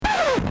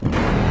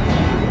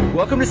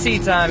Welcome to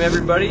Seat Time,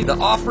 everybody, the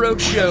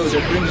off-road show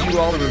that brings you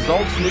all the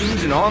results,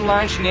 news, and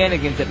online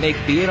shenanigans that make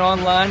being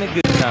online a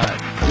good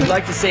time. We'd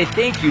like to say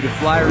thank you to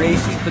Fly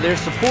Racing for their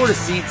support of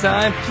Seat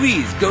Time.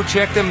 Please go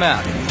check them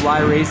out at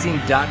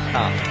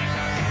flyracing.com.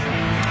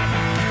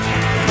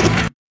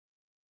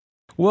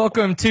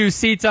 Welcome to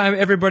Seat Time,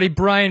 everybody.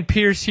 Brian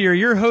Pierce here,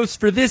 your host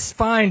for this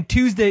fine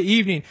Tuesday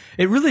evening.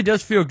 It really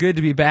does feel good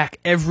to be back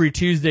every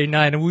Tuesday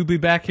night, and we'll be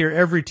back here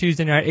every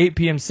Tuesday night, 8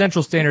 p.m.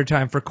 Central Standard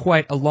Time for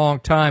quite a long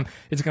time.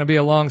 It's going to be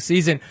a long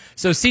season.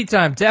 So Seat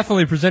Time,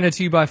 definitely presented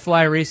to you by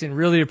Fly Racing.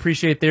 Really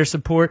appreciate their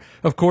support.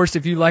 Of course,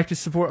 if you'd like to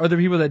support other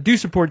people that do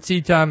support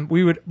Seat Time,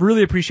 we would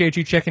really appreciate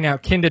you checking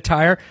out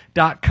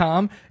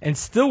KendaTire.com and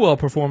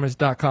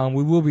StillwellPerformance.com.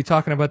 We will be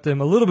talking about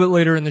them a little bit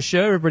later in the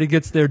show. Everybody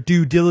gets their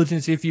due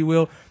diligence, if you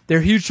will.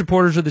 They're huge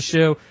supporters of the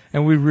show,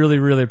 and we really,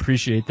 really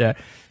appreciate that.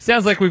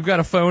 Sounds like we've got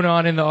a phone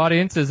on in the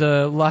audience as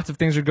lots of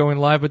things are going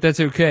live, but that's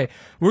okay.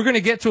 We're going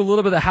to get to a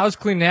little bit of the house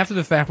cleaning after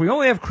the fact. We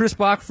only have Chris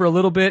Bach for a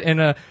little bit,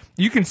 and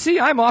you can see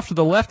I'm off to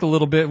the left a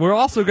little bit. We're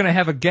also going to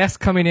have a guest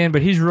coming in,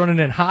 but he's running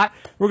in hot.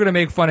 We're going to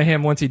make fun of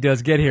him once he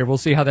does get here. We'll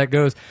see how that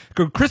goes.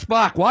 Chris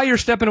Bach, while you're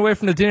stepping away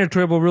from the dinner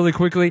table really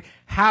quickly,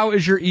 how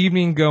is your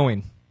evening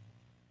going?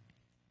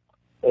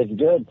 It's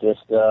good.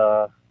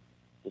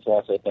 Just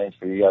want to say thanks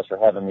for you guys for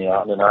having me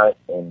on tonight,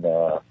 and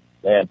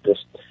man,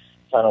 just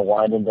kind of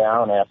winding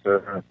down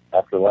after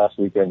last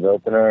weekend's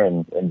opener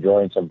and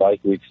enjoying some bike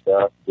week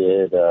stuff.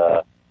 Did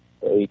the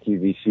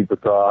ATV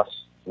Supercross,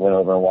 went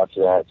over and watched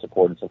that,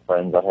 supported some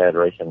friends I had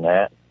racing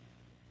that,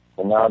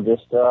 and now I'm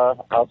just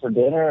out for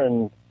dinner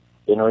and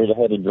getting ready to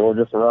head to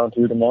Georgia for round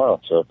 2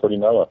 tomorrow. So pretty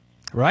mellow.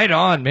 Right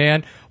on,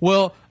 man.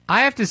 Well,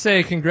 I have to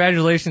say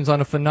congratulations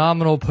on a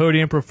phenomenal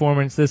podium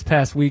performance this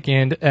past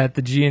weekend at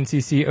the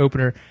GNCC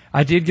opener.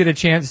 I did get a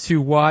chance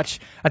to watch.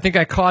 I think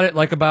I caught it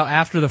like about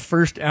after the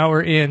first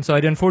hour in, so I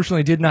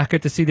unfortunately did not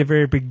get to see the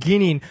very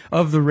beginning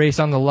of the race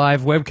on the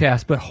live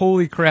webcast, but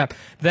holy crap,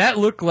 that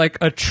looked like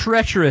a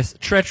treacherous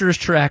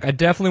track. I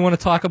definitely want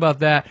to talk about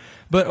that.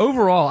 But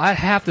overall, I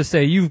have to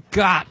say you've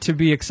got to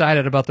be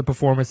excited about the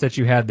performance that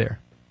you had there.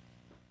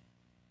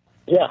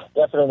 Yeah,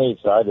 definitely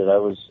excited. I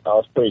was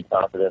pretty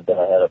confident that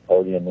I had a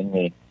podium in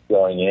me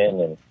going in,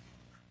 and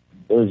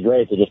it was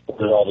great to just put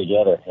it all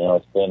together. You know,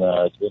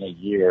 it's been a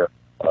year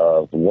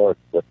of work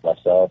with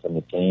myself and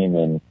the team,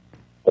 and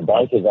the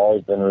bike has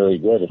always been really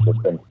good. It's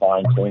just been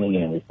fine tuning,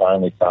 and we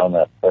finally found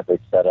that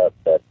perfect setup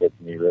that fits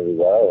me really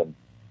well. And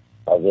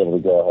I was able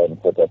to go ahead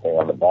and put that thing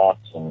on the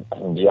box. And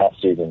the off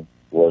season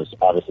was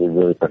obviously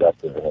really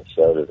productive, and it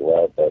showed as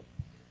well. But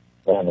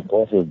man, the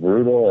course was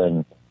brutal,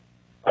 and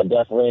I'm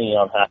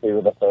happy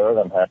with a third.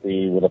 I'm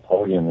happy with a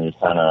podium, and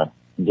just kind of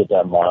get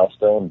that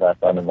milestone back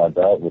under my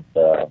belt with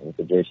the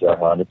JCR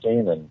Honda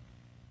team. And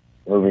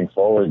moving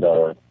forward,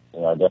 though,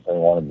 you know, I definitely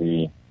want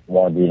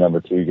to be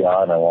number 2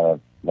 guy, and I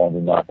want to be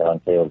knocking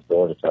on Caleb's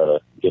door to try to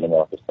get him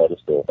off his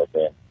pedestal if I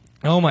can.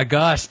 Oh my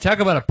gosh, talk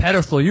about a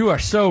pedestal. You are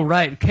so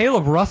right.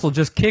 Caleb Russell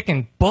just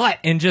kicking butt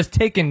and just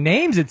taking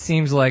names, it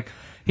seems like.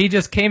 He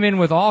just came in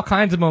with all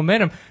kinds of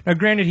momentum. Now,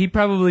 granted, he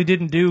probably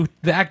didn't do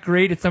that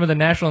great at some of the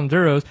national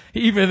enduros,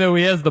 even though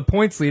he has the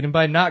points lead, and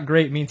by not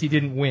great means he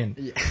didn't win.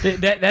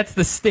 Yeah. That's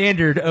the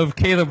standard of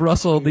Caleb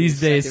Russell these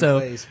days.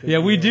 So,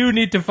 we do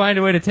need to find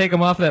a way to take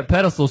him off that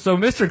pedestal. So,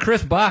 Mr.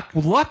 Chris Bach,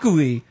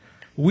 luckily,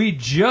 we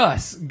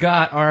just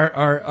got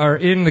our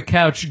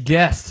in-the-couch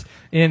guest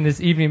in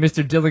this evening,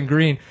 Mr. Dylan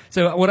Green.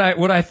 So what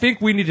I think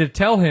we need to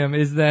tell him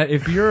is that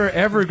if you're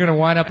ever going to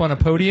wind up on a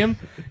podium,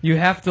 you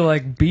have to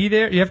be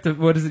there. You have to,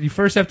 you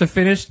first have to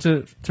finish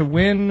to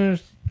win.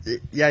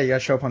 Yeah, you got to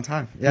show up on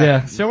time.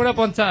 Yeah, showing up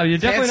on time. You're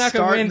definitely not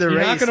going to win.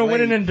 You're not going to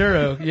win an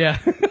enduro. Yeah.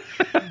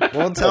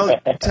 Well,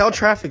 tell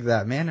traffic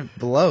that, man. It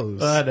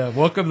blows. I know.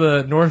 Welcome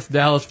to North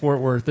Dallas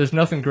Fort Worth. There's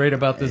nothing great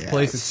about this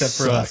place except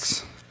for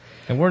us,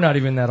 and we're not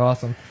even that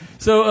awesome.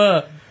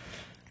 So,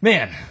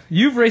 man,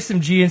 you've raced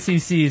some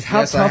GNCCs.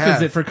 How tough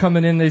is it for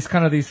coming in these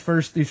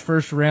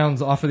first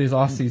rounds off of these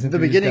off seasons? The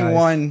beginning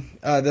one,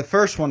 the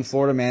first one,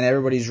 Florida, man,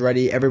 everybody's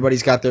ready.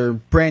 Everybody's got their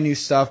brand new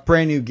stuff,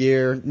 brand new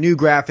gear, new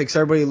graphics.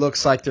 Everybody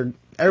looks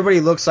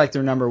like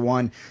they're number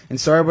one, and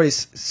so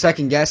everybody's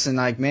second guessing,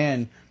 like,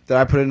 man, did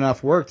I put in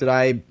enough work? Did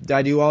I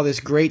do all this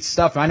great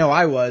stuff? And I know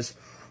I was.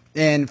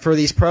 And for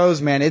these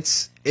pros, man,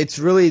 it's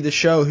really the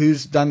show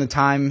who's done the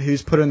time,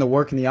 who's put in the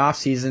work in the off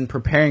season,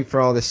 preparing for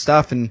all this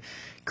stuff. And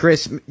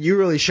Chris, you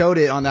really showed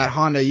it on that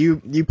Honda.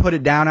 You put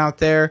it down out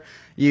there.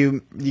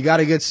 You got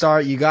a good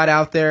start. You got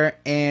out there,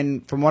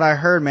 and from what I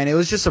heard, man, it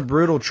was just a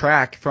brutal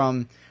track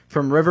from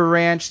River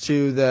Ranch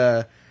to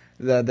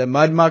the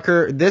Mud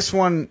Mucker. This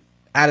one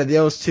out of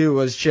those two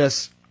was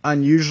just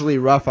unusually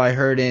rough, I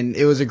heard, and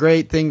it was a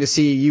great thing to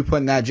see you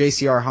putting that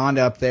JCR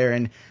Honda up there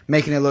and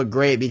making it look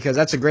great, because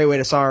that's a great way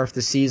to start off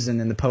the season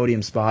in the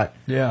podium spot.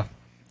 Yeah,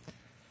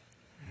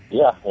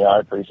 I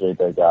appreciate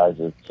that, guys.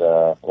 It's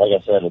like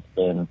I said, it's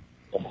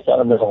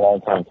kind of been a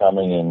long time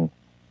coming, and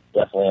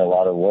definitely a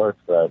lot of work.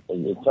 But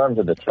in terms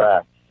of the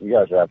track, you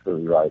guys are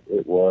absolutely right.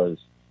 It was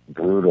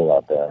brutal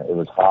out there. It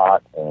was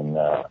hot, and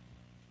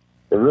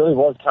it really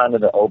was kind of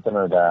the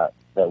opener that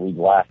that we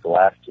lacked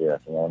last year.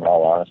 In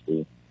all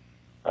honesty,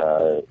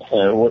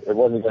 it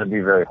wasn't going to be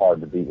very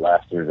hard to beat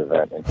last year's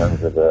event in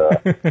terms of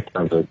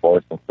the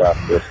course and stuff.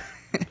 Just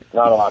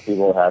not a lot of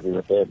people were happy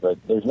with it, but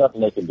there's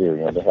nothing they could do.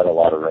 They had a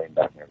lot of rain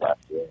back here last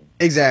year.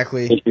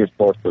 Exactly. This year's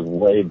course was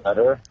way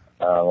better,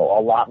 a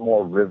lot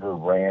more River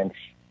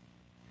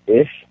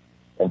Ranch-ish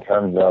in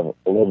terms of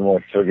a little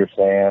more sugar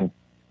sand,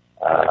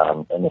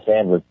 and the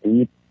sand was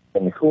deep.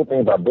 And the cool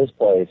thing about this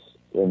place,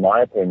 in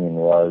my opinion,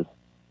 was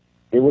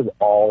it was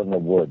all in the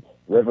woods.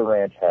 River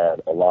Ranch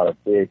had a lot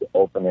of big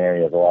open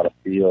areas, a lot of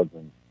fields,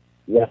 and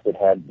yes, it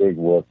had big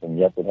whoops, and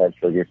yes, it had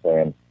sugar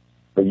sand,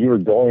 but you were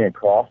going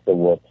across the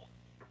whoops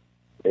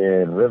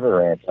in River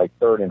Ranch like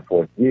third and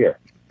fourth gear.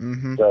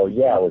 Mm-hmm. So,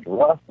 yeah, it was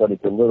rough, but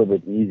it's a little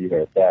bit easier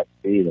at that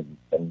speed.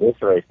 And this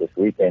race this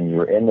weekend, you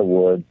were in the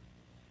woods.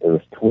 It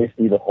was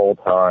twisty the whole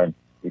time.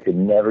 You could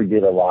never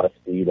get a lot of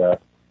speed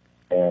up.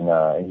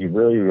 And you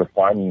really were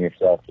finding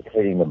yourself just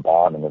hitting the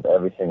bottom of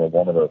every single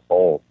one of those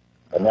holes.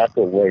 And that's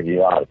what wears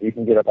you out. If you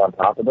can get up on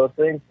top of those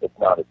things, it's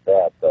not as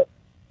bad. But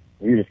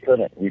you just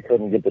couldn't. You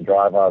couldn't get the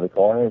drive out of the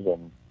corners.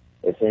 And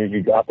as soon as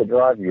you got the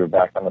drive, you were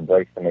back on the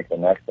brakes to make the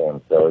next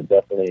one. So it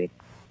definitely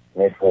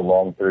made for a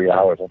long 3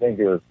 hours. I think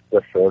it was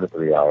just short of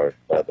 3 hours.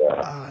 But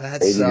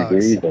 80 sucks.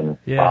 degrees and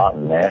hot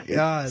and nasty.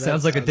 God,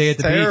 Sounds like a day at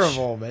the beach.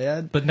 Terrible,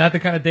 man. But not the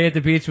kind of day at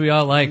the beach we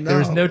all like. There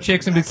was no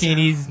chicks in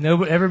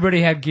bikinis.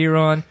 Everybody had gear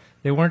on.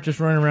 They weren't just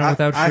running around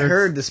without shirts. I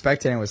heard the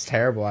spectating was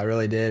terrible. I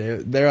really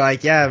did. They're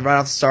like, yeah, right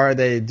off the start,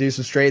 they do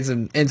some straights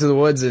and into the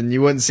woods, and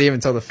you wouldn't see them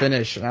until the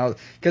finish.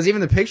 Because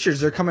even the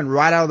pictures, they're coming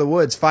right out of the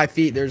woods, 5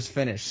 feet, there's the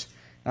finish.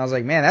 And I was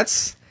like, man,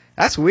 that's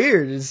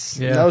weird. It's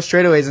no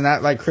straightaways, and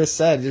that, like Chris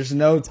said, there's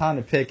no time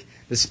to pick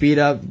the speed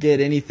up, get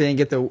anything,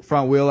 get the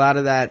front wheel out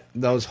of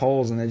those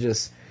holes,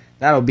 and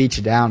that'll beat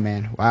you down,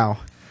 man. Wow.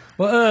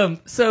 Well,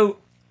 so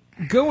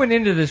going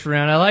into this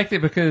round, I liked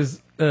it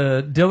because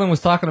Dylan was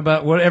talking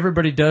about what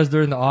everybody does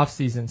during the off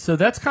season. So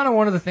that's kind of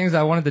one of the things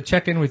I wanted to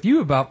check in with you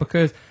about,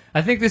 because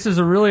I think this is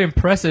a really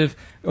impressive,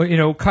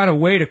 kind of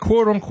way to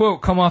quote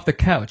unquote come off the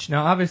couch.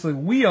 Now, obviously,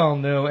 we all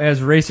know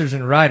as racers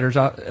and riders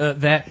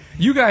that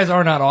you guys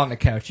are not on the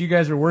couch. You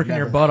guys are working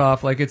your butt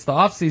off. Like, it's the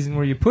off season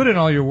where you put in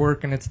all your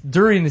work, and it's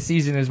during the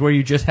season is where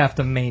you just have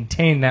to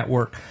maintain that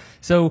work.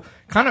 So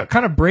kind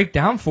of break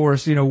down for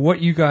us,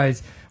 what you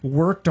guys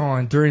worked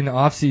on during the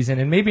off season,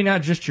 and maybe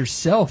not just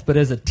yourself, but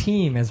as a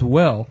team as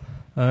well,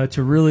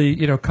 to really,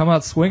 come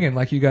out swinging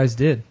like you guys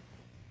did.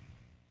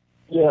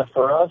 Yeah,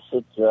 for us,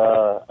 it's,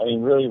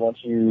 really once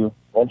you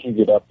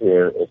get up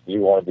there, if you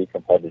want to be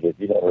competitive,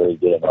 you don't really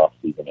get an off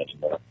season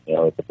anymore.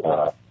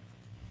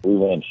 We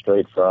went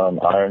straight from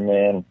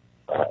Ironman,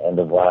 end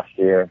of last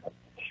year,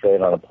 straight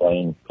on a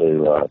plane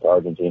to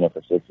Argentina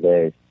for 6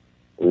 days.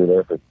 We were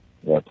there for,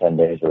 10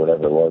 days or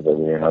whatever it was that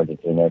we were in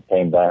Argentina,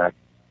 came back,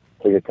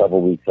 took a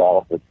couple weeks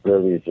off, which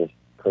really is just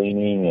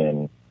cleaning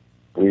and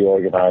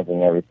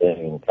reorganizing everything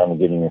and kind of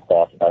getting your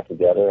thoughts back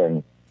together.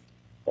 And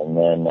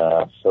then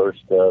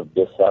 1st of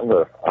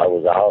December, I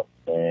was out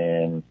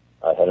and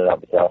I headed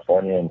out to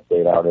California and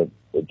stayed out at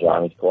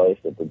Johnny's place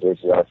at the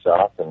JCR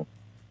shop and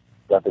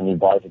got the new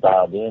bikes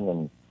dialed in.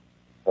 And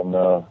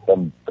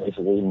from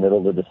basically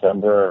middle of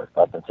December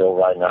up until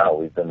right now,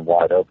 we've been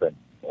wide open.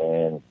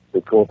 And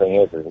the cool thing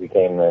is we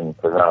came in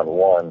for round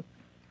one,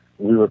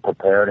 we were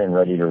prepared and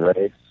ready to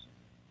race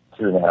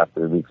 2.5,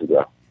 3 weeks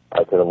ago.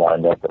 I could have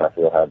lined up and I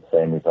feel had the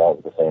same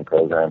result with the same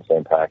program,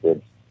 same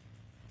package.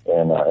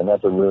 And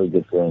that's a really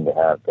good feeling to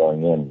have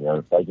going in.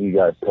 Like you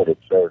guys said, it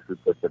shows who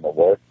puts in the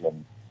work,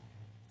 and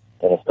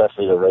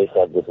especially the race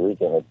like this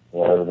weekend. It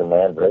was a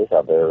man's race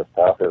out there. It was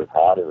tough, it was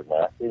hot, it was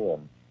nasty,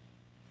 and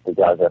the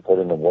guys that put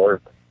in the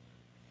work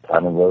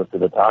kind of rose to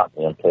the top.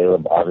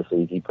 Caleb,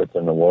 obviously, he puts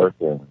in the work,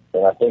 and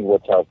I think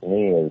what's helped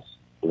me is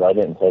I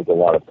didn't take a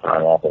lot of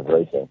time off of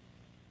racing.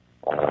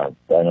 I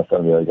know some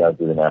of the other guys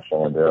do the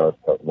national enduros,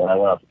 but when I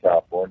went out to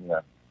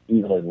California,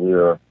 even as we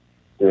were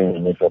doing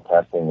initial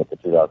testing with the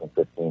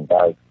 2015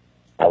 bike,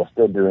 I was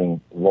still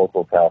doing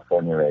local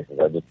California races.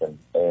 I did some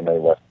AMA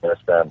West Air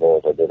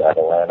Scrambles, I did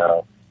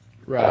Adelano,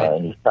 right?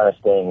 And just kind of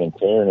staying in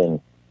tune,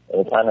 and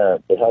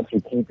it helps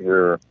you keep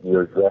your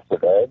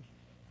aggressive edge,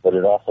 but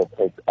it also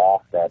takes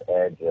off that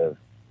edge of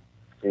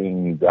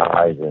seeing new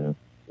guys and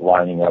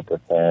lining up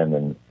with them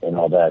and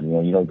all that.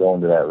 You don't go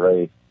into that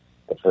race,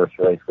 the first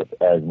race, with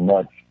as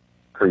much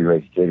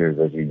pre-race jitters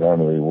as you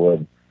normally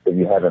would if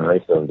you haven't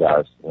raced those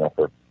guys,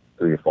 for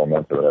 3 or 4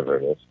 months or whatever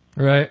it is.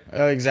 Right.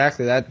 Oh,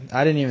 exactly. That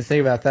I didn't even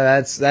think about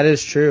that. That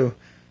is true.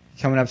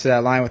 Coming up to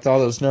that line with all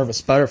those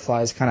nervous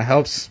butterflies kind of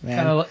helps,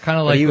 man. Kind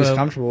of like he was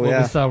comfortable. What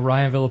yeah. We saw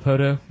Ryan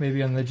Villapoto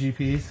maybe on the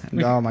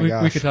GPs. Oh my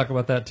gosh. We could talk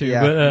about that too.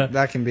 Yeah, but,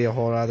 that can be a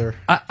whole other.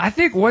 I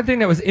think one thing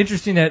that was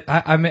interesting that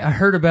I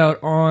heard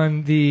about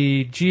on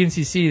the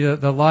GNCC,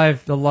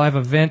 the live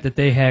event that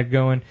they had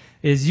going,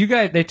 is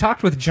they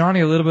talked with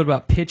Johnny a little bit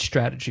about pitch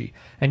strategy,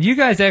 and you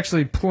guys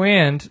actually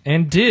planned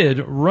and did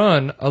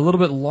run a little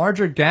bit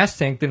larger gas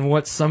tank than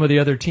what some of the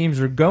other teams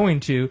are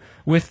going to.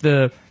 With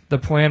the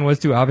plan was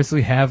to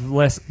obviously have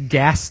less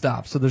gas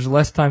stops, so there's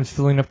less times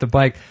filling up the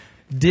bike.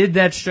 Did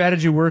that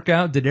strategy work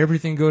out? Did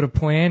everything go to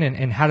plan?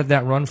 And how did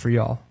that run for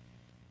y'all?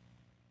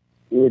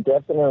 It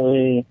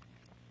definitely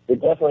is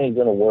going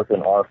to work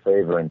in our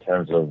favor in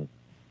terms of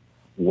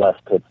less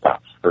pit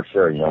stops, for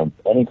sure. You know,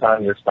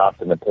 anytime you're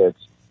stopped in the pits,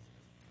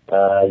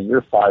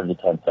 you're 5 to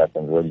 10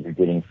 seconds, whether you're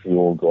getting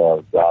fuel,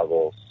 gloves,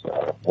 goggles,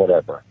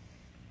 whatever.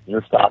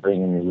 You're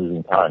stopping and you're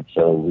losing time,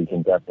 so we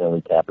can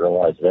definitely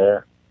capitalize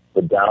there.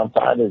 The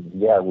downside is,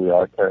 yeah, we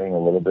are carrying a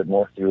little bit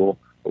more fuel.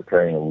 We're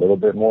carrying a little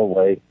bit more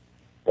weight,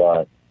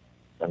 but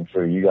I'm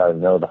sure you guys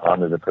know the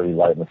Honda's a pretty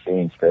light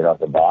machine straight out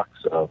the box,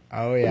 so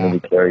Oh, we yeah.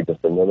 need to carry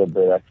just a little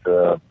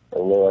extra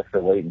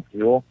weight and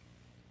fuel.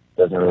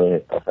 Doesn't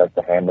really affect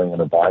the handling of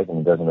the bike, and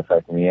it doesn't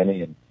affect me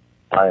any. And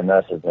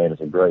IMS has made us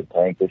a great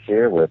tank this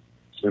year with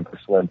super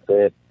slim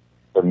fit.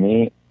 For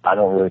me, I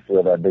don't really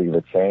feel that big of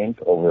a change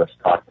over a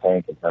stock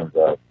tank in terms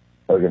of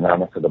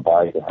ergonomics of the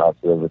bike and how it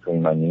feels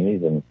between my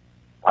knees, and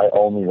I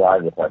only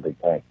ride with that big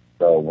tank.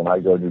 So when I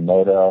go do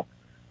moto,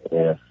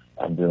 if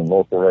I'm doing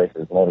local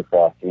races,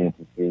 motocross,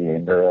 GNCC,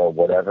 enduro,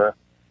 whatever,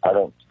 I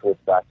don't switch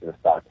back to the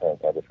stock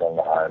tank. I just run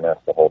the IMS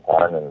the whole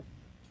time, and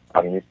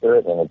I'm used to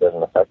it, and it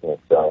doesn't affect me.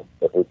 So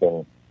if we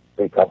can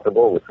be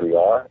comfortable, which we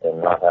are,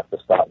 and not have to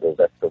stop those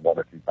extra 1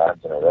 or 2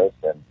 times in a race,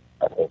 then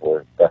I think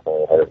we're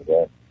definitely ahead of the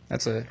game.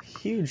 That's a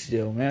huge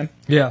deal, man.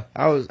 Yeah.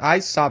 I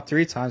stopped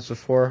 3 times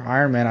before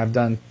Ironman. I've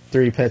done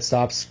 3 pit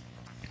stops.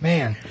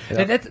 Man,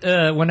 Yeah. and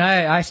that's, when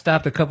I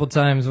stopped a couple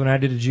times when I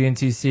did a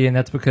GNCC, and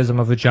that's because I'm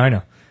a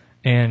vagina,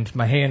 and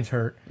my hands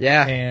hurt.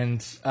 Yeah.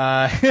 And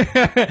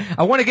I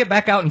want to get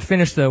back out and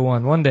finish that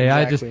one day.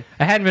 Exactly.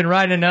 I hadn't been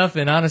riding enough,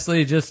 and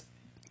honestly, just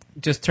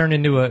turned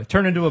into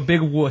a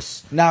big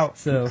wuss. Now,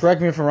 So-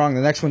 correct me if I'm wrong.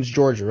 The next one's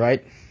Georgia,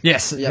 right?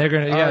 Yes, Yep. they're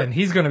gonna. Yeah, All right. and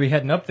he's gonna be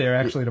heading up there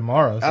actually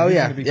tomorrow. So Oh he's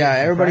yeah, gonna be yeah. getting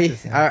some Everybody,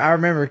 practice in. I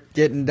remember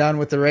getting done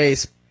with the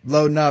race,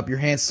 loading up, your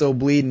hands still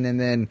bleeding, and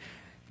then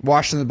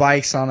washing the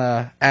bikes at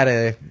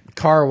a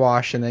car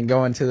wash, and then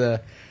going to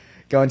the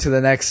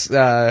next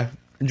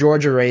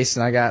Georgia race,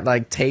 and I got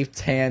like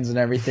taped hands and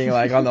everything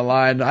like on the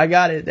line. I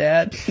got it,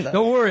 Dad.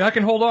 Don't worry, I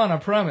can hold on. I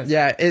promise.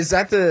 Yeah, is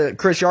that the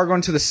Chris? You are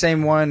going to the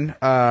same one.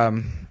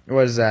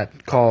 What is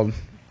that called?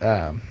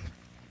 What's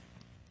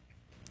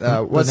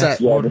next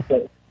that? Yeah,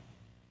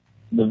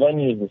 the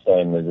venue is the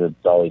same as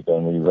it's always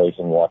been. We race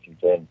in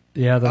Washington.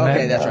 Yeah, the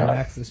Okay, Max, that's right.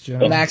 Maxis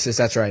General. Maxis,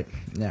 that's right.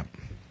 Yeah,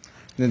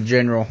 the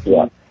general.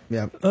 Yeah.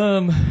 Yeah.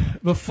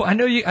 Before I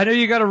know you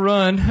got to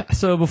run,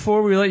 so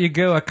before we let you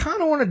go, I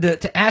kind of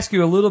wanted to ask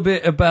you a little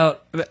bit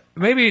about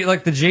maybe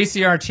like the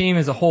JCR team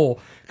as a whole,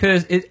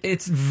 because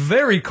it's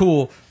very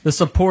cool the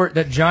support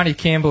that Johnny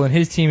Campbell and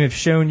his team have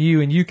shown you,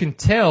 and you can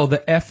tell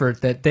the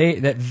effort that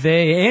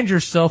they and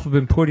yourself have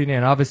been putting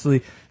in.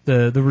 Obviously,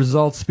 the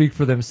results speak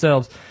for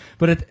themselves.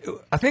 But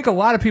I think a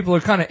lot of people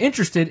are kind of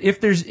interested if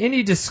there's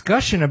any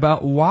discussion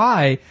about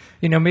why,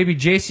 maybe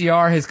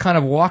JCR has kind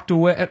of walked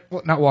away,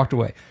 well, not walked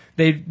away.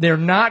 They're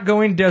not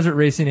going desert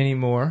racing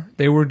anymore.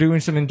 They were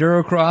doing some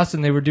endurocross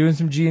and they were doing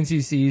some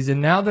GNCCs,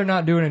 and now they're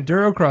not doing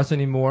endurocross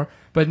anymore.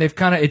 But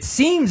it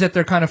seems that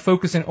they're kind of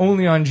focusing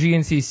only on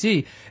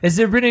GNCC. Has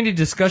there been any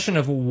discussion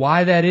of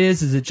why that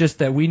is? Is it just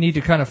that we need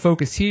to kind of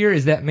focus here?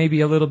 Is that maybe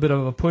a little bit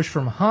of a push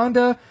from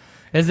Honda?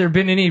 Has there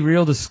been any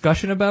real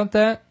discussion about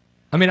that?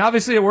 I mean,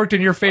 obviously it worked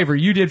in your favor.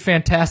 You did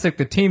fantastic.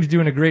 The team's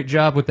doing a great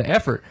job with the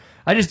effort.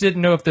 I just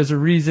didn't know if there's a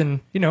reason,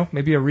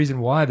 maybe a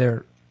reason why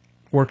they're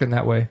working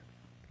that way.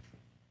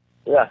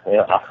 Yeah,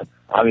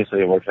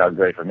 obviously it works out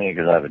great for me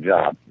because I have a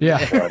job. Yeah.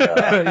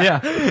 But, Yeah.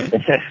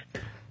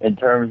 in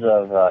terms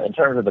of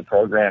the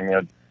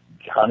program,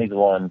 Johnny's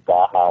won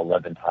Baja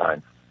 11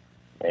 times,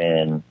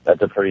 and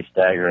that's a pretty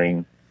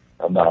staggering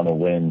amount of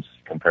wins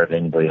compared to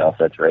anybody else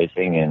that's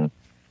racing. And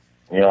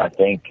I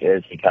think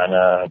as he kind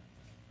of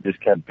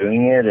just kept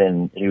doing it,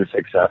 and he was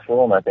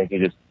successful, and I think he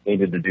just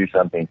needed to do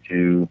something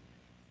to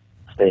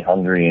stay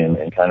hungry and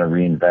kind of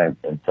reinvent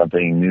and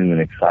something new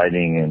and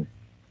exciting. And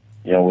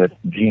with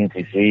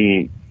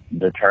GNCC,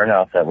 the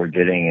turnouts that we're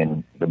getting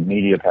and the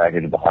media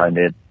package behind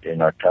it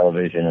in our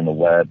television and the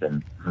web,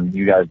 and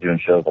you guys doing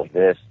shows like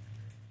this,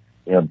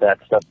 that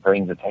stuff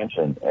brings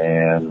attention.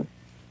 And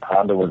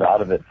Honda was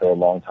out of it for a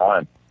long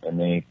time, and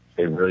they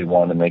really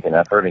wanted to make an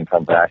effort and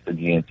come back to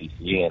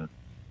GNCC, and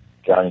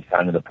Johnny's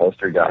kind of the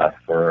poster guy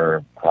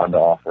for Honda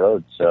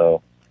off-road.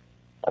 So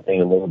I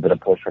think a little bit of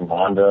push from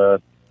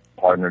Honda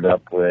partnered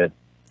up with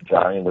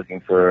Johnny looking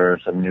for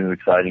some new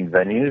exciting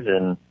venues,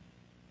 and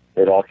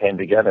it all came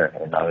together.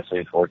 And obviously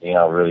it's working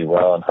out really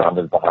well, and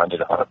Honda's behind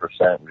it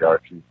 100%. We are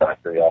a true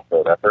factory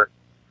off-road effort,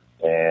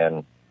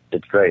 and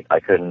it's great. I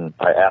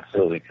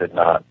absolutely could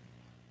not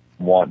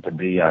want to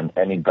be on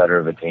any better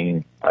of a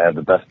team. I have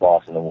the best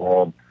boss in the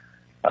world.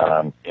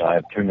 I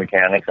have 2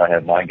 mechanics. I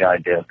have my guy,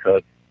 Dale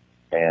Cook,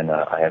 and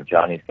I have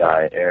Johnny's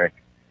guy, Eric,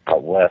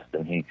 out west,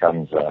 and he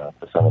comes to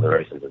some of the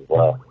races as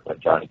well. But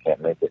Johnny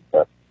can't make it.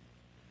 But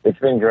it's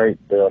been great.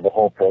 The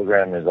whole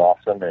program is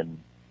awesome. And,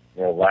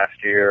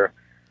 last year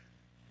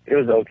it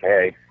was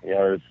okay.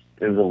 It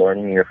was a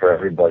learning year for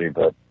everybody.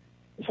 But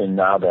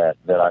now that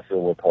I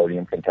feel we're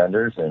podium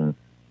contenders, and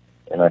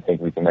I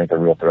think we can make a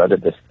real threat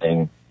at this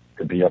thing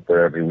to be up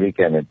there every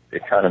weekend.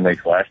 It kind of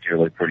makes last year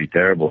look pretty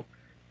terrible.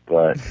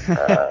 But,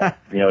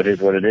 it is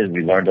what it is.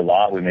 We learned a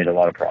lot. We made a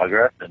lot of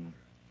progress. And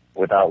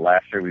without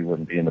last year, we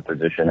wouldn't be in the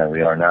position that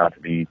we are now to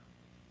be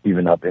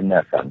even up in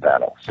that front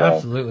battle. So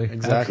Absolutely.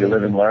 Exactly. we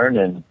live and learn,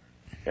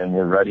 and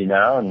we're ready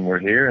now, and we're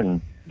here,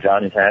 and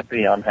Johnny's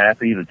happy. I'm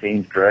happy. The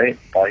team's great.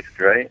 Bike's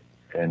great.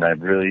 And I'm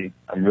really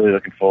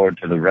looking forward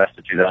to the rest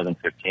of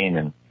 2015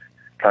 and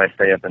try to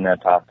stay up in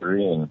that top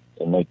 3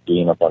 and make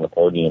being up on the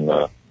podium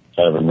kind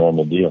of a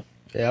normal deal.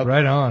 Yep.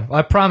 Right on. Well,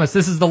 I promise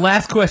this is the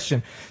last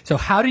question. So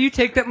how do you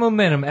take that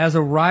momentum as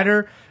a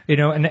rider,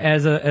 and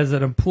as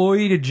an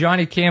employee to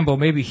Johnny Campbell?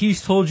 Maybe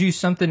he's told you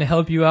something to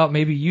help you out.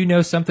 Maybe you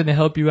know something to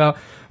help you out.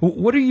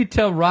 What do you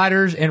tell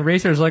riders and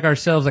racers like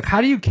ourselves? Like,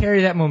 how do you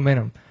carry that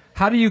momentum?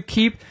 How do you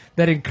keep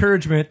that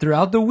encouragement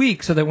throughout the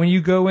week so that when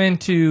you go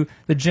into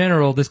the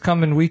General this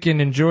coming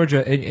weekend in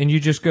Georgia and you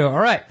just go, all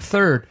right,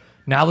 third,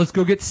 now let's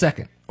go get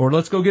second, or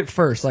let's go get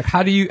first? Like,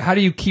 how do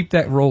you keep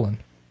that rolling?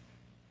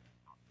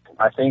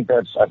 I think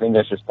that's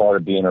just part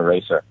of being a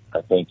racer.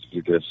 I think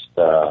you just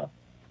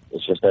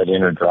it's just that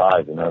inner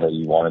drive, that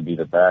you want to be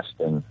the best,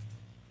 and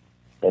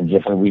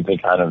just we've been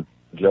kind of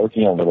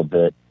joking a little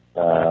bit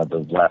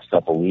the last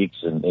couple of weeks,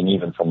 and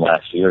even from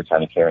last year,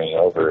 kind of carrying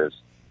over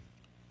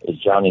is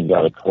Johnny's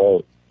got a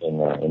quote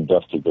in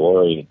Dusty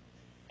Glory,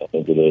 I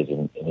think it is,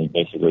 and he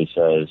basically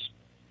says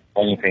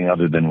anything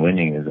other than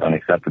winning is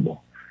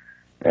unacceptable.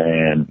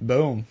 And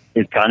Boom.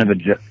 It's kind of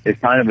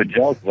a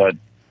joke, but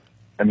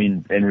I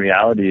mean, in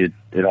reality,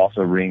 it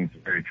also rings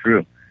very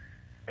true.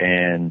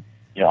 And,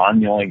 I'm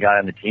the only guy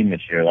on the team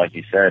this year. Like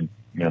you said,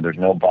 there's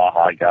no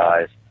Baja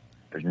guys.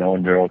 There's no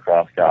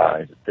Endurocross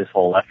guys. This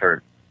whole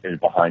effort is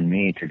behind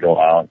me to go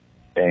out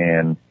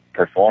and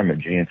perform at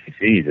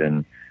GNCCs.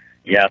 And,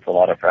 yeah, it's a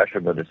lot of pressure,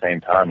 but at the same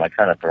time, I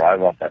kind of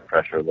thrive off that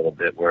pressure a little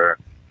bit where,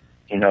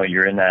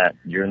 you're in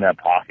that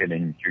pocket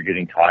and you're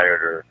getting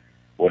tired or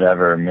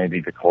whatever.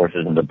 Maybe the course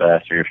isn't the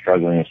best or you're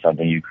struggling with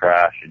something, you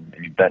crash and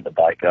you bent the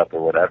bike up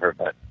or whatever.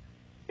 But,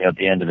 at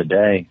the end of the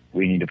day,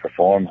 we need to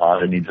perform.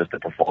 Honda needs us to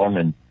perform,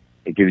 and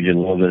it gives you a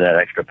little bit of that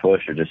extra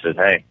push. It just says,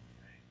 hey,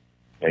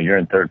 you're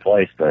in third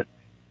place, but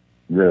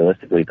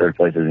realistically, third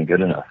place isn't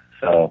good enough.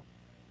 So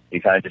you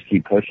kind of just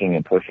keep pushing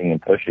and pushing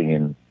and pushing,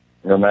 and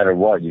no matter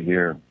what, you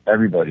hear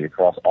everybody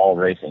across all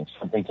racing,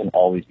 something can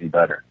always be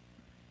better.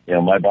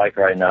 My bike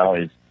right now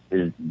is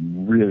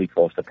really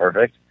close to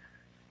perfect,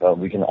 but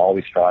we can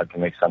always strive to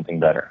make something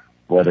better,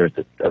 whether it's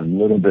a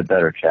little bit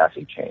better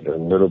chassis change or a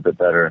little bit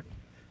better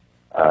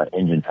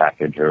engine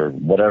package or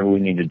whatever we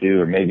need to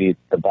do, or maybe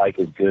the bike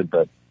is good,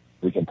 but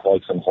we can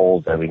plug some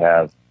holes that we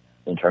have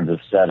in terms of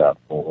setup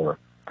or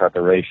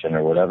preparation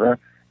or whatever.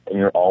 And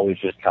you're always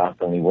just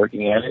constantly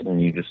working at it,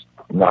 and you just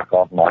knock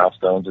off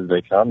milestones as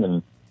they come,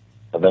 and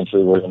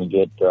eventually we're going to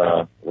get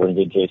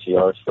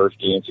JCR's first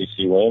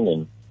GNCC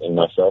win and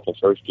myself a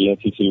first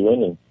GNCC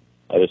win, and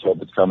I just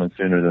hope it's coming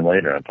sooner than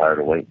later. I'm tired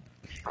of waiting.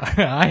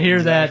 I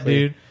hear that,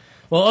 dude.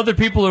 Well, other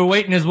people are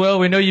waiting as well.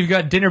 We know you've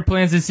got dinner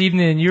plans this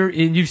evening,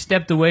 and you've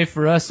stepped away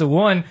for us. So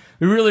one,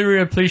 we really,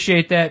 really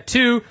appreciate that.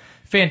 Two,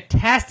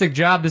 fantastic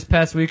job this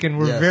past weekend.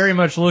 We're very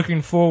much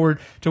looking forward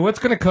to what's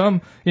going to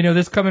come,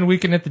 this coming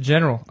weekend at the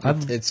General.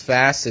 It's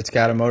fast. It's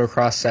got a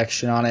motocross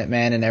section on it,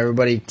 man, and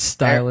everybody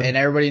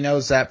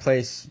knows that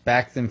place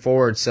back and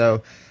forward.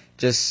 So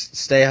just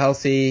stay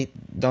healthy.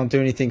 Don't do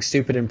anything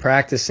stupid in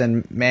practice.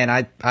 And,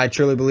 man, I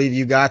truly believe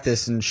you got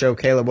this, and show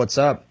Caleb what's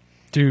up.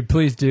 Dude,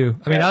 please do.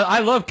 I mean, I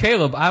love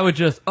Caleb. I would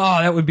just,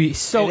 that would be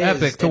so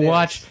epic to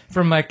watch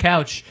from my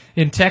couch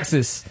in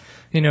Texas,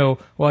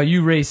 while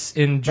you race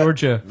in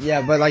Georgia.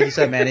 But like you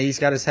said, man, he's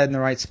got his head in the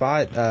right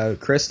spot.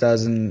 Chris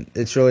does, and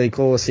it's really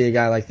cool to see a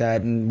guy like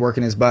that and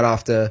working his butt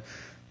off to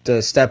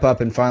step up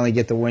and finally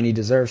get the win he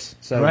deserves.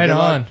 So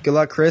good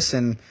luck, Chris,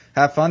 and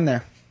have fun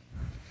there.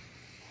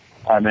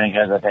 All right, man,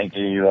 guys, I thank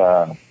you.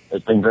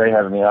 It's been great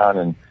having me on,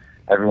 and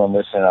everyone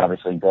listening,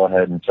 obviously, go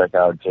ahead and check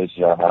out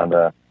JCR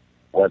Honda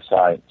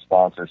website,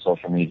 sponsor,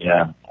 social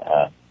media.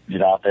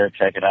 Get out there,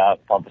 check it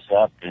out, pump us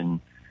up, and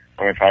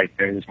we're going to try to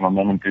carry this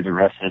momentum through the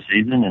rest of the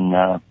season,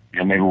 and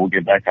maybe we'll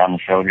get back on the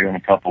show here in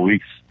a couple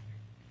weeks.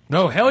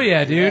 No, hell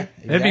yeah, dude. Yeah,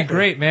 exactly. That'd be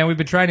great, man. We've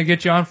been trying to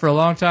get you on for a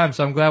long time,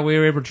 so I'm glad we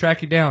were able to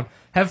track you down.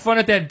 Have fun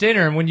at that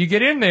dinner, and when you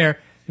get in there,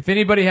 if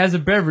anybody has a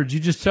beverage,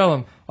 you just tell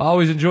them, I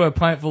always enjoy a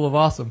pint full of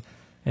awesome.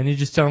 And you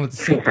just tell them that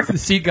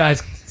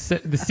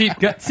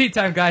the seat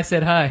time guy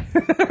said hi.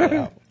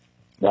 Yeah.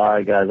 All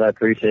right, guys, I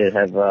appreciate it.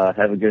 Have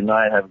a good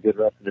night. Have a good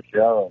rest of the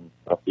show, and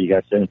I'll see you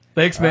guys soon.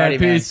 Thanks, man. Alrighty,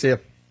 Peace. Man.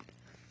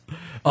 See ya.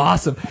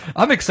 Awesome.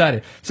 I'm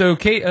excited. So,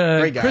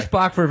 Chris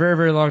Bach for a very,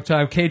 very long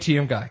time,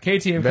 KTM guy.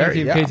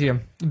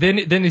 KTM.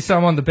 Then he saw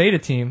him on the beta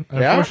team.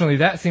 Unfortunately,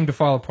 that seemed to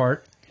fall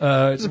apart. It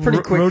was a pretty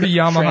quick rode a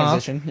Yamaha.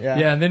 transition.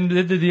 Yeah, and then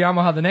did the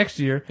Yamaha the next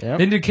year. Yep.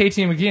 Then did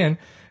KTM again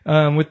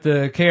with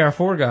the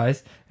KR4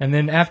 guys. And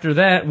then after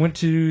that, went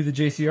to the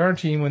JCR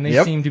team when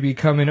they seemed to be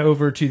coming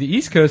over to the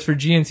East Coast for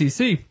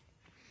GNCC.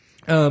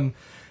 And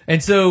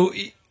so,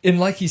 and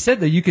like he said,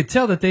 though, you could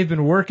tell that they've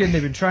been working.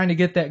 They've been trying to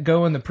get that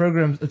going. The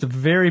program, it's a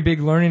very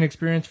big learning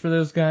experience for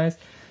those guys.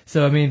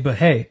 So, I mean, but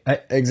hey,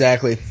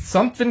 Exactly.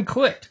 something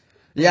clicked.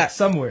 Yeah.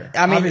 Somewhere.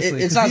 I mean,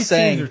 obviously, it's 'cause not these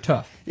saying teams are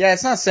tough. Yeah,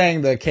 it's not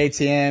saying the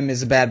KTM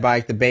is a bad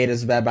bike, the Beta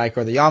is a bad bike,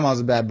 or the Yamaha is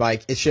a bad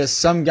bike. It's just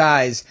some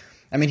guys.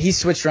 I mean, he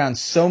switched around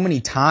so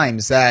many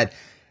times that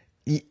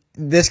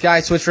this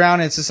guy switched around,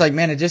 and it's just like,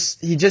 man,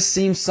 he just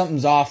seems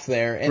something's off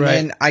there. And Right.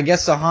 then I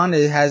guess the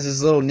Honda has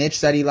his little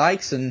niche that he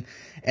likes, and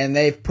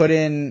they've put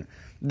in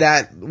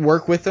that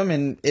work with him,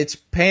 and it's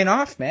paying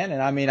off, man.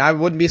 And I mean, I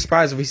wouldn't be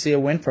surprised if we see a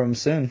win from him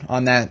soon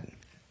on that.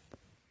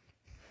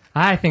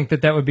 I think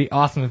that would be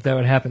awesome if that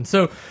would happen.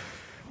 So,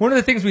 one of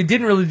the things we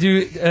didn't really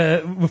do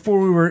before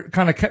we were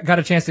kind of got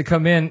a chance to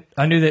come in,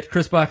 I knew that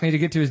Chris Bach needed to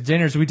get to his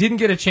dinners. We didn't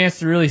get a chance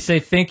to really say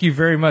thank you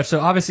very much. So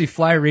obviously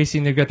Fly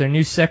Racing, they've got their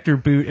new Sector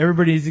boot.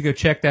 Everybody needs to go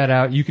check that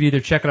out. You can either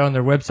check it out on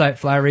their website,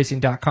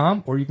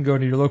 flyracing.com, or you can go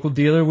to your local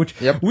dealer, which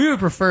we would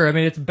prefer. I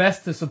mean, it's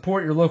best to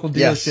support your local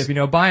dealership. Yes. You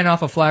know, buying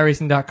off of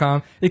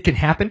flyracing.com, it can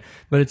happen,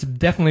 but it's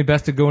definitely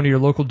best to go into your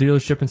local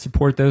dealership and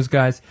support those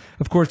guys.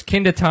 Of course,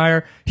 Kinda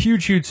Tire,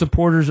 huge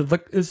supporters of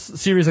a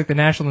series like the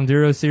National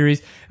Enduro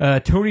Series.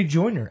 Tony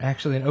Joyner,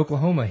 actually in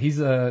Oklahoma, he's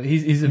a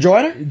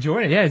Joyner?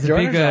 Yeah, he's a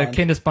big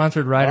Kinda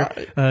sponsored rider.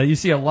 Right. You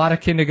see a lot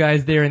of Kinda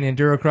guys there in the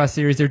Endurocross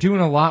series. They're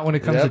doing a lot when it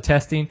comes to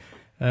testing.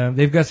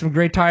 They've got some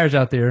great tires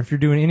out there. If you're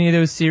doing any of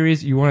those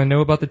series, you want to know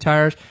about the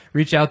tires,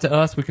 reach out to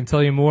us. We can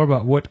tell you more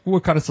about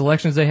what kind of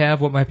selections they have,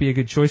 what might be a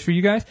good choice for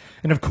you guys.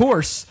 And of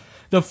course,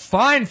 the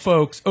fine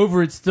folks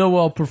over at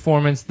Stillwell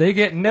Performance, they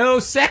get no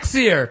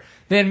sexier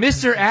than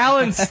Mr.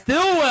 Alan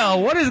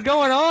Stillwell. What is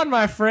going on,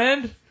 my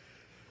friend?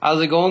 How's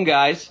it going,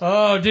 guys?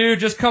 Oh, dude,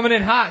 just coming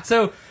in hot.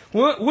 So,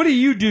 what do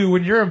you do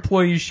when your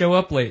employees show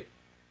up late?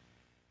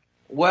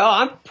 Well,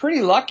 I'm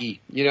pretty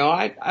lucky. You know,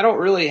 I don't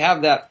really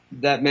have that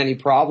many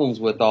problems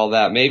with all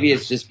that. Maybe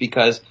it's just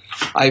because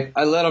I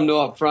let them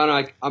know up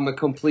front I'm a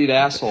complete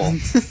asshole.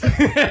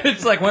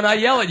 It's like when I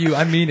yell at you,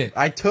 I mean it.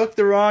 I took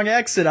the wrong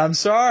exit. I'm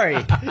sorry.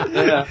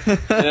 Yeah,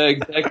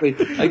 exactly.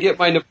 I get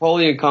my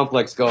Napoleon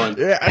complex going.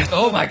 Yeah.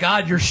 Oh my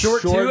God, you're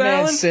short Short too,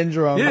 man Alan?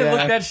 syndrome. You didn't yeah.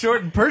 look that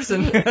short in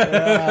person. Yeah,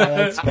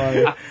 that's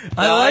funny.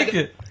 I like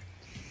it.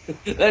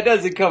 That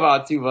doesn't come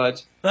out too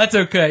much. That's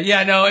okay.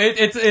 Yeah, no,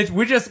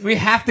 we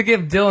have to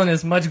give Dylan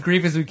as much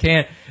grief as we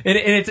can. And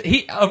it's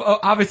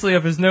obviously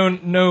of his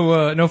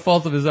no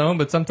fault of his own,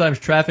 but sometimes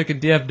traffic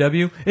in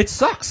DFW, it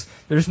sucks.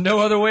 There's no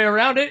other way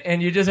around it,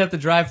 and you just have to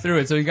drive through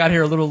it. So he got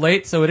here a little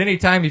late. So at any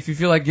time, if you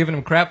feel like giving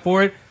him crap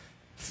for it,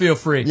 feel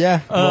free. Yeah,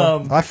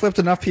 well, I flipped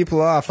enough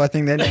people off. I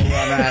think they know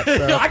where I'm at.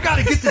 So. I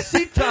gotta get to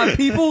seat time,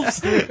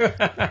 peoples.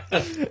 I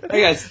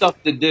got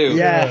stuff to do.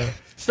 Yeah.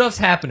 Stuff's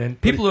happening.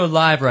 People are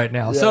live right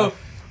now. So,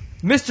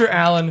 Mr.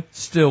 Alan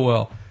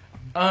Stillwell,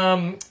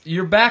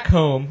 you're back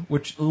home,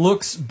 which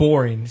looks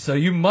boring. So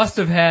you must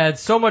have had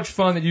so much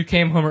fun that you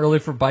came home early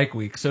for Bike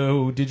Week.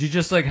 So did you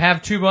just like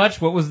have too much?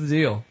 What was the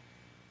deal?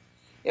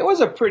 It was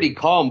a pretty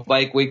calm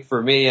Bike Week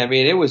for me. I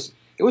mean, it was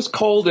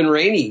cold and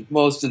rainy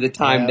most of the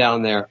time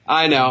down there.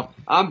 I know.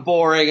 I'm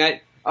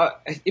boring.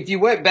 If you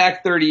went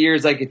back 30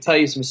 years, I could tell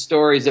you some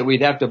stories that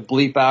we'd have to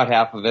bleep out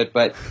half of it.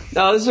 But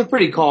no, this is a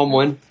pretty calm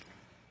one.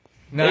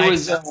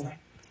 Nice. It was,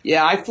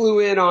 I flew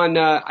in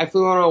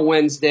on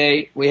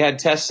Wednesday. We had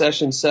test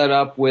sessions set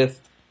up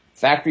with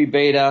Factory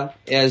Beta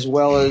as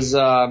well as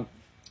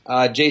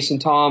Jason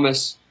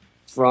Thomas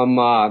from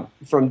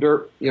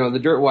Dirt, the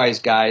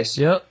Dirtwise guys.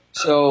 Yep.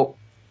 So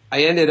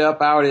I ended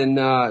up out in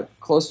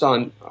close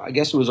to, I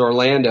guess it was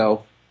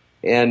Orlando,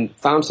 and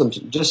found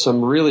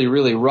some really,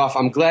 really rough.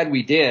 I'm glad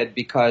we did,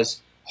 because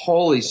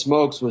holy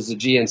smokes was the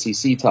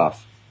GNCC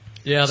tough.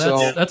 Yeah,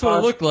 that's what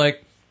it looked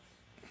like.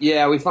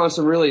 Yeah, we found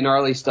some really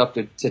gnarly stuff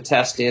to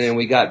test in, and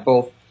we got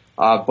both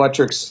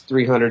Buttrick's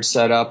 300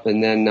 set up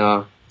and then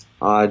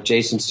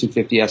Jason's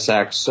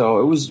 250SX.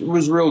 So it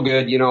was real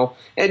good,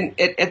 And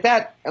at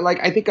that, like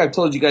I think I've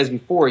told you guys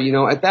before,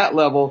 at that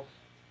level,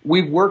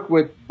 we've worked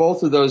with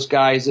both of those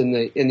guys in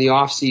the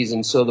off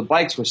season, so the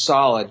bikes were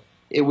solid.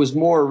 It was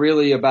more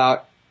really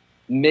about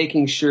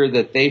making sure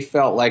that they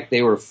felt like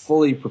they were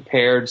fully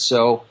prepared.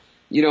 So,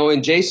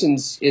 in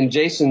Jason's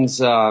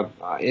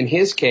in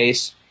his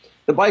case,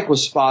 the bike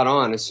was spot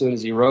on as soon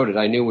as he rode it.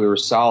 I knew we were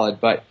solid,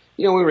 but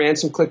we ran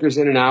some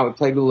clickers in and out. We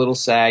played with a little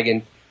sag,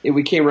 and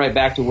we came right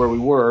back to where we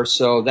were.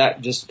 So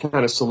that just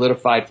kind of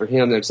solidified for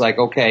him that it's like,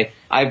 okay,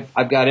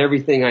 I've got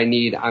everything I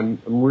need.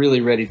 I'm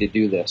really ready to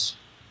do this.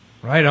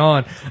 Right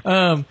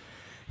on.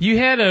 You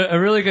had a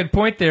really good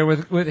point there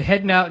with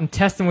heading out and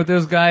testing with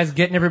those guys,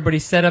 getting everybody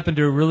set up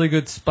into a really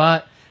good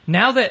spot.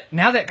 Now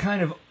that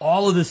kind of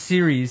all of the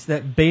series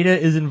that Beta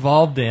is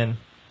involved in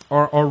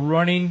are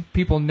running,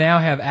 people now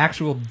have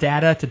actual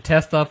data to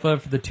test off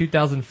of for the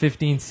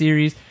 2015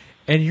 series,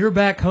 and you're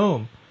back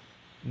home,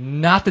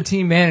 not the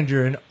team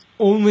manager, and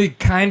only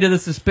kind of the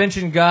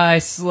suspension guy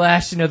 /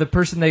 the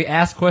person they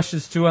ask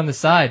questions to on the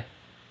side.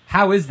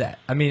 How is that?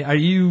 I mean, are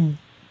you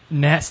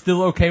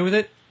still okay with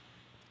it?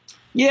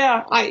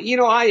 Yeah, I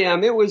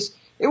am. It was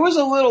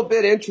a little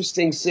bit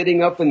interesting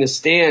sitting up in the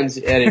stands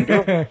at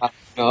Enduro,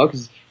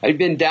 because I'd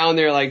been down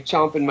there like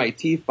chomping my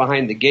teeth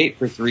behind the gate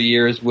for 3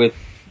 years with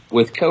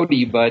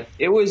Cody, but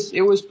it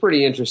was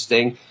pretty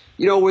interesting.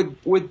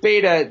 with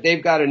Beta,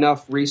 they've got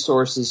enough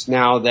resources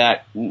now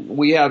that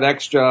we have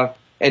extra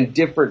and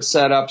different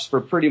setups for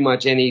pretty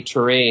much any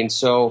terrain.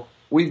 So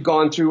we've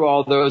gone through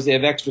all those. They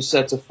have extra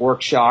sets of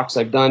fork shocks.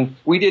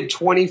 We did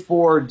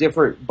 24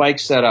 different bike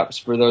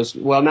setups for those.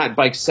 Well, not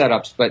bike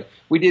setups, but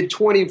we did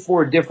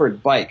 24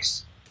 different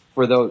bikes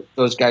for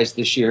those guys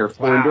this year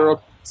for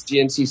Enduro,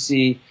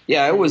 GNCC.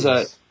 Yeah, it was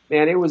a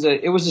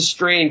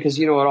strain because,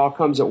 it all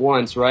comes at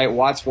once, right?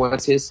 Watts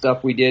wants his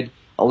stuff. We did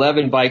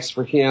 11 bikes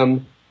for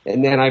him.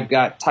 And then I've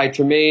got Ty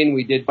Tremaine.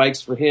 We did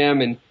bikes for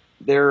him, and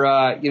they're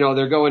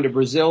going to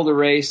Brazil to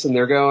race, and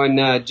they're going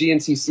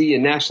GNCC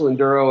and National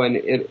Enduro, and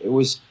it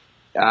was.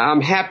 I'm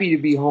happy to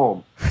be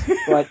home.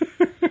 But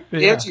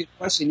to answer your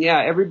question,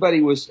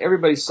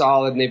 everybody's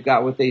solid, and they've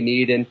got what they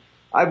need. And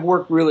I've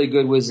worked really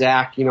good with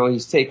Zach.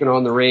 He's taken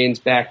on the reins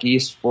back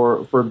east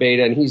for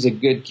Beta, and he's a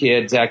good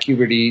kid, Zach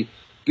Huberty,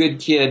 good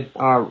kid,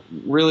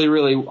 really,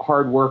 really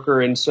hard worker,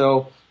 and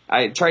so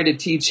I tried to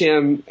teach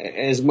him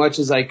as much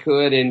as I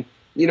could, and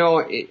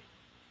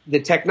the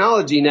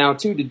technology now,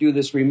 too, to do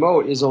this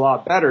remote is a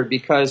lot better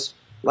because,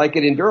 like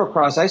at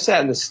Endurocross, I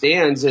sat in the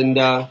stands with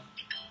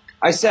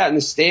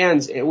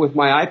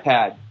my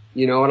iPad,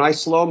 and I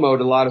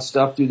slow-mode a lot of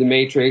stuff through the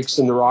Matrix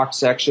and the rock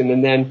section,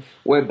 and then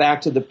went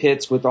back to the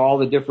pits with all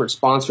the different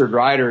sponsored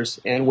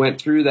riders and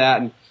went through that.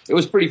 And it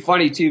was pretty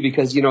funny, too,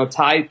 because,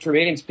 Ty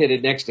Tremaine's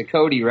pitted next to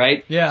Cody,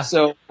 right? Yeah.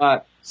 So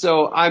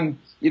I'm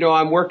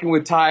working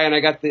with Ty, and I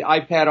got the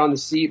iPad on the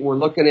seat, and we're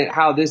looking at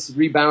how this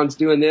rebound's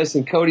doing this,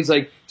 and Cody's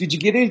like, "Did you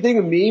get anything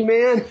of me,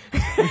 man?"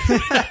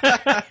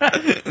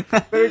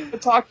 Better go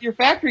talk to your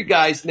factory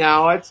guys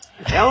now.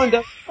 Ellen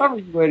doesn't cover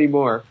you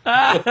anymore.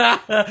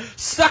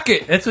 Suck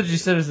it. That's what you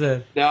should have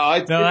said.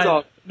 I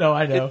know.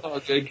 It's all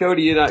good.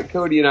 Cody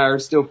and I are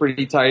still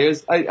pretty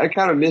tight. I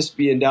kind of miss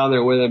being down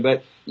there with him,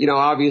 but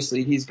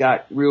obviously he's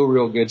got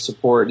real good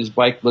support. His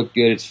bike looked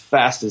good. It's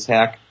fast as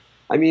heck.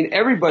 I mean,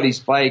 everybody's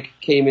bike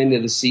came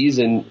into the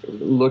season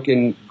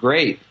looking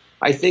great.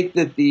 I think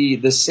that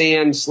the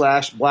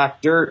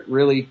sand/black dirt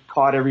really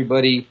caught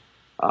everybody,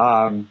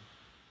 caught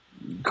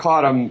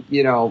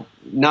them,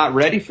 not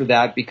ready for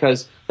that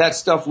because that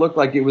stuff looked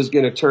like it was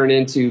going to turn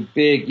into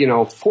big,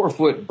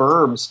 4-foot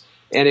berms,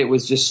 and it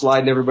was just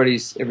sliding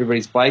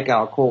everybody's bike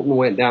out. Colton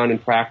went down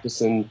and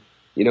practiced in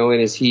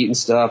his heat and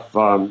stuff.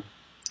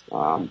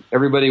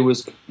 Everybody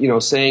was,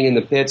 saying in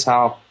the pits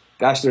how,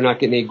 gosh, they're not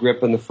getting any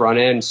grip on the front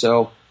end.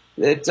 So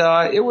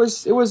it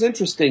was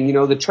interesting.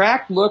 The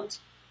track looked,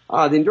 the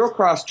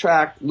Endurocross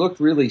track looked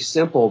really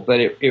simple, but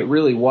it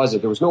really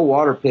wasn't. There was no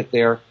water pit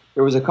there.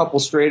 There was a couple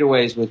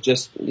straightaways with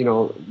just,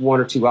 one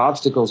or two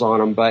obstacles on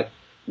them, but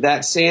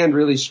that sand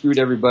really screwed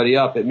everybody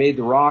up. It made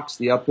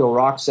the uphill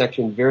rock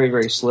section very,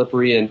 very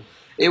slippery. And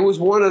it was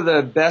one of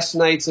the best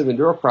nights of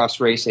Endurocross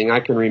racing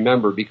I can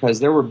remember because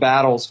there were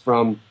battles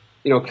from,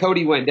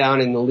 Cody went down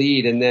in the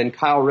lead, and then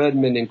Kyle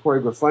Redmond and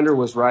Corey Graffunder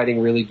was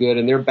riding really good,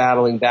 and they're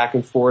battling back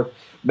and forth.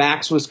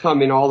 Max was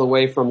coming all the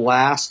way from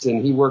last,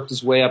 and he worked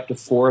his way up to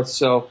fourth.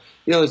 So,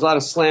 there's a lot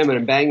of slamming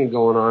and banging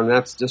going on, and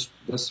that's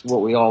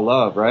what we all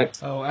love, right?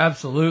 Oh,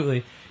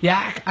 absolutely.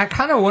 Yeah, I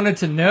kind of wanted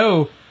to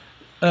know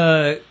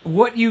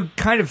what you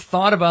kind of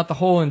thought about the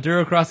whole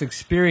Endurocross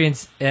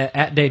experience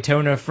at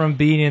Daytona from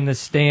being in the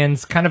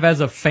stands kind of as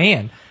a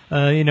fan.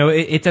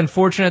 It's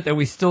unfortunate that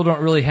we still don't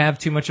really have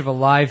too much of a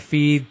live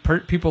feed.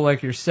 People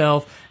like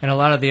yourself and a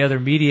lot of the other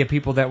media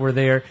people that were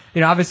there,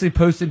 obviously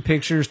posted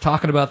pictures,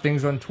 talking about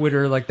things on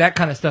Twitter, like that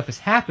kind of stuff is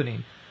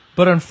happening.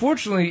 But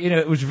unfortunately,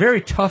 it was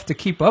very tough to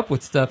keep up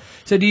with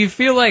stuff. So do you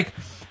feel like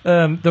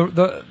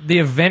the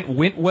event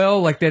went well,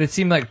 like that it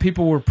seemed like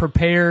people were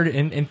prepared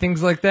and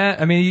things like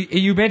that? I mean,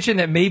 you mentioned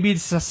that maybe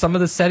some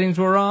of the settings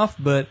were off,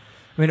 but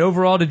I mean,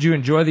 overall, did you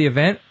enjoy the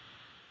event?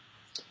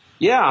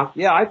 Yeah,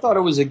 I thought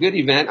it was a good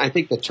event. I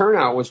think the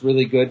turnout was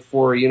really good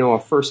for, a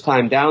first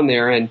time down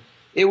there, and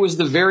it was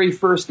the very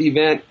first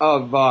event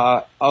of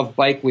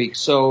Bike Week.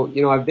 So,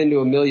 I've been to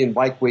a million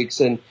Bike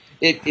Weeks, and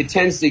it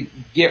tends to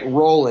get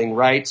rolling,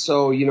 right?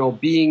 So,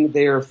 being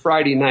there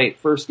Friday night,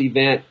 first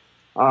event,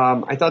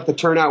 I thought the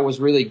turnout was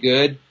really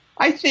good.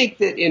 I think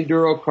that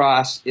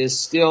Endurocross is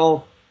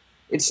still,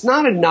 it's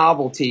not a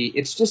novelty,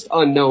 it's just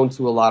unknown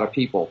to a lot of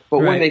people. But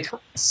when they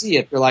see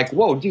it, they're like,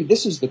 whoa, dude,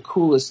 this is the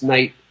coolest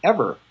night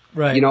ever.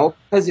 Right.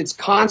 Because it's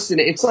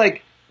constant. It's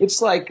like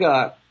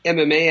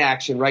MMA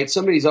action, right?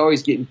 Somebody's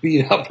always getting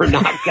beat up or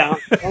knocked down.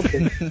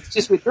 It's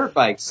just with dirt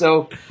bikes.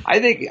 So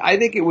I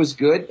think it was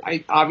good.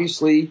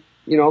 Obviously,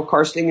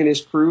 Karsting and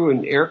his crew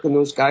and Eric and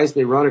those guys,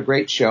 they run a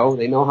great show.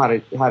 They know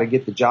how to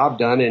get the job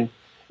done. And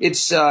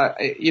it's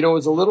it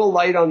was a little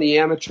light on the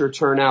amateur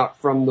turnout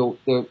from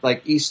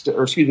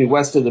the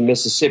west of the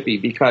Mississippi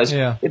because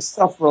it's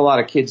tough for a lot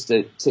of kids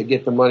to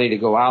get the money to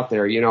go out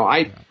there.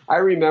 I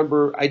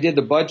remember I did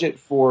the budget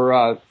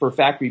for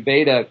Factory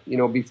Beta,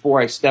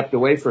 before I stepped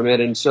away from it,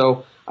 and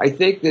so I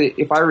think that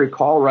if I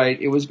recall right,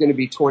 it was going to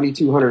be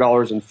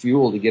 $2,200 in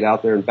fuel to get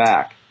out there and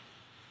back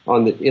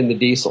in the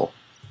diesel.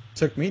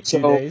 Took me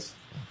 2 days.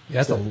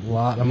 That's a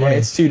lot of money. Yeah,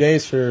 it's 2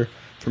 days for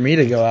for me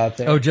to go out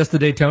there. Oh, just the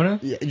Daytona?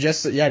 Yeah,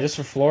 just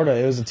for Florida.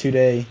 It was a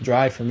 2-day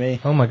drive for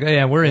me. Oh my God!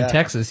 Yeah, we're in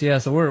Texas. Yeah,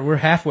 so we're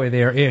halfway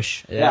there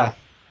ish. Yeah.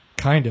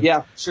 Kind of.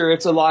 Yeah, sure.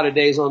 It's a lot of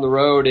days on the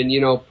road,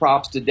 and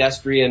props to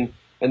Destry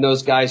and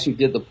those guys who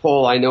did the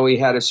pull. I know he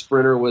had a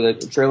Sprinter with a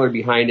trailer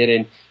behind it,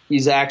 and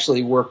he's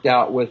actually worked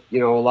out with a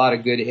lot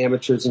of good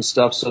amateurs and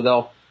stuff.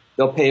 So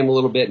they'll pay him a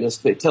little bit,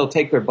 and they'll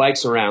take their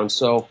bikes around.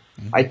 So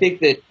I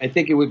think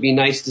it would be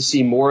nice to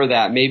see more of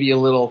that. Maybe a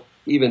little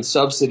even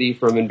subsidy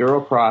from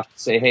Endurocross to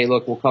say, hey,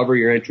 look, we'll cover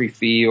your entry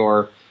fee,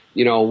 or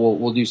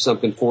we'll do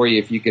something for you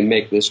if you can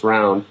make this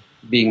round,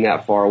 being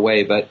that far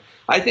away. But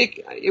I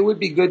think it would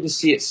be good to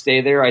see it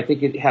stay there. I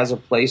think it has a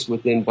place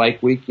within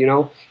Bike Week,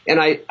 And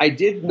I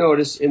did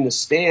notice in the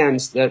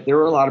stands that there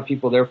were a lot of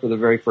people there for the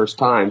very first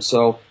time.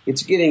 So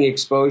it's getting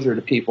exposure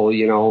to people,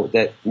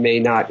 that may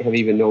not have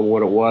even known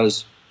what it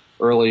was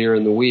earlier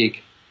in the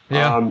week.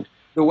 Yeah.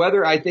 The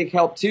weather, I think,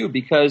 helped too,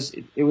 because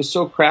it was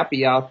so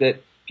crappy out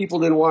that people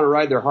didn't want to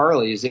ride their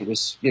Harleys. It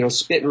was,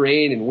 spitting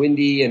rain and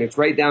windy, and it's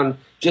right down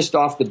just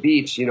off the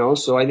beach,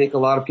 So I think a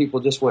lot of people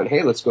just went,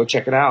 hey, let's go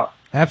check it out.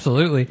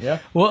 Absolutely. Yeah.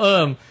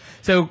 Well,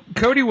 so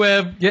Cody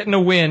Webb getting a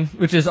win,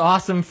 which is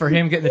awesome for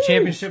him, getting the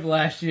championship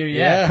last year.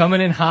 Yeah. Coming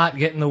in hot,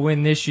 getting the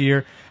win this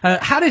year.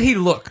 How did he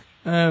look?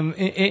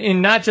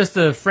 In not just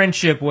a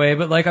friendship way,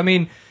 but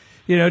did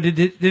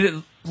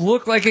it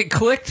look like it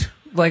clicked?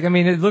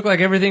 It looked like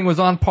everything was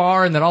on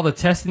par, and that all the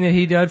testing that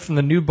he did from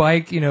the new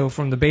bike,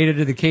 from the beta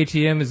to the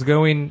KTM, is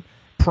going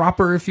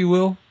proper, if you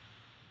will.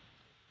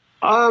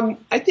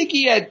 I think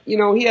he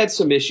had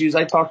some issues.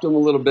 I talked to him a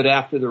little bit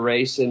after the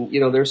race, and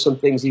there's some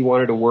things he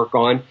wanted to work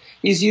on.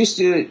 He's used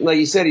to, like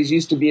you said, he's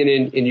used to being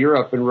in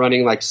Europe and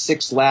running like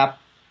 6-lap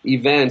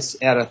events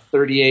at a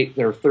 38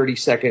 or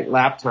 30-second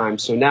lap time.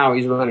 So now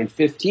he's running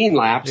 15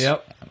 laps.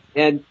 Yep.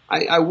 And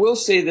I will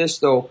say this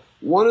though,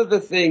 one of the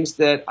things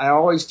that I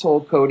always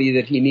told Cody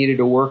that he needed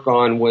to work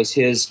on was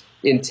his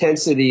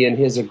intensity and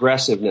his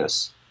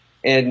aggressiveness.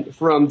 And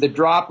from the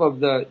drop of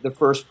the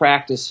first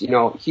practice,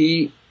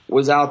 he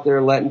was out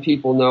there letting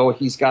people know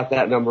he's got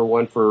that number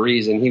one for a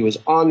reason. He was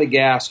on the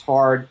gas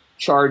hard,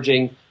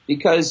 charging,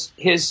 because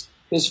his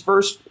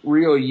first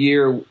real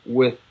year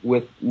with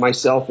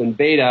myself and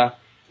Beta,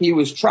 he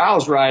was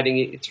trials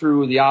riding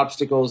through the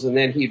obstacles, and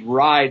then he'd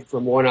ride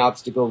from one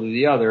obstacle to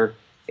the other,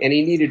 and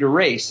he needed to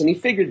race, and he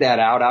figured that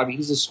out. I mean,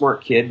 he's a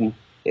smart kid,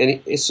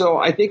 and so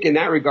I think in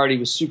that regard he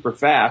was super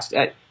fast.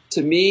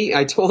 To me,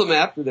 I told him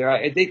after there,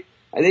 I think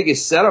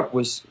his setup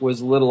was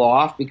a little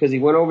off, because he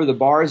went over the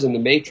bars and the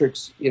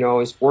matrix,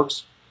 his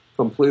forks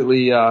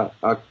completely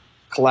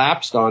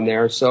collapsed on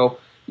there. So,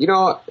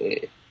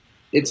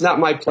 it's not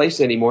my place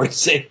anymore to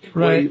say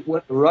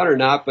what to run or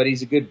not, but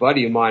he's a good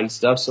buddy of mine and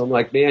stuff. So I'm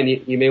like, man,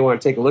 you may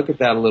want to take a look at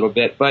that a little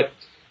bit. But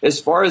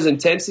as far as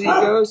intensity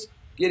goes,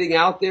 getting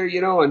out there,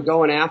 and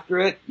going after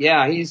it,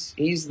 yeah, he's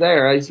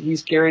there.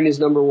 He's carrying his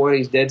number one.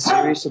 He's dead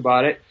serious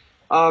about it.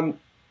 I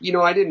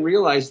didn't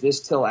realize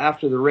this till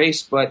after the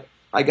race, but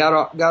I got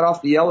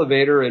off the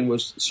elevator and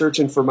was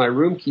searching for my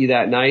room key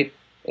that night,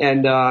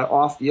 and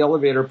off the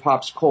elevator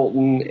pops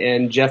Colton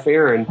and Jeff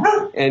Aaron,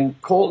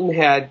 and Colton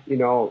had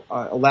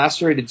a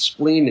lacerated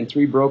spleen and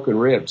 3 broken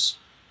ribs,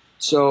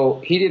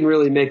 so he didn't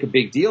really make a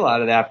big deal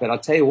out of that. But I'll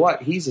tell you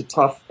what, he's a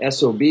tough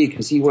SOB,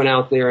 because he went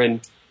out there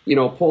and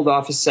pulled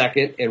off a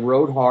second and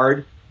rode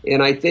hard,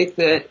 and I think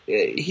that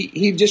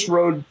he just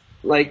rode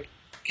like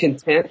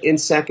content in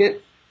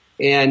second.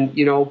 And,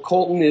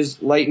 Colton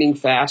is lightning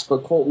fast,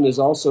 but Colton is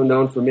also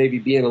known for maybe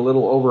being a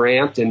little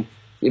overamped and,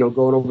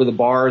 going over the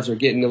bars or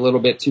getting a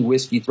little bit too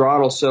whiskey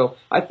throttle. So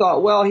I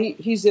thought, well,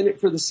 he's in it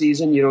for the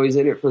season. He's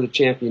in it for the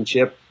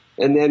championship.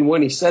 And then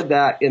when he said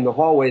that in the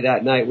hallway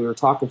that night, we were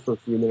talking for a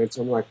few minutes.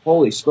 I'm like,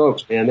 holy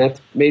smokes, man,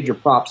 that's major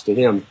props to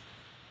him.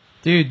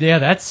 Dude, yeah,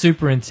 that's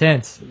super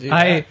intense.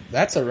 Dude,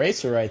 that's a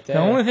racer right there.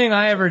 The only thing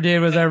I ever did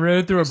was I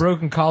rode through a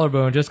broken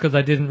collarbone just because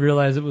I didn't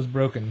realize it was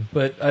broken.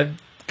 But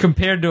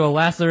compared to a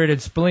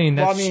lacerated spleen,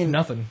 that's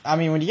nothing. I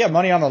mean, when you get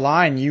money on the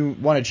line, you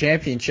won a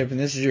championship, and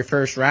this is your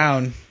first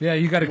round. Yeah,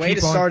 you got to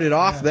keep on. Start it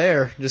off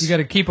there. You got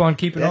to keep on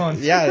keeping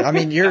on. Yeah, I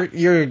mean,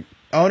 you're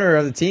owner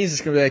of the team is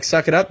going to be like,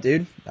 suck it up,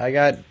 dude.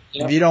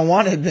 If you don't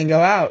want it, then go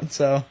out.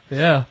 So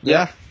yeah.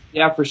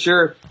 Yeah, for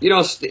sure.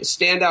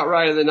 Standout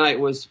ride of the night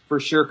was for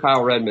sure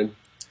Kyle Redmond.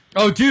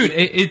 Oh, dude,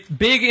 it's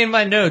big in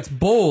my notes.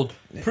 Bold.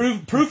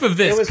 Proof of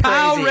this.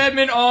 Kyle crazy.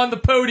 Redmond on the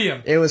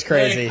podium. It was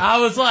crazy. I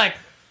was like,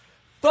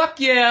 fuck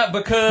yeah,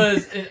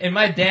 because, and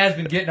my dad's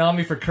been getting on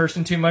me for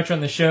cursing too much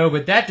on the show,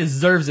 but that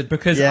deserves it,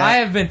 because I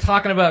have been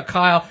talking about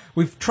Kyle.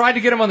 We've tried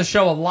to get him on the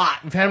show a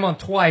lot. We've had him on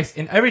twice,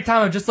 and every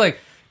time I'm just like,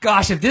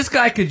 gosh, if this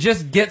guy could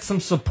just get some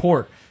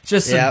support,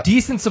 just some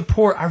decent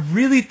support, I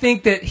really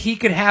think that he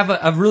could have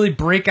a really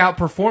breakout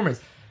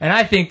performance. And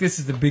I think this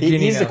is the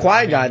beginning. He's the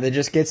quiet guy that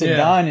just gets it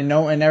done,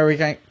 and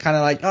everybody kind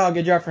of like, oh,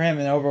 good job for him,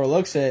 and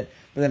overlooks it.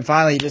 But then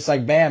finally, he just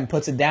like bam,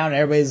 puts it down, and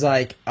everybody's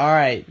like, "All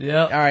right,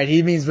 Yep. all right,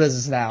 he means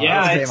business now."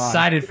 Yeah, Let's game on.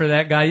 excited for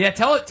that guy. Yeah,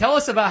 tell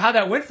us about how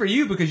that went for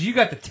you, because you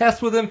got to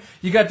test with him.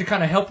 You got to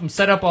kind of help him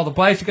set up all the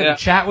bikes. You got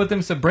to chat with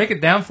him. So break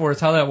it down for us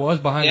how that was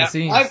behind the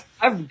scenes.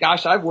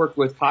 I've worked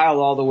with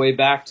Kyle all the way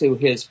back to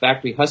his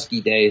Factory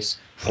Husky days.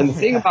 And the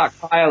thing about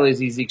Kyle is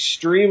he's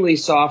extremely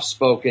soft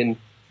spoken,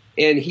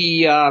 and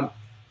he I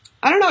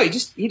don't know,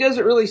 he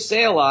doesn't really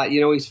say a lot.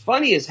 You know, he's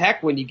funny as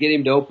heck when you get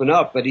him to open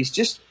up, but he's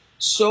just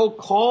so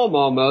calm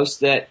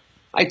almost that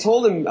I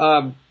told him,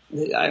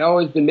 I'd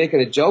always been making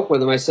a joke with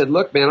him. I said,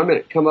 look, man, I'm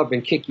going to come up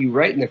and kick you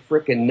right in the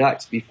frickin'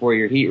 nuts before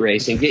your heat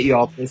race and get you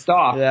all pissed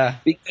off. Yeah.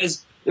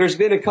 Because there's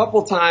been a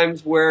couple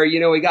times where, you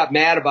know, he got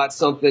mad about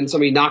something,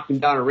 somebody knocked him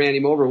down or ran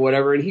him over or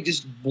whatever, and he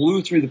just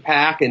blew through the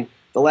pack. And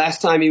the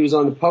last time he was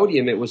on the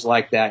podium, it was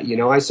like that. You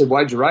know, I said,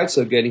 why'd you ride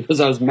so good? He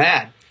goes, I was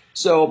mad.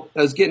 So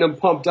I was getting him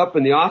pumped up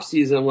in the off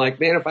season. I'm like,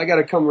 man, if I got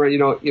to come around, you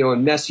know,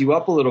 and mess you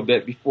up a little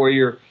bit before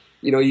you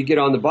get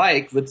on the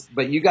bike,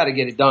 but you got to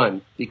get it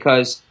done.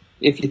 Because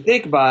if you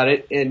think about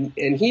it, and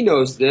he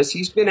knows this,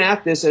 he's been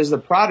at this as the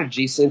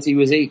prodigy since he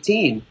was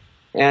 18.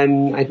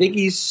 And I think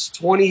he's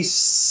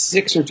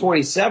 26 or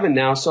 27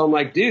 now. So I'm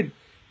like, dude,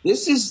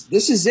 this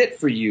is it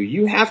for you.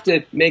 You have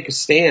to make a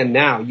stand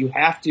now. You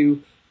have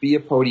to be a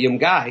podium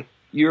guy.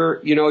 You're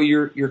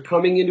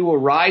coming into a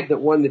ride that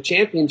won the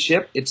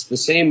championship. It's the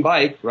same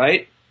bike,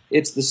 right?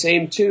 It's the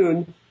same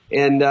tune.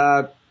 And,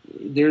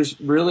 there's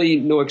really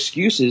no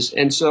excuses.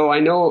 And so I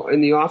know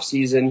in the off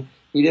season,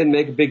 he didn't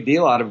make a big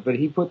deal out of it, but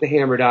he put the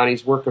hammer down.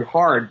 He's working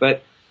hard,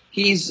 but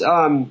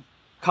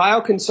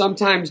Kyle can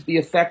sometimes be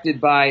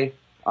affected by,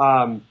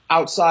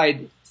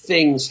 outside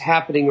things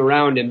happening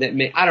around him that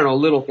I don't know,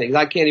 little things.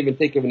 I can't even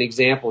think of an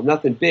example,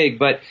 nothing big,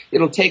 but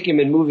it'll take him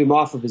and move him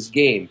off of his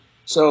game.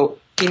 So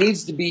he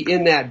needs to be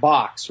in that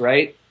box,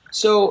 right?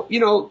 So, you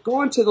know,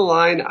 going to the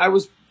line, I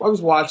was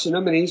watching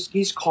him, and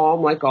he's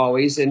calm like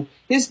always. And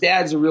his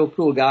dad's a real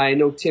cool guy. I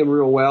know Tim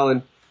real well,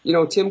 and you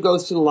know, Tim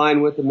goes to the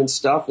line with him and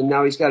stuff. And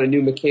now he's got a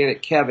new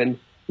mechanic, Kevin,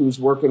 who's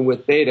working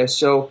with Beta.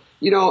 So,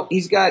 you know,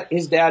 he's got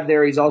his dad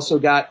there. He's also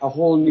got a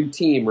whole new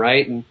team,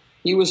 right? And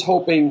he was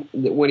hoping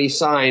that when he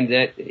signed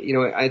that, you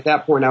know, at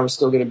that point I was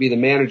still going to be the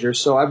manager.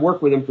 So I've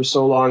worked with him for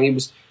so long. He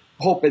was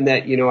hoping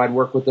that, you know, I'd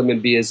work with him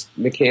and be his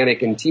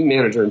mechanic and team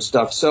manager and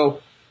stuff.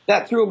 So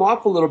that threw him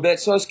off a little bit.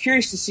 So I was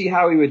curious to see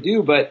how he would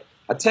do. But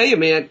I tell you,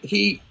 man,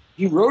 he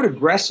rode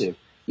aggressive.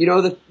 You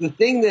know, the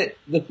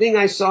thing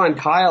I saw in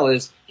Kyle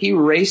is he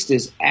raced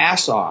his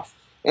ass off.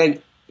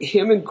 And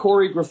him and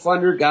Corey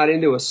Graffunder got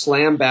into a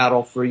slam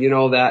battle for, you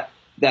know, that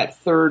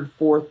third,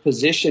 fourth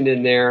position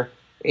in there.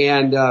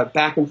 And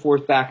back and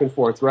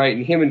forth, right?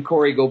 And him and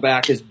Corey go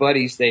back as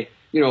buddies. They,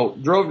 you know,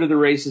 drove to the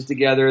races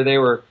together. They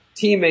were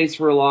teammates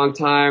for a long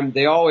time.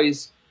 They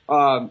always,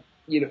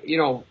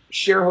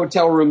 share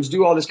hotel rooms,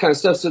 do all this kind of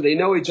stuff, so they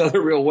know each other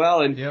real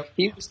well. And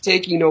He was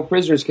taking no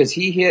prisoners because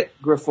he hit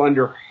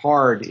Graffunder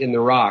hard in the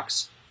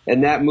rocks,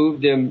 and that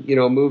moved him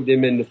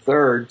into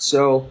third.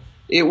 So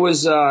it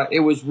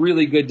was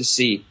really good to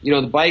see. You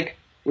know, the bike,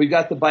 we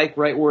got the bike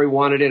right where he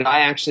wanted it. I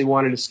actually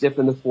wanted to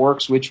stiffen the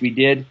forks, which we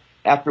did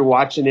after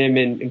watching him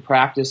in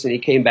practice, and he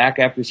came back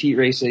after his heat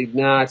race and said,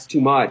 nah, it's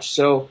too much.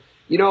 So,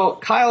 you know,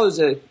 Kyle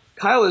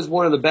is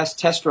one of the best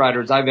test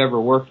riders I've ever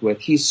worked with.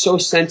 He's so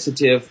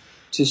sensitive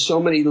to so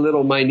many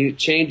little minute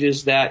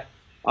changes that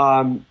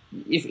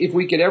if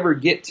we could ever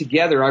get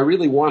together, I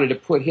really wanted to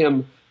put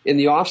him in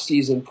the off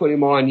season, put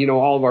him on, you know,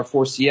 all of our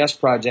 4CS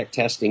project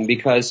testing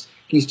because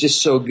he's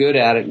just so good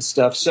at it and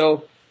stuff.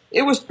 So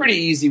it was pretty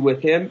easy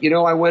with him. You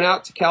know, I went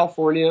out to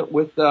California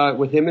with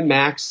him and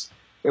Max,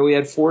 and we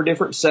had 4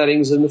 different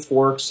settings in the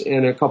forks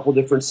and a couple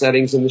different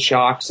settings in the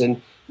shocks.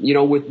 And, you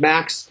know, with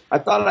Max, I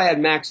thought I had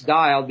Max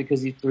dialed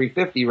because he's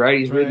 350, right?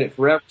 He's ridden it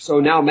forever. So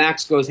now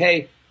Max goes,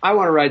 hey, I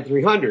want to ride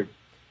 300.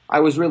 I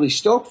was really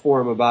stoked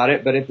for him about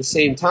it, but at the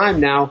same time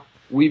now,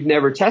 we've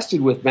never tested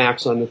with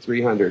Max on the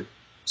 300.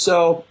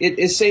 So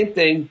it's same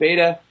thing.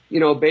 Beta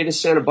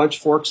sent a bunch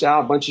of forks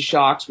out, a bunch of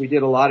shocks. We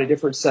did a lot of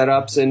different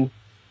setups, and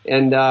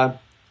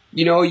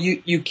you know,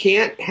 you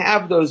can't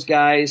have those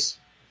guys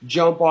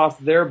jump off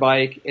their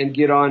bike and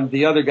get on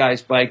the other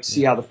guy's bike to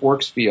see how the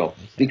forks feel.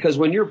 Because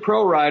when you're a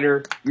pro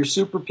rider, you're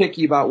super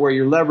picky about where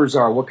your levers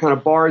are, what kind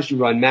of bars you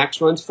run.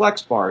 Max runs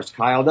flex bars.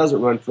 Kyle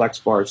doesn't run flex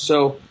bars.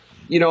 So,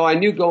 you know, I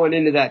knew going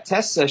into that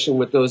test session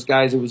with those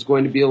guys, it was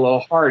going to be a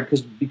little hard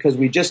because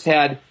we just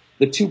had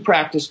the 2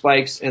 practice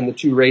bikes and the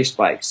 2 race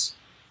bikes.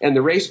 And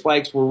the race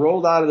bikes were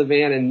rolled out of the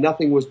van and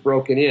nothing was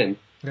broken in.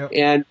 Yep.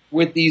 And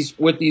with these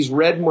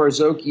red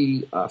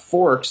Marzocchi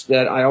forks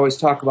that I always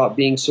talk about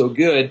being so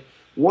good,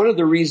 one of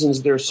the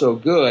reasons they're so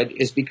good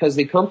is because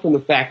they come from the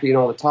factory and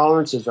all the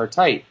tolerances are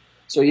tight.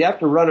 So you have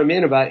to run them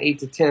in about 8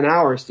 to 10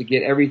 hours to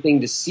get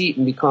everything to seat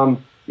and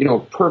become, you know,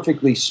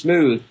 perfectly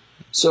smooth.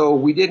 So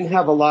we didn't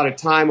have a lot of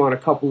time on a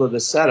couple of the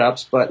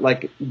setups, but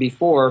like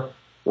before,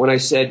 when I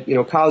said, you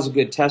know, Kyle's a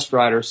good test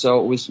rider,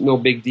 so it was no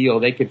big deal.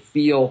 They could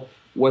feel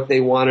what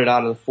they wanted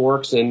out of the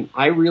forks, and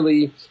I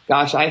really,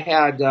 I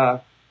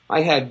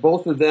had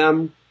both of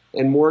them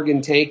and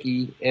Morgan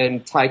Tankey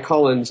and Ty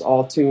Cullens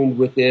all tuned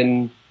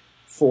within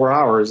 4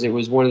 hours. It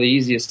was one of the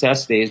easiest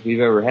test days we've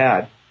ever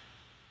had.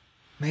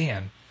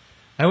 Man,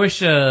 I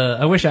wish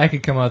I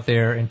could come out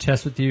there and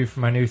test with you for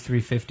my new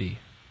 350.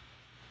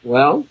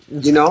 Well,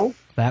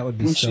 that would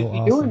be we so should be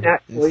awesome. doing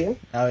that for you.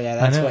 Oh yeah,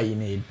 that's what you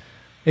need.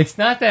 It's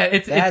not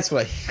that. That's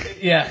what.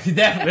 Yeah,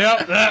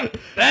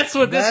 that's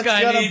what this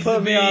guy gonna needs put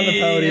to me be. on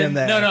the podium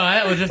there. No,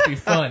 that would just be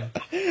fun.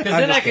 Because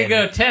then I could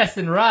go test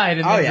and ride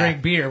and then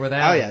drink beer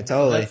without. Oh yeah,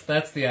 totally.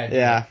 That's the idea.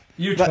 Yeah,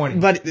 you're 20.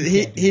 But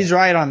he's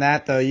right on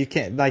that though. You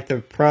can't like the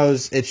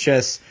pros. It's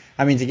just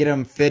to get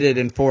them fitted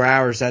in 4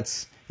 hours.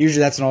 That's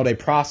an all day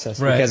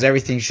process because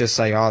everything's just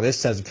like, oh,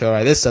 this doesn't feel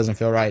right. This doesn't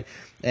feel right.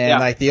 And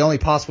like the only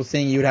possible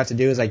thing you would have to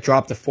do is like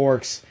drop the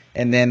forks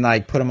and then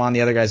like put them on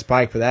the other guy's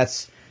bike. But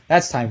that's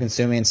time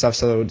consuming and stuff.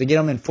 So to get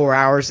them in 4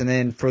 hours and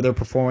then for their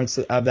performance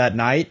of that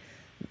night,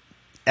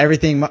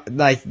 everything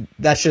like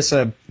that's just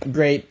a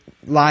great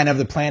line of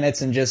the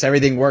planets and just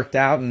everything worked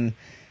out. And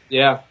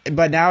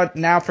but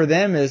now for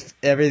them is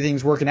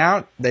everything's working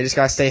out. They just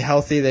gotta stay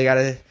healthy. They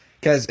gotta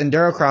because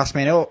endurocross,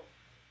 man,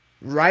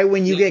 right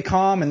when you get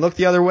calm and look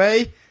the other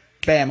way,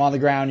 bam, on the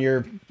ground.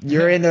 You're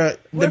in the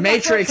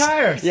matrix.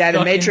 Yeah,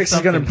 the matrix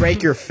is gonna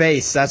break your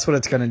face. That's what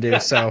it's gonna do.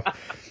 So.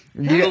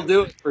 You'll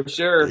do it for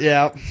sure.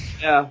 Yeah.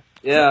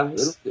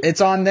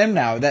 It's on them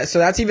now. So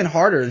that's even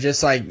harder.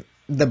 Just like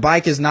the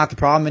bike is not the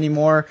problem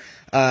anymore.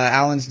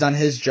 Alan's done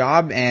his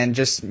job, and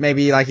just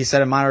maybe, like you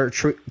said, a minor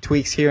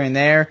tweaks here and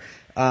there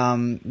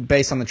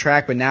based on the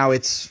track. But now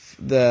it's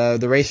the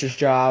racer's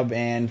job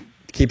and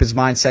keep his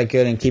mindset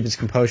good and keep his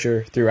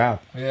composure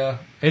throughout. Yeah,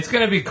 it's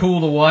gonna be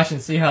cool to watch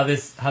and see how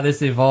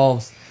this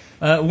evolves.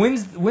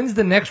 When's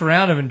the next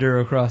round of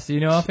Endurocross? Do you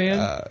know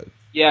offhand?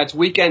 Yeah, it's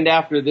weekend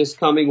after this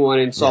coming one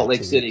in Salt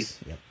Lake City.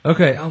 Yep.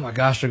 Okay. Oh my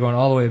gosh, they're going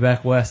all the way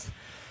back west.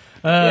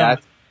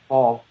 It's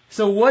fall.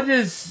 So what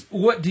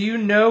do you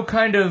know?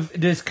 Kind of,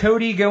 does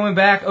Cody going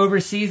back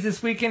overseas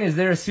this weekend? Is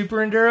there a super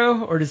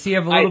enduro, or does he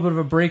have a little bit of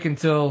a break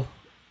until?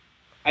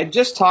 I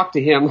just talked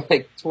to him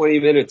like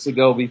 20 minutes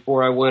ago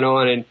before I went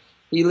on, and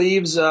he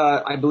leaves.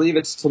 I believe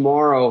it's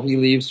tomorrow. He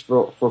leaves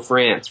for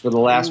France for the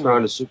last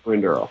round of super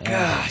enduro.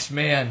 Gosh,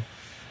 man.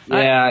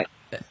 Yeah.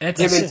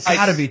 It's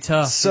got to be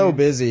tough. So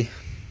busy.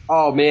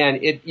 Oh man,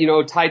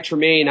 Ty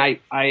Tremaine.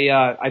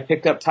 I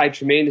picked up Ty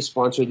Tremaine to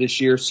sponsor this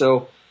year,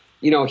 so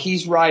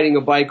he's riding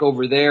a bike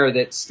over there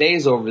that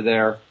stays over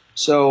there.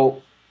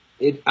 So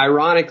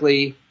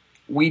ironically,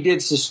 we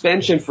did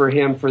suspension for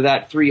him for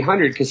that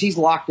 300 because he's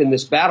locked in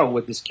this battle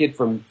with this kid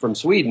from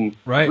Sweden.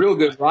 Right, real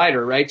good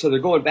rider, right? So they're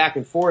going back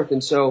and forth,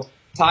 and so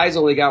Ty's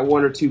only got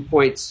 1 or 2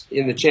 points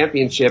in the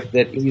championship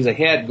that he's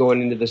ahead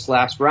going into this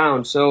last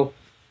round. So.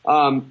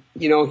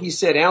 He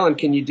said, Alan,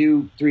 can you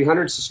do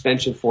 300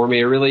 suspension for me?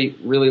 I really,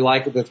 really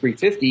like the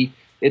 350.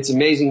 It's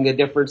amazing the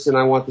difference, and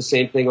I want the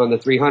same thing on the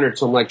 300.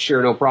 So I'm like,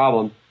 sure, no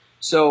problem.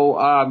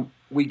 So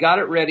we got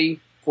it ready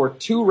for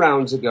 2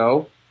 rounds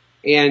ago,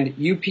 and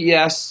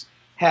UPS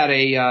had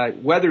a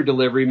weather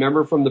delivery,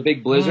 remember, from the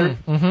big blizzard?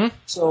 Mm-hmm.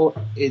 So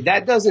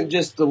that doesn't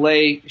just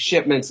delay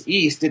shipments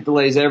east, it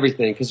delays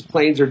everything because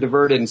planes are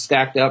diverted and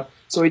stacked up.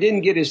 So he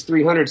didn't get his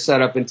 300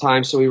 set up in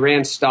time, so he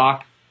ran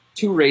stock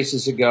 2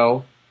 races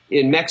ago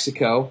in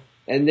Mexico,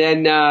 and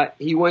then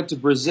he went to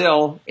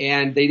Brazil,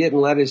 and they didn't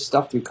let his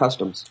stuff through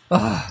customs.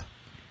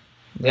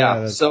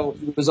 Yeah, so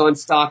he was on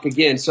stock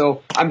again.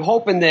 So I'm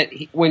hoping that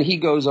when he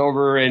goes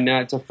over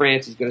and to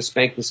France, he's going to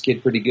spank this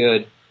kid pretty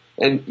good.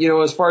 And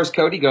as far as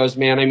Cody goes,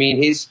 man, I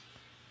mean,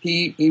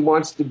 he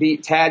wants to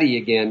beat Taddy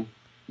again.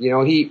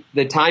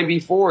 The time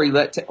before he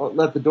let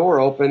the door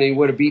open, he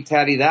would have beat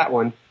Taddy that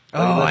one.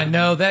 Oh, I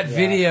know that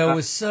video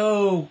was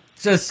so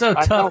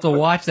tough to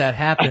watch that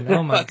happen.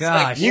 Oh my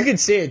gosh! You could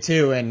see it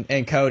too,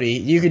 and Cody,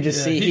 you could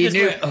just see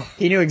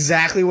he knew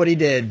exactly what he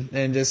did,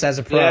 and just as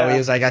a pro, he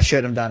was like, I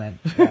shouldn't have done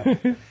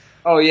it. Yeah.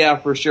 Oh yeah,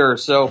 for sure.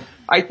 So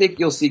I think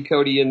you'll see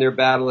Cody in there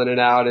battling it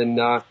out, and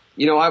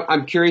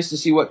I'm curious to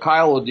see what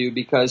Kyle will do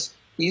because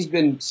he's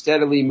been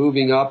steadily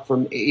moving up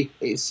from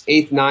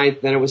eighth,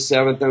 ninth, then it was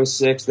 7th, then it was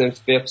 6th, then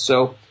 5th.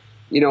 So.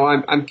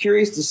 I'm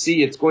curious to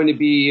see. It's going to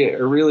be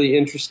really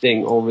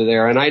interesting over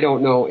there, and I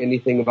don't know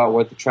anything about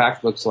what the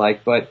track looks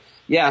like. But,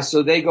 yeah,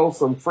 so they go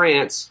from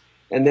France,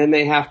 and then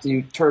they have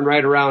to turn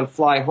right around,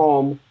 fly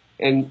home.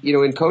 And,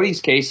 in Cody's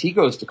case, he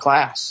goes to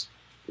class.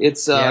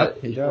 It's he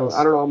does.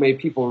 I don't know how many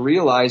people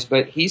realize,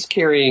 but he's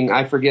carrying,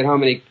 I forget how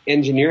many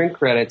engineering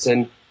credits.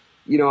 And,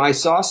 I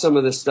saw some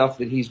of the stuff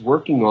that he's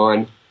working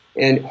on,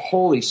 and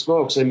holy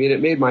smokes, I mean,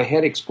 it made my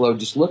head explode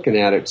just looking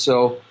at it.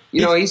 So,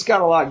 he's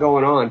got a lot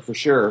going on for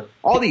sure.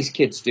 All these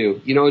kids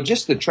do.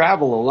 Just the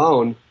travel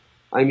alone.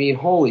 I mean,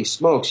 holy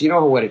smokes! You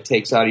know what it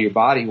takes out of your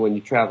body when you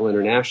travel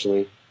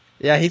internationally.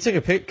 Yeah,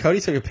 Cody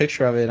took a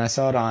picture of it, and I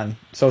saw it on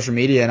social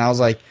media, and I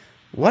was like,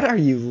 what are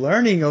you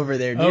learning over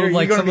there? Oh, You're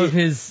like gonna some of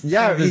his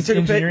Yeah, he took a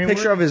engineering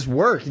picture work? of his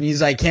work, and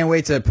he's like, can't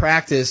wait to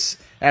practice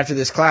after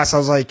this class. I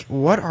was like,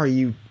 what are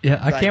you? Yeah,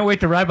 I can't wait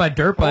to ride my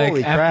dirt bike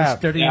Holy after crap.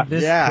 studying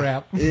this Yeah,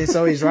 crap.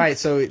 so he's right.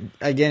 So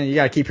again, you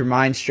got to keep your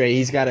mind straight.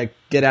 He's got to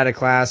get out of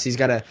class. He's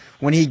got to,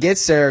 when he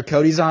gets there,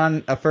 Cody's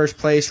on a first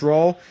place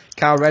roll.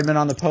 Kyle Redmond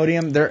on the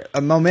podium.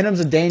 Momentum's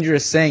a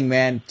dangerous thing,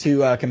 man,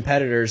 to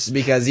competitors,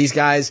 because these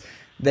guys,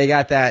 they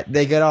get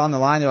on the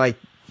line. They're like,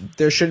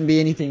 there shouldn't be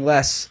anything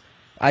less.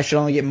 I should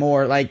only get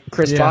more. Like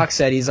Chris Fox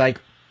said, he's like,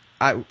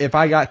 if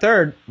I got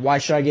third, why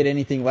should I get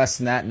anything less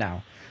than that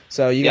now?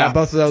 So you got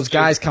both of those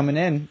guys coming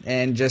in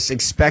and just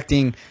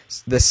expecting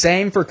the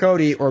same for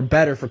Cody or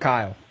better for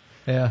Kyle.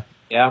 Yeah.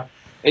 Yeah.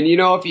 And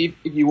if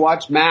you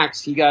watch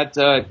Max, he got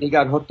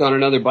hooked on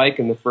another bike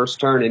in the first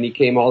turn, and he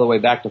came all the way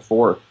back to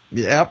fourth.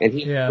 Yep. And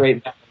he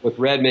straight back with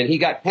Redmond. He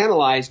got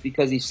penalized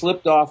because he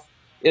slipped off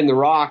in the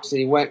rocks, and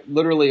he went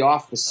literally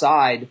off the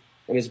side,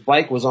 and his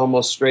bike was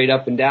almost straight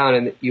up and down,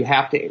 and you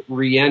have to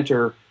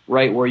re-enter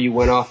right where you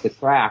went off the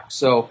track.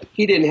 So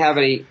he didn't have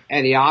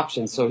any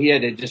options, so he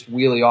had to just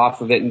wheelie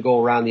off of it and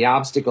go around the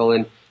obstacle,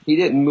 and he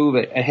didn't move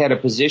it ahead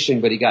of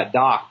position, but he got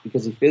docked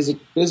because he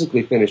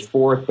physically finished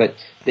fourth, but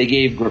they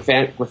gave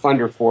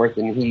Grifunder fourth,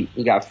 and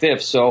he got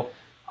fifth. So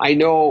I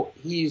know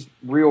he's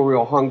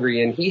real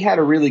hungry, and he had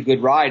a really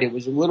good ride. It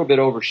was a little bit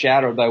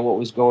overshadowed by what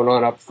was going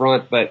on up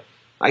front, but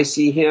I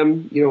see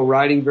him,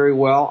 riding very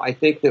well. I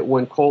think that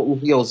when Colton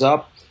heals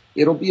up,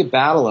 it'll be a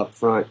battle up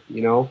front.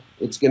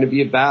 It's going to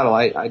be a battle.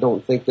 I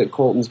don't think that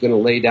Colton's going to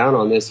lay down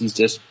on this. He's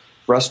just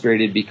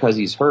frustrated because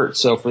he's hurt.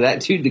 So for that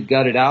dude to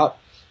gut it out,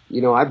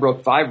 I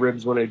broke 5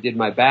 ribs when I did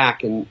my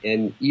back,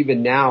 and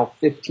even now,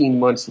 15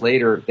 months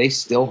later, they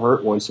still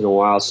hurt once in a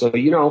while. So,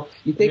 you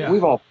think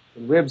we've all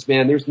broken ribs,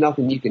 man. There's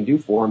nothing you can do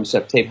for them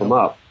except tape them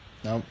up.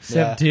 Nope.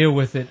 Except deal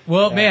with it.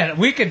 Well, man,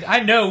 I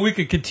know we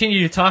could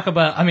continue to talk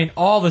about,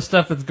 all the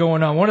stuff that's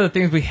going on. One of the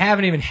things we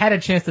haven't even had a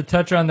chance to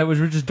touch on that we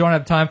just don't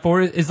have time for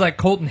is like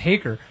Colton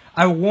Haker.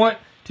 I want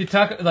to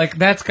talk,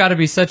 that's got to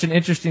be such an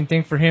interesting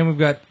thing for him. We've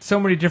got so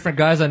many different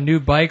guys on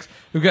new bikes.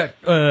 We've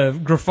got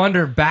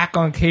Grifunder back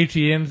on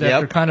KTMs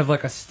after kind of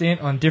like a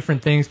stint on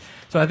different things.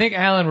 So I think,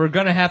 Alan, we're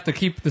going to have to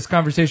keep this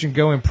conversation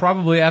going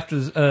probably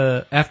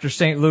after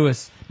St.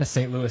 Louis. Not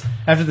St. Louis.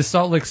 After the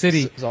Salt Lake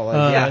City.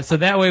 So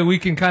that way we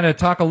can kind of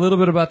talk a little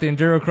bit about the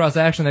Endurocross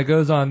action that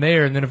goes on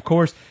there, and then, of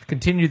course,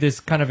 continue this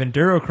kind of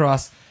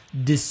Endurocross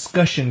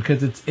discussion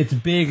because it's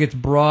big, it's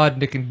broad,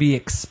 and it can be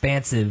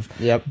expansive.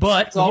 Yep.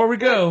 But before we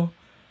go,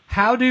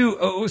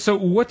 so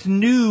what's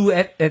new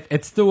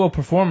at Stillwell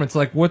Performance?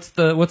 Like, what's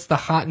the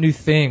hot new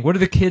thing? What are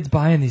the kids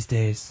buying these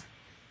days?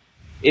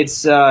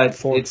 It's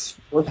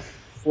 4CS,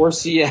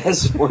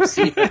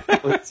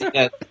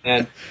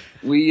 and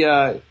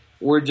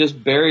we're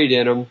just buried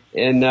in them.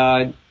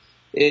 And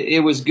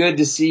it was good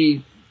to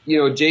see.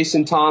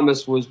 Jason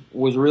Thomas was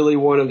really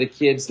one of the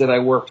kids that I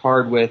worked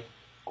hard with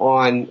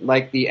on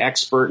like the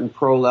expert and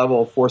pro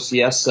level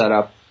 4CS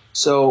setup.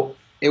 So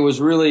it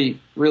was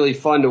really, really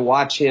fun to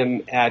watch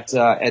him at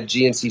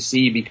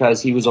GNCC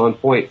because he was on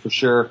point for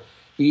sure.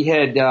 He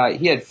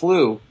had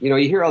flu. You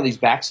hear all these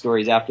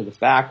backstories after the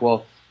fact.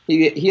 Well,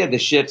 he had the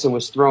shits and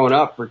was throwing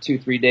up for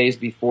 2-3 days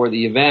before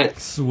the event.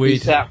 Sweet. He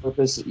sat with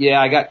us.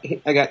 Yeah, I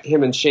got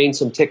him and Shane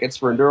some tickets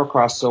for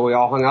Endurocross, so we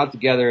all hung out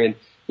together, and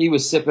he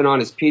was sipping on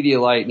his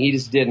Pedialyte, and he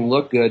just didn't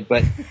look good.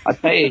 But I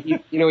tell you,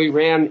 he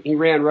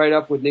ran right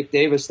up with Nick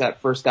Davis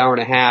that first hour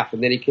and a half,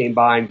 and then he came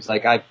by and was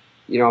like, I'm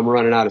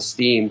running out of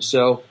steam.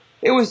 So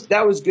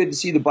that was good to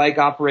see the bike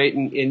operate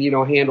and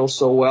handle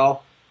so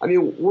well.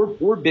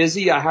 We're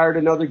busy. I hired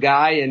another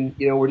guy, and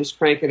we're just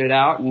cranking it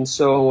out, and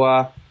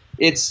so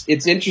it's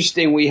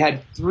interesting. We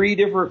had 3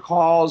 different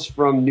calls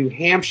from New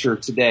Hampshire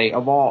today.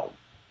 Of all,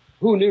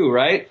 who knew,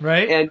 right?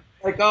 Right. And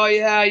like, oh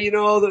yeah,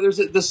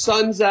 the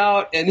sun's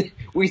out, and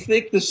we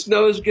think the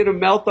snow's going to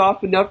melt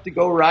off enough to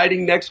go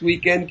riding next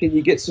weekend. Can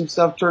you get some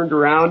stuff turned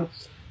around?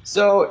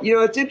 So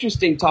it's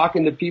interesting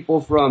talking to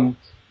people from,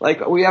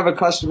 like, we have a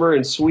customer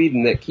in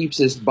Sweden that keeps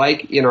his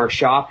bike in our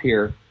shop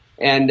here,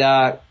 and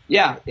and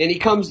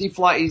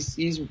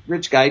he's a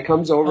rich guy. He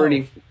comes over and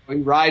he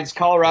rides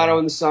Colorado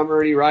in the summer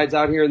and he rides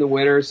out here in the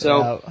winter.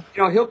 So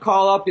he'll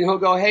call up and he'll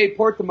go, hey,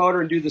 port the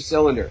motor and do the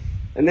cylinder,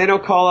 and then he'll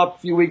call up a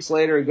few weeks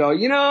later and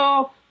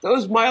go,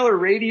 those Mylar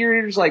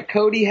radiators like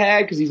Cody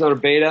had, because he's on a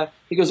beta.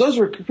 He goes, those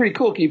are pretty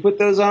cool. Can you put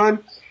those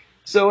on?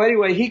 So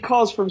anyway, he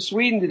calls from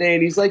Sweden today,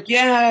 and he's like,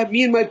 yeah,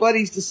 me and my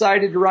buddies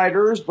decided to ride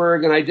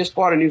Erzberg, and I just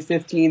bought a new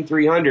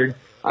 15-300.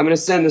 I'm going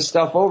to send this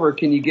stuff over.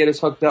 Can you get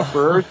us hooked up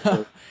for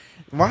Erzberg?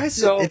 Why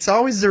is it's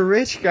always the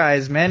rich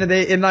guys, man?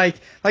 Like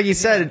you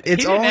said,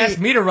 it's he didn't ask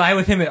me to ride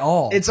with him at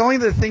all. It's only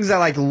the things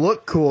that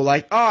look cool.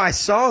 Like, oh, I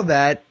saw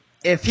that.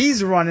 If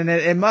he's running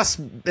it, it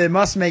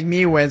must make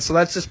me win. So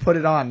let's just put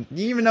it on.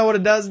 Do you even know what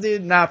it does,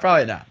 dude? Nah,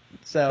 probably not.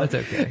 So that's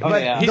okay.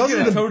 But He's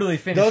gonna totally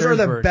finish. Those are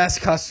the Erzberg.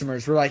 best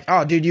customers. We're like,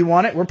 oh, dude, you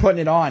want it? We're putting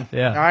it on.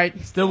 Yeah. All right.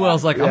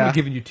 Stillwell's like, I'm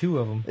giving you 2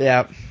 of them.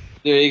 Yeah.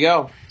 There you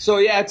go. So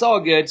yeah, it's all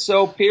good.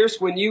 So Pierce,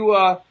 when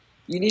you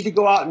need to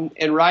go out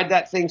and ride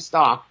that thing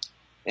stock,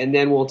 and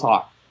then we'll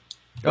talk.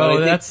 Oh,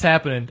 that's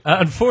happening.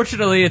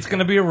 Unfortunately, it's going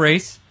to be a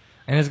race,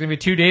 and it's going to be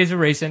 2 days of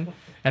racing,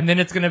 and then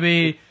it's going to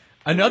be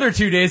another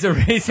 2 days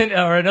of racing,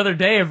 or another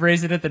day of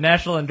racing at the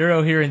National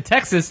Enduro here in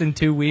Texas in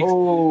 2 weeks.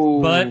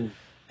 Oh. But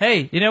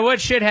hey, you know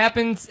what? Shit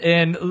happens,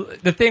 and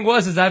the thing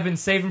is I've been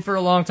saving for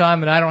a long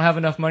time, and I don't have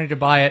enough money to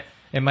buy it.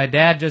 And my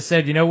dad just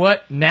said, you know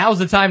what? Now's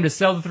the time to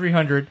sell the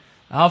 300.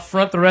 I'll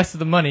front the rest of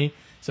the money.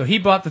 So he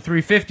bought the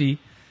 350,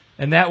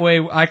 and that way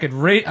I could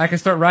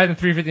start riding the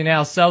 350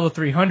 now, sell the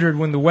 300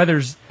 when the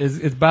weather's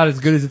is about as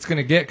good as it's going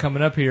to get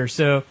coming up here.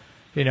 So,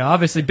 you know,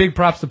 obviously big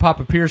props to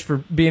Papa Pierce for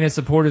being as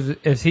supportive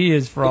as he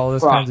is for all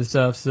this kinds of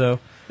stuff. So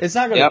it's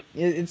not gonna.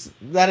 It's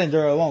that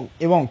enduro.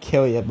 It won't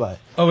kill you, but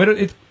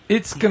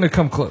it's gonna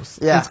come close.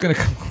 Yeah, it's gonna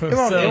come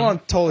close. It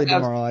won't totally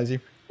demoralize you.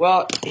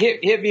 Well,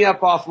 hit me up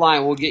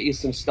offline. We'll get you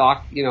some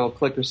stock,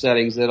 clicker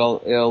settings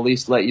that'll at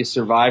least let you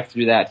survive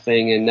through that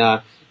thing.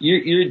 And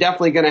you're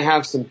definitely going to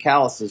have some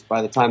calluses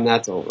by the time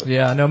that's over.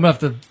 Yeah, no, I'm gonna have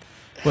to.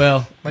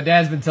 Well, my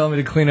dad's been telling me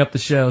to clean up the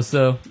show,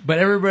 but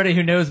everybody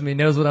who knows me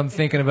knows what I'm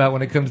thinking about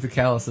when it comes to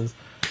calluses.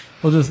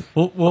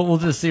 We'll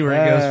just see where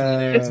it goes from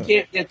there. Just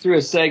can't get through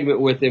a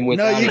segment with him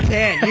without. No, you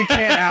can't. You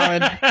can't,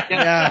 Alan.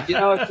 Yeah.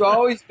 It's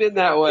always been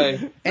that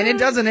way. And it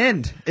doesn't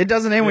end. It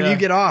doesn't end when you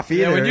get off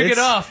either. Yeah, when you get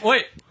off.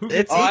 Wait,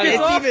 it's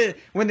even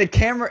when the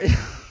camera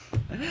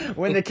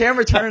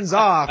turns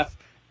off.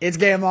 It's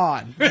game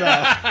on. So.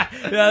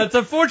 Yeah, it's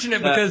unfortunate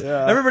because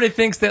everybody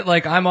thinks that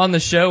like I'm on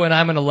the show and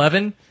I'm an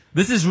 11.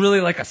 This is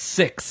really like a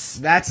 6.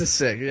 That's a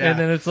 6, yeah. And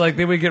then it's like,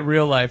 then we get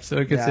real life, so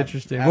it gets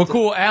interesting. Well,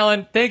 cool.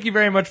 Alan, thank you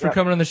very much for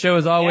coming on the show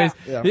as always.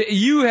 Yeah.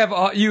 You have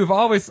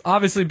always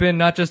obviously been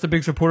not just a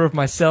big supporter of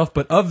myself,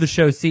 but of the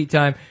show Seat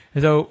Time.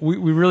 And so we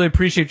really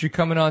appreciate you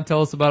coming on,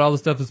 tell us about all the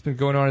stuff that's been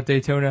going on at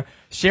Daytona,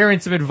 sharing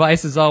some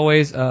advice as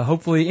always.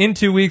 Hopefully in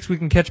 2 weeks we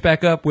can catch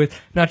back up with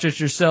not just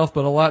yourself,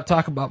 but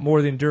talk about more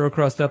of the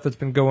Endurocross stuff that's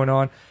been going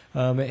on.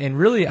 And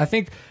really, I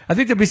think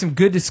there'll be some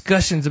good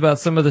discussions about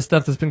some of the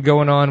stuff that's been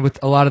going on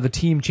with a lot of the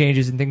team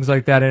changes and things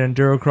like that in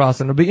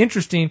Endurocross, and it'll be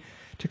interesting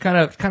to kind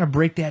of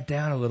break that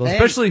down a little,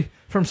 especially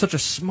from such a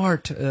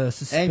smart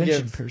suspension and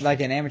give person.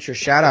 Like an amateur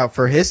shout out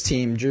for his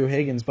team, Drew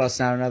Higgins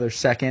busting out another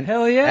second.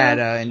 Hell yeah. At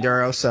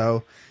Enduro,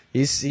 so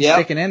he's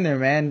sticking in there,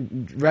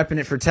 man, repping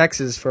it for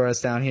Texas for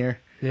us down here.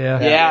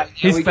 Yeah.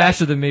 He's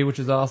faster than me, which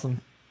is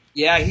awesome.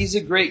 Yeah, he's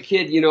a great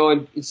kid,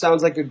 and it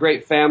sounds like a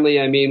great family.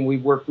 I mean,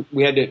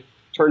 we had to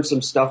turn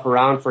some stuff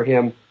around for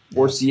him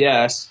for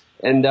CS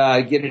and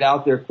get it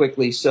out there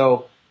quickly.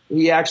 So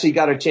he actually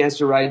got a chance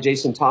to ride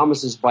Jason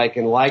Thomas's bike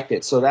and liked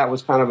it. So that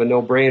was kind of a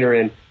no-brainer.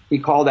 And he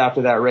called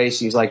after that race.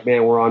 He's like,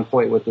 man, we're on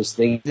point with this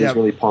thing. He's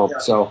really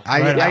pumped. So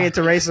I get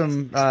to race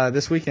him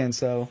this weekend.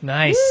 So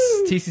nice.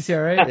 Woo!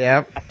 TCCRA.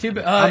 Yep.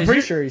 I'm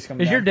pretty sure he's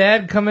coming. Is your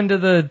dad coming to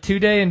the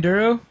 2-day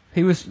enduro?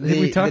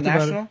 We talked about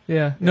national? it.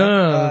 Yeah.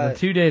 No, the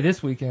 2-day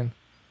this weekend.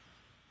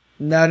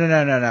 No.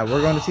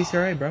 We're going to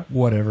TCRA, bro.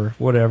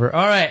 Whatever.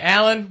 All right,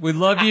 Alan, we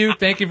love you.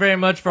 Thank you very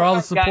much for all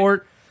the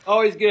support.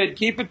 Always good.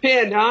 Keep it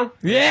pinned, huh?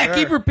 Yeah, sure.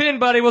 Keep her pinned,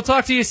 buddy. We'll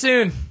talk to you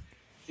soon.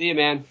 See you,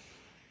 man.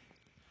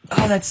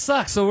 Oh, that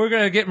sucks. So we're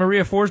going to get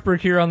Maria Forsberg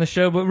here on the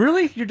show. But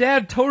really, your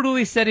dad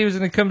totally said he was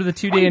going to come to the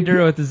 2-day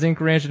enduro at the Zinc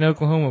Ranch in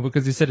Oklahoma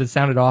because he said it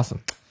sounded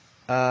awesome.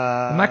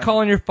 Am I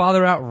calling your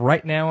father out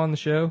right now on the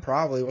show?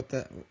 Probably.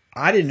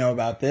 I didn't know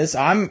about this.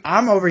 I'm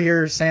over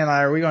here saying,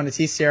 like, are we going to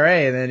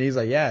TCRA? And then he's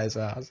like, yeah.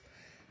 So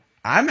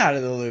I'm out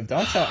of the loop.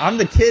 Don't tell. I'm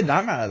the kid. And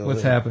I'm out of the loop.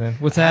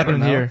 What's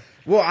happening here?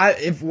 Well,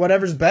 if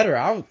whatever's better,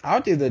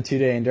 I'll do the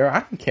 2-day enduro.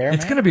 I don't care.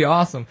 It's going to be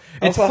awesome.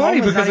 It's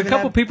funny because a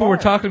couple people were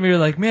talking to me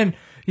like, man,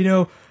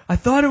 I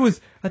thought it was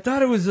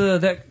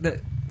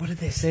that. What did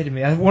they say to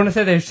me? I want to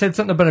say they said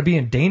something about it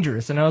being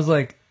dangerous, and I was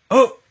like,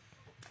 oh.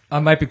 I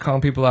might be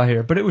calling people out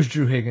here, but it was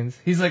Drew Higgins.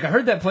 He's like, I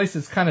heard that place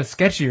is kind of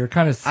sketchy or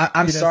kind of.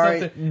 I'm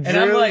sorry, something. Drew. And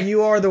I'm like,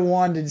 you are the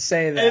one to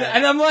say that.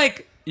 And I'm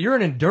like, you're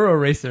an enduro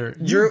racer.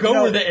 You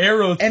go where the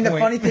arrows point. And the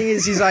point. funny thing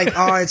is, he's like,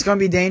 oh, it's gonna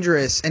be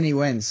dangerous, and he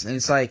wins. And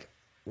it's like,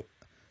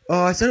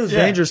 oh, I said it was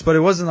dangerous, but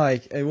it wasn't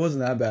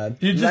that bad.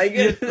 You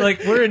just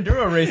like we're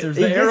enduro racers.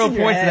 The arrow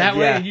points that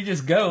way, and you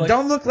just go. Like,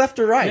 don't look left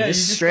or right.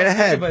 Just straight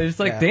ahead. It's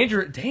like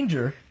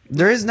danger.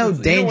 There is no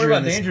danger. You don't worry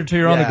about danger until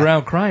you're on the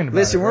ground crying about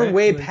Listen, it. we're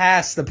way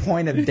past the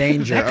point of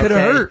danger. That could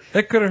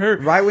have hurt.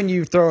 Right when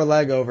you throw a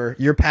leg over,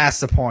 you're past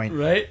the point.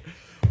 Right?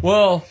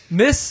 Well,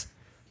 I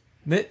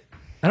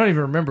don't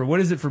even remember.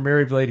 What is it for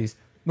married ladies?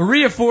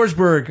 Maria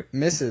Forsberg.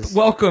 Mrs.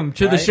 Welcome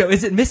to the show.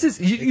 Is it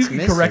Mrs.? You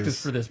can correct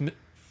us for this.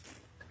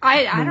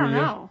 I don't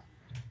know.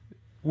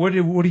 What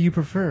do you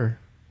prefer?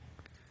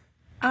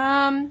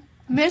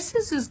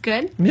 Mrs. is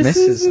good.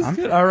 Mrs. is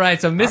good. All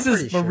right, so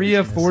Mrs.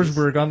 Maria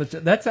Forsberg on the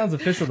that sounds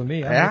official to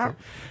me.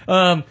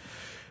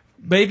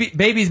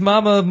 Baby's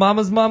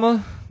mama's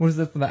mama. What is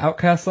that from the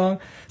Outkast song?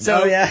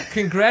 So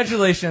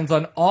congratulations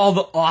on all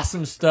the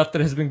awesome stuff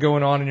that has been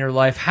going on in your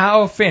life.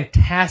 How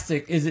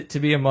fantastic is it to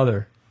be a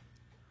mother?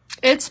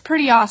 It's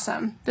pretty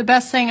awesome. The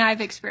best thing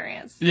I've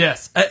experienced.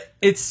 Yes.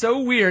 It's so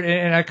weird,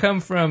 and I come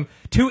from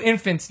 2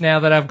 infants now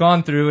that I've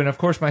gone through, and of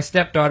course my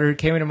stepdaughter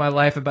came into my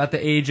life about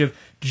the age of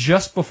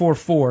just before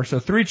 4, so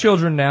 3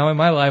 children now in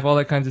my life, all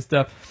that kinds of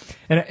stuff.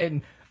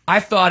 And I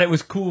thought it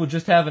was cool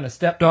just having a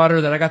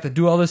stepdaughter that I got to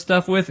do all this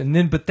stuff with,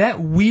 but that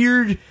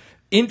weird,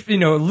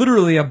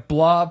 literally a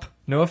blob,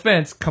 no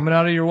offense, coming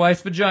out of your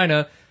wife's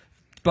vagina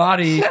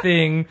body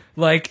thing,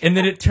 and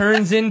then it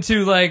turns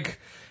into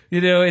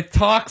it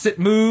talks, it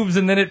moves,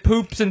 and then it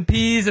poops and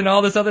pees and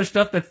all this other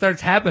stuff that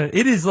starts happening.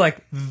 It is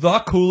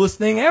the coolest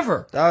thing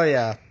ever. Oh,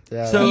 yeah.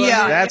 Yeah, So-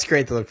 that's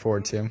great to look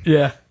forward to.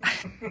 Yeah.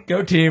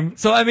 Go team.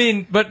 So,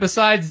 but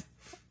besides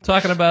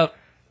talking about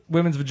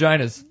women's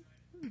vaginas,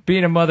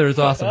 being a mother is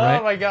awesome, right?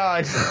 Oh, my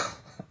God.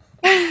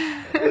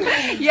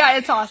 Yeah,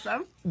 it's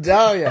awesome.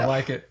 Oh, yeah. I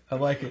like it.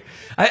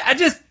 I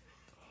just,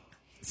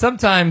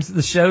 sometimes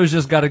the show's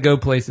just got to go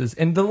places.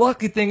 And the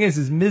lucky thing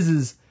is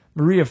Mrs.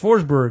 Maria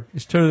Forsberg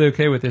is totally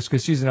okay with this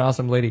because she's an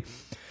awesome lady.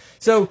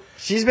 So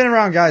She's been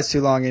around guys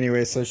too long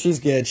anyway, so she's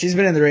good. She's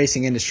been in the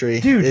racing industry.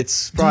 dude,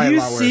 It's probably do you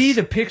a lot worse. see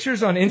the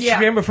pictures on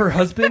Instagram of her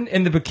husband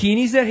and the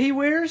bikinis that he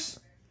wears?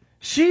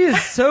 She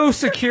is so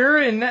secure,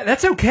 and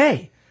that's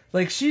okay.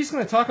 She's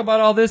going to talk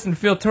about all this and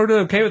feel totally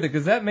okay with it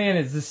because that man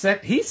is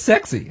he's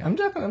sexy. I'm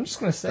just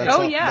going to say. That's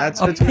Oh, all- yeah. That's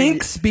A between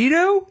pink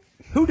Speedo?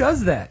 Who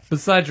does that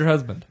besides your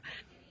husband?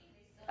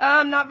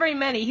 Not very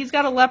many. He's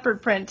got a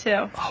leopard print too.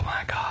 Oh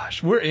my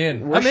gosh, we're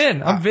in. We're I'm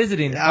in. I'm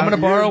visiting. I'm gonna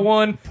you're borrow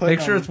one. putting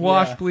Make sure it's them-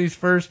 washed, yeah. please.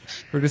 First,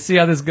 we're gonna see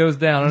how this goes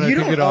down. I know You it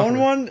could don't get own awkward.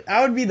 one?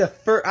 I would be the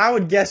first. I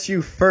would guess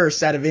you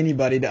first out of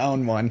anybody to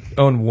own one.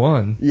 Own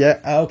one?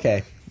 Yeah.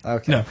 Okay.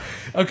 No.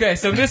 Okay,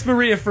 so Miss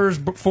Maria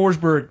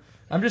Forsberg.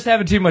 I'm just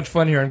having too much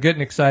fun here. I'm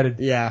getting excited.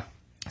 Yeah.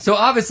 So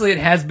obviously, it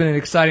has been an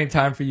exciting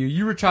time for you.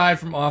 You retired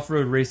from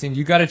off-road racing.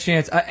 You got a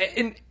chance.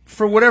 And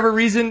for whatever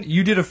reason,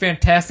 you did a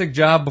fantastic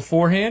job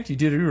beforehand.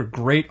 You were a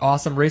great,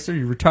 awesome racer.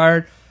 You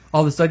retired.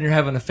 All of a sudden, you're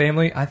having a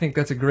family. I think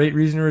that's a great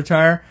reason to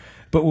retire.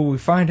 But what we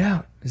find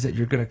out is that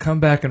you're going to come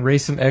back and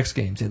race some X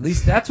Games. At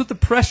least that's what the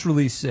press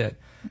release said.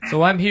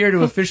 So I'm here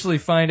to officially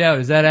find out.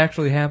 Is that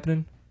actually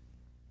happening?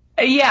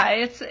 Yeah,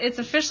 it's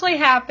officially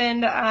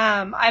happened.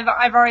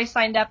 I've already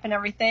signed up and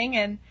everything,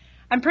 and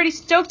I'm pretty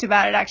stoked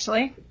about it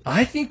actually.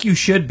 I think you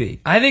should be.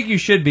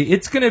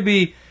 It's going to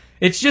be.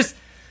 It's just.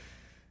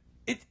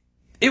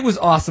 It was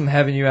awesome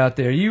having you out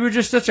there. You were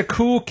just such a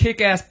cool,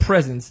 kick-ass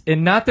presence.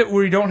 And not that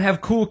we don't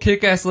have cool,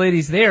 kick-ass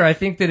ladies there. I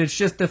think that it's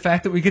just the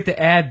fact that we get to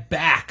add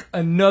back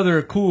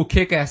another cool,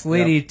 kick-ass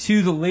lady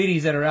to the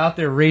ladies that are out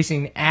there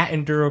racing at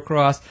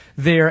Endurocross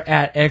there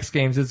at X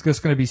Games. It's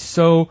just going to be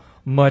so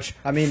much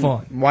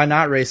fun. Why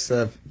not race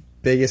the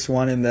biggest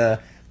one and the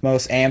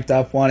most amped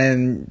up one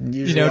and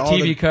usually all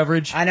TV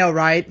coverage. I know,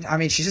 right? I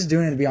mean, she's just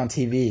doing it to be on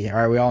TV. All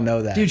right, we all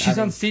know that. Dude, she's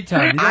on seat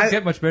time. You don't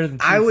get much better than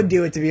seat I would time.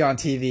 do it to be on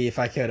TV if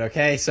I could,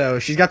 okay? So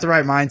she's got the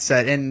right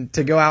mindset, and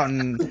to go out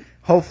and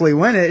hopefully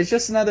win it, it's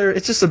just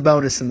a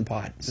bonus in the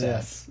pot.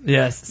 So.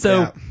 Yes.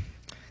 So, Yeah.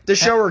 To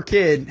show her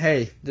kid,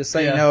 hey, just so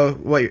you know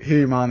who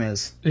your mom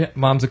is. yeah,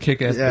 mom's a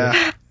kick-ass bitch.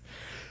 Yeah.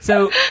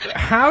 So,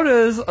 how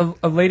does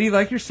a lady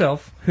like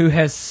yourself, who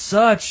has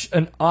such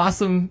an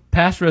awesome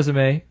past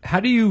resume, how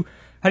do you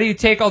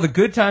take all the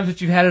good times that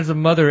you've had as a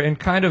mother and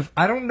kind of,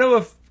 I don't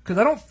know because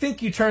I don't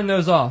think you turn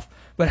those off,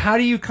 but how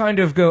do you kind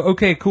of go,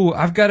 okay, cool,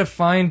 I've got to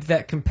find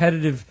that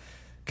competitive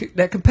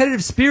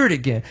spirit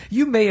again.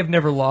 You may have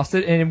never lost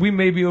it, and we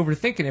may be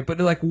overthinking it,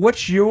 but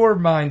what's your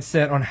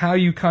mindset on how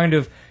you kind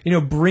of,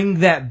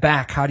 bring that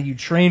back? How do you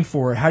train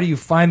for it? How do you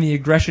find the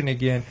aggression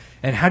again?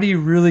 And how do you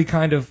really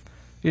kind of,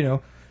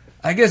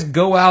 I guess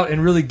go out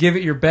and really give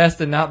it your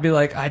best and not be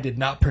like, I did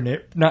not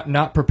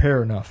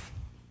prepare enough?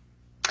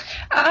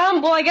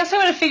 Well, I guess I'm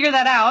going to figure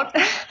that out.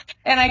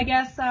 And I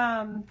guess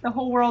the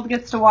whole world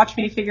gets to watch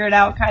me figure it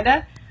out kind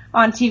of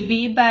on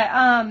TV.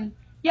 But,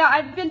 yeah,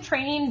 I've been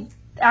training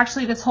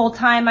actually this whole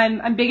time.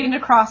 I'm big into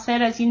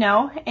CrossFit, as you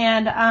know.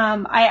 And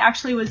I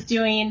actually was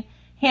doing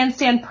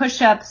handstand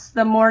push-ups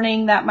the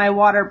morning that my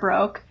water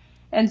broke.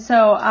 And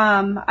so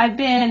I've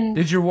been...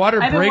 Did your water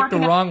break the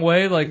wrong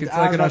way? Like it's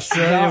like in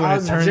Australia when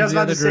it turns the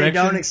other direction?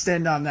 Don't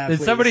extend on that, Did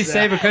please. somebody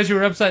say because you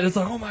were upside, it's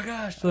like, oh my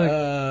gosh.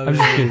 I'm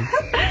just kidding.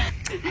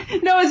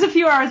 No, it was a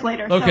few hours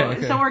later.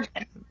 Okay. So we're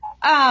good.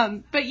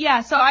 But yeah,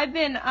 so I've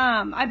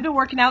been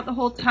working out the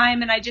whole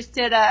time, and I just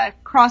did a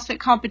CrossFit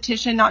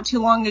competition not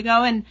too long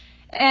ago, and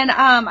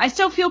I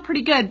still feel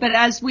pretty good, but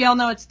as we all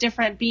know, it's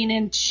different being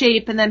in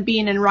shape and then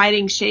being in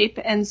riding shape.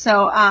 And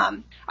so,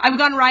 I've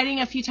gone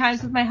riding a few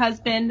times with my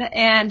husband,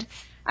 and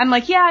I'm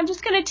like, yeah, I'm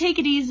just going to take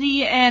it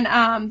easy.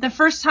 And, the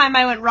first time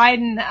I went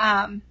riding,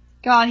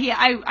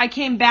 I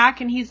came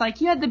back and he's like,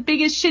 you had the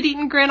biggest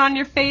shit-eating grin on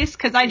your face.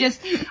 Cause I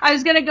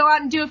was going to go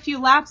out and do a few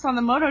laps on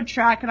the moto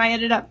track, and I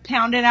ended up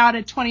pounding out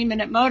a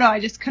 20-minute moto. I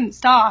just couldn't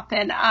stop.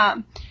 And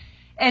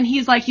and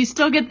he's like, you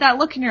still get that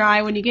look in your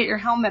eye when you get your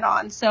helmet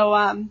on.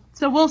 So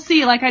we'll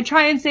see. Like, I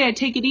try and say I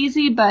take it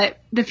easy, but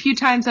the few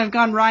times I've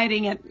gone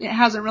riding, it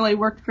hasn't really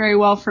worked very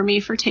well for me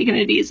for taking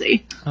it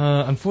easy.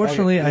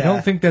 Unfortunately, I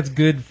don't think that's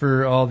good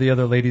for all the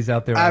other ladies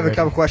out there. I have already. a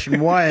couple questions.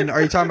 One,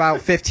 are you talking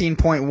about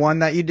 15.1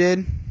 that you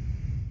did?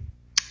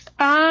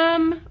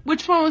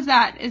 Which one was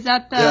that? Is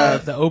that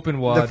the open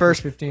WOD? The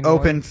first 15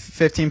 open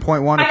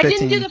 15.1 or 15? I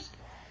didn't do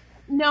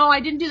I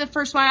didn't do the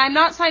first one. I'm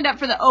not signed up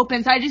for the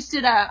opens. I just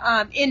did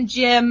a in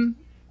gym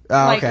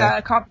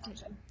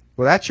competition.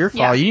 Well, that's your fault.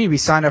 Yeah. You need to be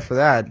signed up for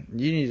that.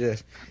 You need to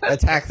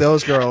attack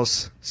those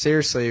girls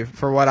seriously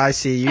for what I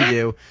see you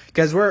do.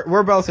 Because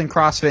we're both in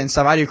CrossFit and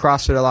stuff. I do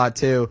CrossFit a lot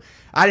too.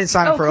 I didn't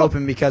sign up for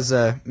open because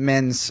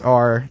men's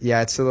are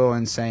it's a little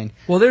insane.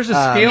 Well, there's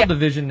a scale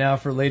division now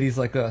for ladies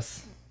like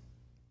us.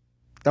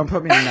 Don't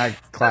put me in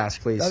that class,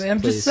 please. I mean, I'm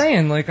please. just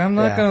saying, like, I'm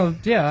not gonna.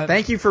 Yeah.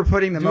 Thank you for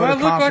putting the Do mode I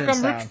of look like confidence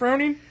I'm Rick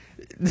Froning?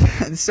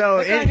 So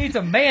That guy needs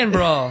a man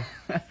brawl.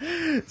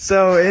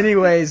 So,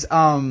 anyways,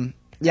 and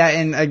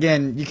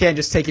again, you can't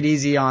just take it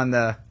easy on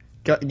the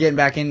getting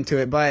back into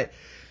it. But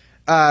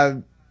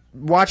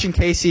watching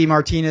Casey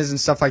Martinez and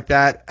stuff like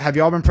that, have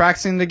you all been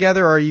practicing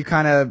together, or are you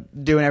kind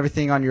of doing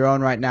everything on your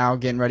own right now,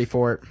 getting ready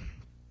for it?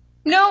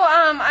 No,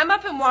 I'm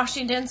up in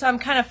Washington, so I'm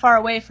kind of far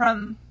away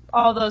from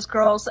all those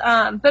girls.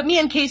 But me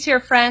and Casey are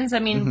friends. I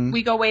mean,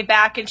 we go way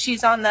back, and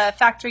she's on the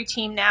factory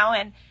team now,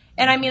 and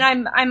I mean,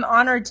 I'm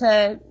honored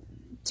to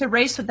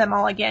race with them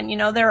all again. You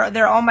know,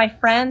 they're all my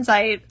friends.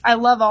 I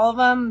love all of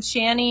them,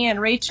 Shani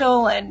and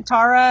Rachel and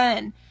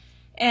Tara,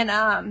 and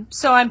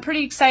so I'm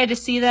pretty excited to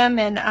see them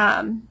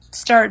and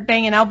start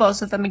banging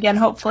elbows with them again,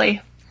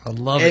 hopefully. I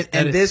love it.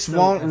 And this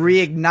won't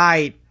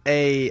reignite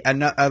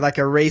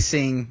a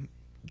racing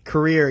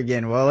career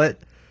again, will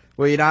it?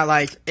 Will you not,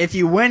 like, if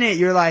you win it,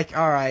 you're like,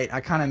 all right, I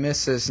kind of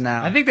miss this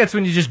now. I think that's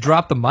when you just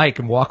drop the mic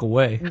and walk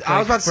away. I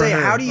was about to say,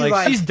 how do you,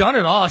 like... She's done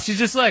it all. She's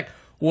just like,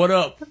 what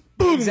up?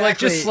 Boom! Exactly. Like,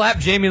 just slap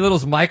Jamie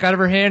Little's mic out of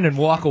her hand and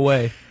walk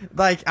away.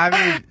 Like, I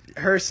mean,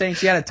 her saying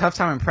she had a tough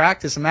time in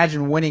practice.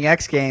 Imagine winning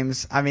X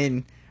Games. I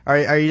mean,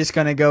 are you just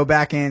going to go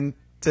back into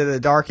the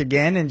dark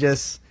again and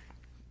just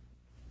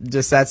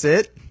that's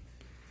it?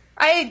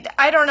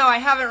 I don't know. I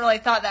haven't really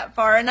thought that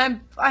far, and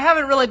I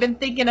haven't really been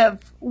thinking of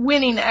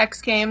winning X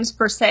Games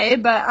per se,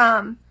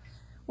 but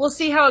we'll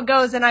see how it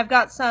goes. And I've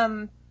got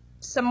some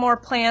more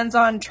plans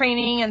on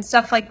training and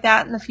stuff like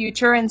that in the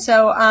future, and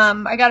so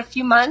I got a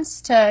few months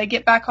to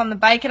get back on the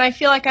bike, and I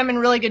feel like I'm in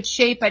really good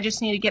shape. I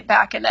just need to get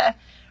back into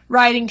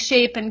riding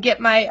shape and get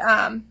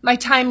my my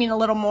timing a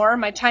little more.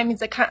 My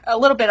timing's a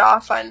little bit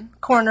off on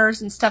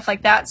corners and stuff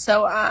like that.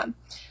 So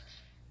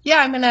yeah,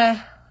 I'm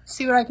gonna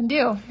see what I can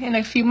do in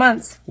a few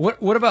months.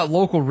 What about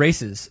local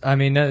races? I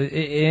mean,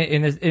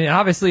 in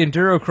obviously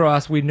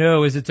Endurocross we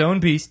know is its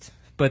own beast,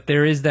 but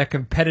there is that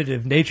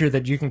competitive nature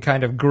that you can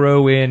kind of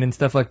grow in and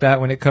stuff like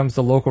that when it comes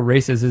to local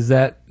races.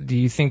 Do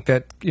you think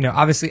that, you know,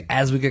 obviously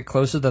as we get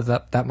closer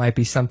that might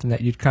be something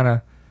that you'd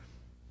kind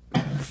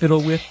of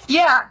fiddle with?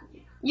 Yeah.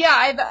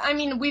 I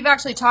mean, we've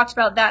actually talked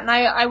about that, and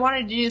I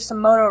wanted to do some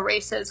moto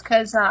races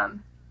because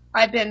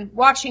I've been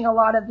watching a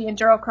lot of the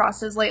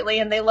Endurocrosses lately,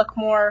 and they look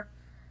more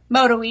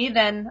moto-y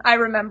than I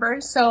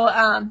remember.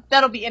 So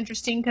that'll be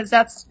interesting because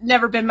that's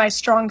never been my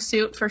strong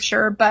suit for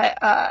sure. But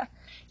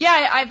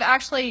yeah, I've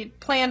actually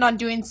planned on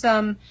doing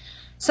some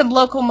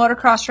local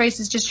motocross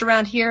races just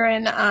around here,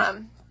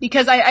 and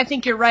because I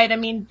think you're right. I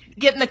mean,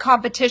 getting the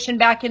competition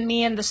back in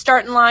me and the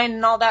starting line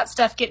and all that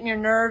stuff, getting your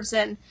nerves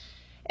and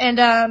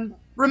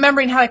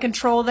remembering how to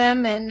control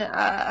them,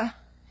 and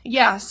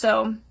yeah,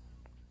 so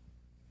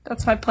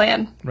that's my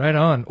plan. Right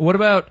on. What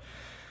about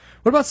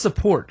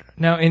support?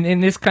 Now,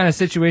 in this kind of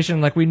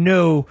situation, like we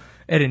know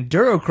at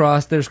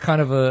Endurocross,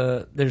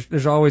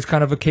 there's always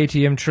kind of a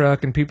KTM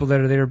truck and people that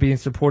are there being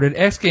supported.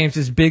 X Games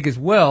is big as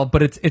well,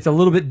 but it's a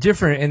little bit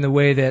different in the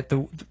way that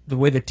the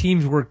way the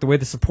teams work, the way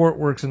the support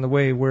works, and the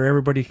way where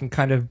everybody can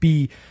kind of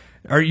be.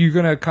 Are you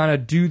going to kind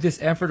of do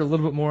this effort a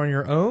little bit more on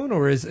your own,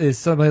 or is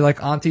somebody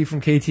like Auntie from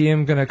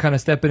KTM going to kind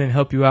of step in and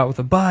help you out with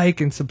a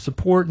bike and some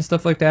support and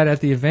stuff like that at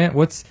the event?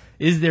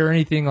 Is there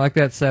anything like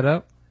that set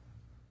up?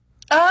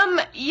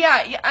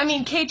 Yeah, I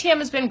mean, KTM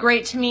has been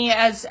great to me,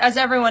 as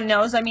everyone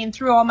knows. I mean,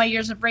 through all my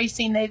years of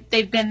racing,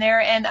 they've been there,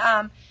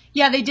 and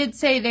yeah, they did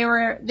say they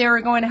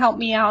were going to help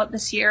me out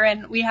this year,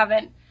 and we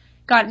haven't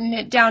gotten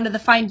it down to the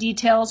fine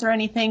details or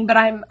anything, but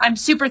I'm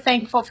super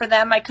thankful for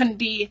them. I couldn't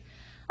be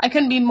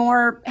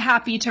more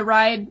happy to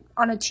ride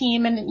on a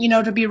team and, you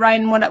know, to be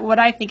riding what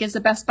I think is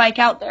the best bike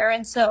out there,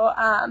 and so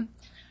I'm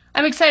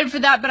excited for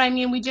that. But I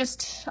mean, I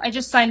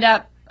just signed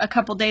up a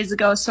couple days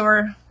ago,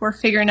 so we're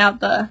figuring out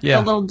the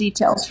little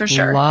details for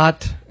sure. A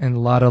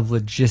lot of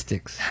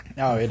logistics.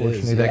 Oh, it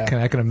is. Yeah.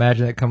 I can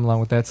imagine that come along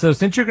with that. So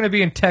since you're going to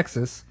be in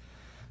Texas,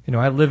 you know,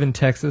 I live in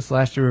Texas.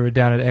 Last year we were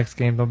down at X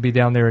Games. I'll be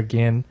down there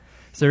again.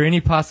 Is there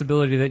any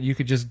possibility that you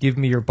could just give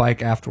me your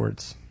bike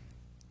afterwards?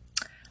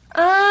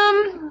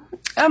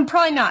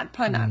 Probably not.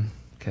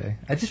 Okay.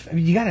 I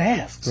mean, you got to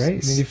ask,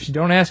 right? I mean, if you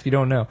don't ask, you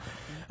don't know.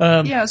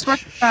 Yeah, it's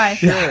worth a try.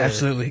 Yeah,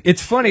 absolutely.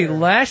 It's funny.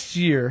 Last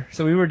year,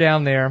 so we were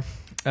down there.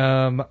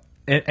 and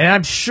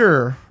I'm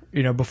sure,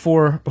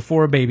 before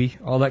a baby,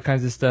 all that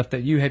kinds of stuff,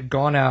 that you had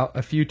gone out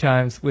a few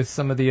times with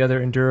some of the other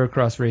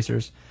endurocross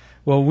racers.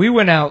 Well, we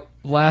went out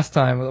last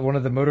time at one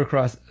of the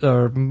motocross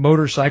or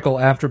motorcycle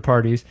after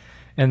parties,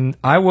 and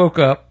I woke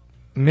up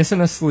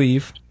missing a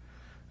sleeve.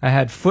 I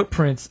had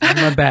footprints on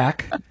my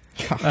back.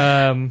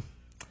 I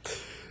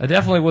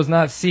definitely was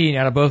not seeing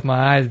out of both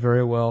my eyes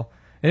very well.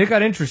 And it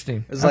got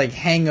interesting. It was like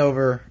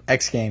Hangover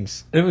X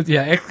Games. It was,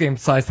 X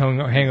Games sized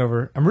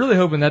hangover. I'm really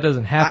hoping that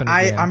doesn't happen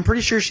again. I'm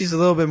pretty sure she's a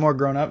little bit more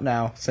grown up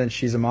now since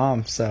she's a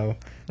mom, so.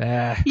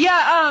 Yeah,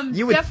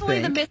 You would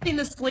definitely think. the missing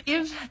the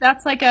sleeve.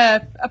 That's like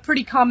a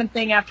pretty common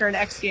thing after an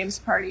X Games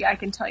party. I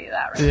can tell you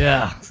that.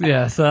 Right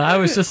Yeah. So I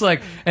was just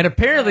like, and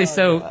apparently,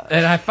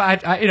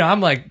 and I'm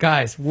like,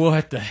 guys,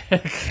 what the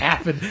heck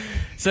happened?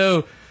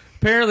 So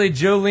apparently,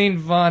 Jolene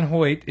Von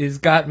Hoyt has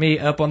got me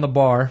up on the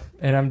bar,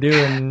 and I'm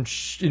doing,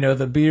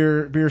 the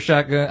beer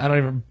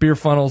shotgun, beer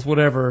funnels,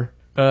 whatever,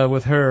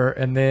 with her,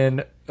 and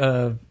then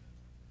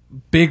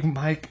Big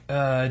Mike,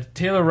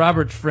 Taylor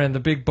Roberts' friend, the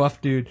big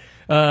buff dude,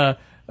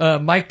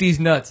 Mike D's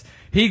Nuts.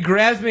 He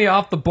grabs me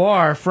off the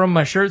bar from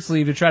my shirt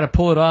sleeve to try to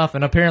pull it off,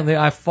 and apparently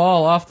I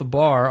fall off the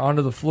bar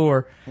onto the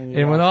floor.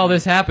 And when all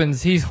this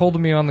happens, he's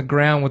holding me on the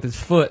ground with his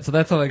foot, so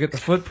that's how I get the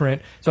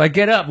footprint. So I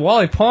get up.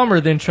 Wally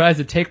Palmer then tries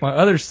to take my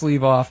other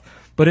sleeve off,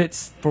 but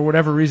it's, for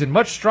whatever reason,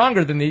 much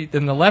stronger than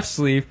the left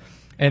sleeve,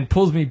 and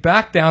pulls me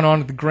back down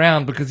onto the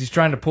ground because he's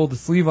trying to pull the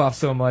sleeve off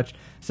so much.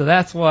 So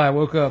that's why I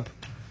woke up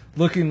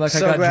looking like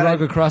I got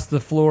dragged across the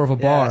floor of a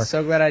bar. Yeah,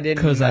 so glad I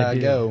didn't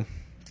go.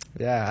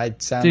 Yeah, I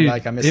sounded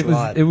like I missed a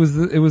lot. It was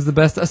the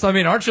best. So I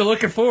mean, aren't you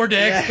looking forward to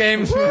X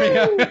Games,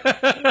 Maria?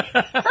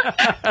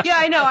 Yeah,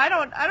 I know. I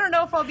don't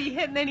know if I'll be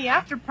hitting any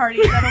after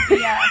parties.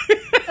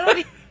 That'll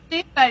be,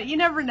 but you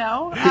never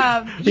know.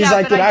 He's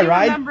like, did I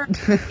ride?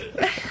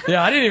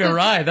 Yeah, I didn't even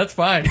ride. That's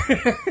fine.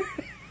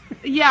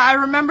 Yeah, I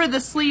remember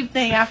the sleeve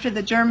thing after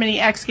the Germany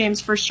X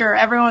Games for sure.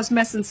 Everyone was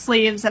missing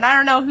sleeves, and I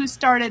don't know who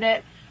started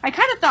it. I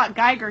kind of thought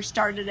Geiger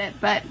started it,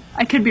 but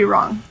I could be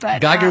wrong.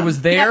 But Geiger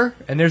was there,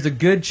 and there's a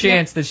good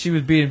chance that she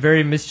was being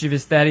very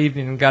mischievous that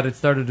evening and got it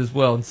started as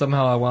well. And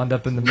somehow I wound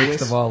up in the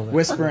midst of all of it.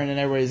 Whispering in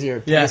everybody's ear,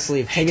 take a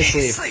sleeve, take a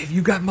sleeve.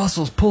 You got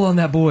muscles, pull on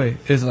that boy.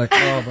 It's like,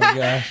 oh my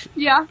gosh.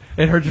 Yeah.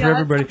 It hurts for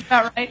everybody. That's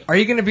about right. Are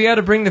you going to be able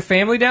to bring the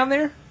family down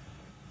there?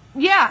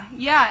 Yeah.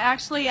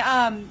 Actually,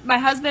 my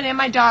husband and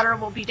my daughter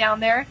will be down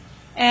there,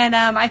 and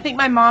I think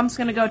my mom's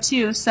going to go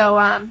too.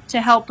 So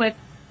to help with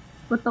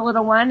the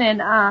little one,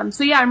 and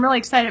so yeah, I'm really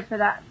excited for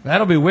that.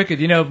 That'll be wicked.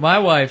 My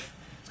wife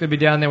is going to be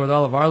down there with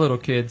all of our little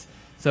kids.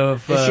 So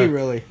if is she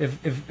really?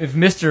 If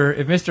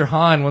Mr.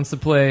 Hahn wants to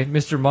play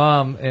Mr.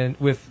 Mom and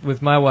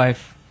with my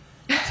wife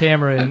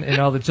Tamara and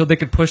all the children, they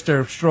could push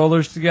their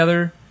strollers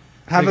together.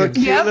 Have a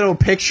cute little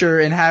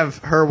picture and have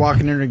her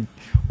walking in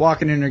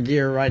her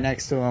gear right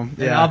next to him.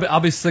 Yeah, and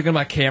I'll be slicking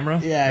my camera.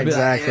 Yeah,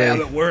 exactly.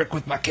 I'm at work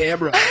with my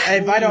camera.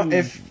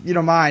 If you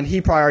don't mind, he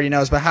probably already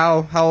knows. But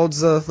how old's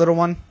the little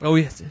one? Oh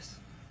yes.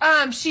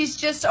 She's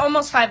just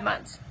almost 5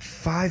 months.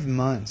 5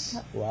 months.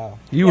 Wow.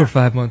 You were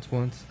 5 months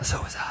once.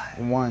 So was I.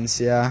 Once,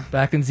 yeah.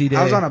 Back in Z-Day.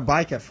 I was on a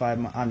bike at 5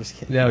 months. I'm just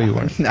kidding. No, you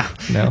weren't.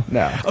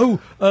 No.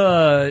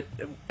 Oh,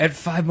 at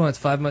 5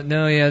 months.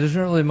 No, yeah, there's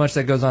not really much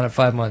that goes on at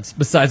 5 months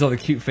besides all the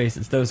cute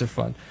faces. Those are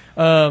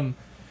fun.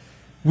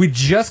 We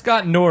just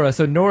got Nora.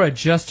 So Nora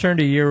just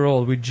turned a year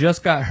old. We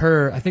just got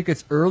her. I think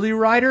it's Early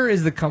Rider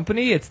is the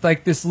company. It's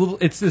like this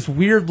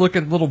weird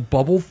looking little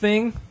bubble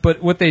thing.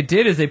 But what they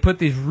did is they put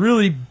these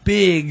really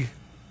big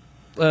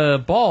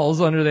balls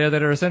under there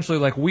that are essentially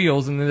like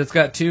wheels, and then it's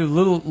got two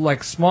little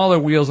like smaller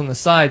wheels on the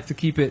sides to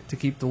keep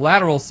the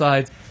lateral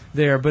sides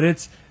there. But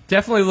it's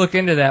definitely look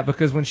into that,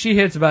 because when she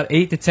hits about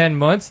 8 to 10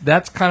 months,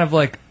 that's kind of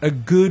like a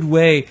good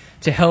way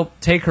to help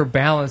take her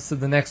balance to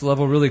the next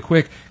level really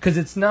quick, because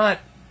it's not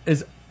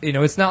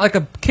it's not like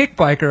a kick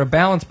bike or a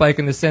balance bike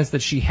in the sense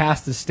that she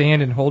has to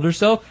stand and hold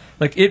herself.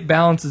 Like, it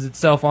balances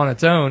itself on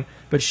its own,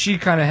 but she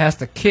kind of has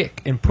to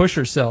kick and push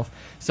herself.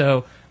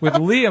 So with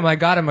Liam, I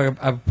got him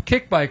a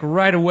kick bike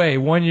right away,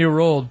 1 year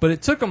old, but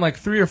it took him like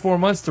 3 or 4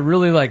 months to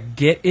really like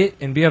get it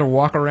and be able to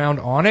walk around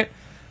on it.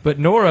 But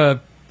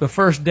Nora, the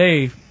first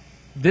day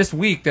this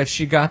week that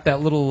she got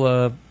that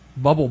little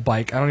bubble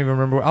bike, I don't even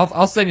remember.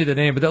 I'll send you the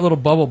name, but that little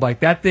bubble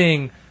bike, that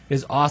thing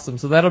is awesome.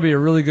 So that'll be a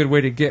really good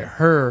way to get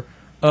her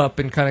up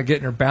and kind of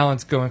getting her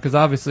balance going, because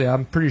obviously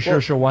I'm pretty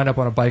sure she'll wind up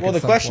on a bike. Well, the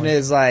question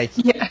is like,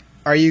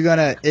 are you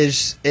gonna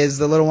is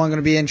the little one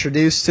gonna be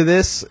introduced to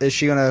this? Is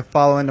she gonna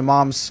follow into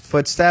mom's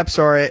footsteps,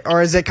 or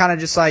is it kind of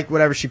just like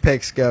whatever she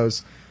picks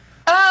goes?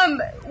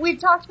 We've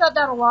talked about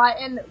that a lot,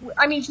 and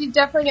I mean, she's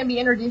definitely gonna be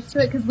introduced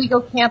to it because we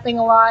go camping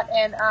a lot,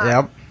 and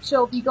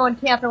she'll be going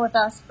camping with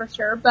us for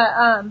sure. But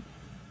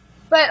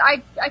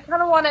I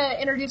kind of want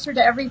to introduce her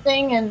to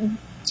everything, and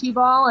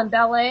T-ball and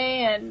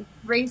ballet and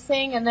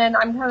racing, and then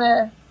I'm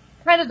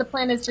kind of the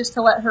plan is just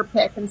to let her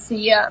pick and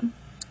see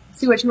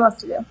what she wants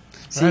to do.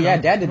 See, yeah,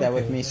 Dad did that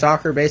with me.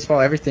 Soccer, baseball,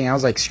 everything. I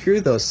was like,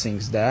 screw those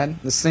things, Dad.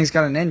 This thing's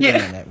got an engine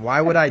in it. Why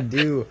would I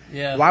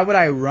Why would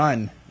I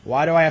run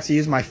Why do I have to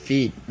use my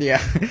feet?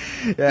 Yeah,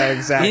 yeah,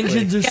 exactly.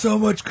 Engines are so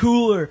much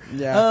cooler.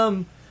 Yeah.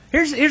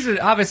 Here's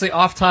obviously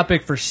off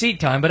topic for seat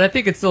time, but I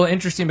think it's still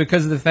interesting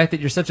because of the fact that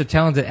you're such a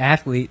talented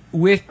athlete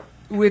with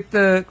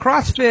the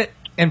CrossFit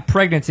and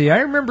pregnancy.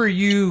 I remember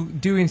you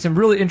doing some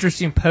really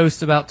interesting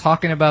posts about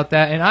talking about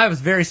that, and I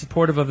was very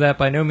supportive of that.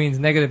 By no means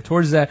negative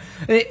towards that,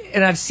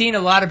 and I've seen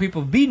a lot of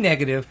people be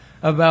negative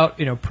about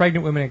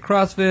pregnant women in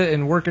CrossFit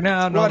and working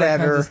out and all that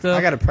kinds of stuff.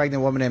 I got a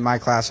pregnant woman in my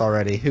class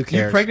already. Who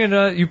cares? You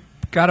pregnant? You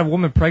got a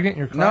woman pregnant in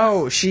your class?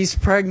 No, she's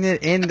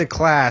pregnant in the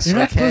class. You're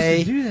not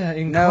okay? supposed to do that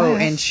in no,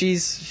 class. And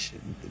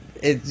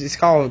it's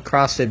called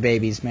CrossFit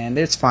Babies, man.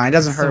 It's fine. It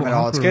doesn't hurt them at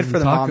all. It's good for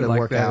the mom to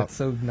work out. It's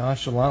so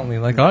nonchalantly,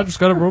 like, I just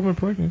got a woman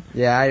pregnant.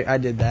 Yeah, I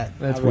did that.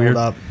 That's I rolled weird.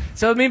 Up.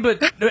 So I mean,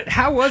 but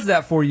how was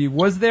that for you?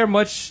 Was there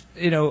much,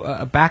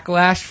 a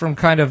backlash from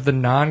kind of the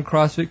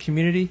non-CrossFit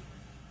community?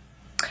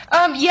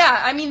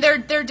 Yeah, I mean, there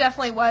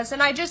definitely was,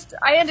 and I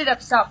ended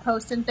up stop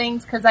posting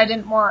things because I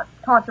didn't want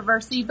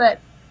controversy. But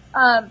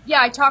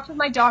yeah, I talked with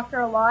my doctor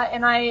a lot,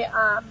 and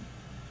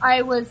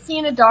I was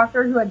seeing a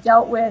doctor who had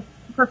dealt with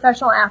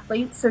professional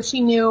athletes, so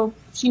she knew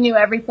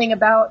everything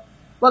about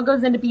what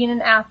goes into being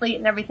an athlete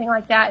and everything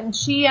like that. And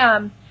she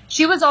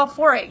was all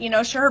for it.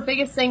 Her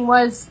biggest thing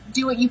was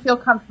do what you feel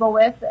comfortable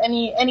with.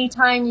 Any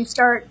time you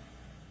start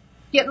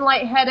getting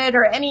lightheaded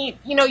or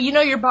you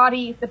know your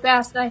body the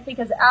best. And I think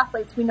as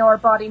athletes, we know our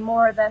body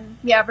more than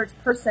the average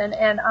person.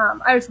 And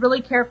I was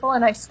really careful,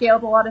 and I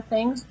scaled a lot of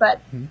things,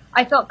 but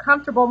I felt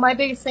comfortable. My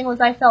biggest thing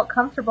was I felt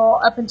comfortable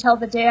up until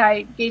the day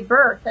I gave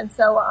birth. And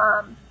so,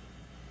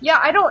 yeah,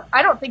 I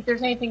don't think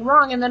there's anything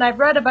wrong. And then I've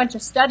read a bunch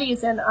of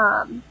studies, and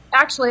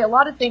actually a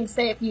lot of things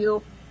say if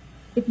you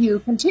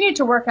continue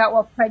to work out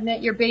while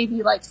pregnant, your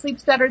baby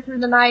sleeps better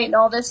through the night and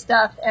all this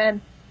stuff. And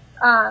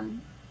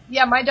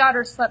yeah, my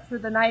daughter slept through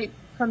the night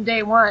from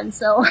day one,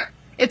 so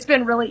it's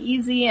been really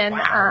easy.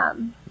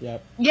 And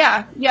Yep.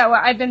 yeah, well,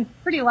 I've been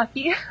pretty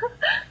lucky.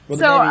 Well,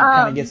 so the baby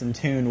kind of gets in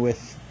tune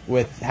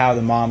with how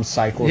the mom's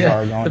cycles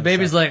are going. The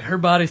baby's so. like, her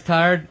body's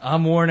tired,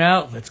 I'm worn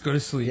out, let's go to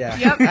sleep. Yeah.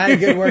 Yep. I had a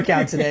good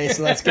workout today,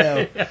 so let's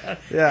go. I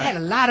had a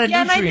lot of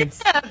yeah, nutrients.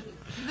 and I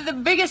think the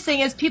biggest thing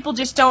is people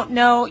just don't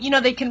know.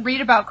 They can read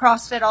about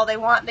CrossFit all they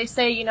want. They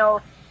say,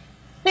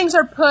 things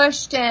are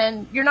pushed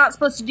and you're not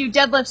supposed to do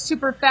deadlifts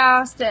super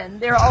fast, and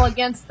they're all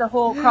against the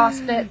whole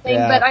CrossFit thing.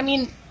 Yeah. But I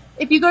mean,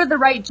 if you go to the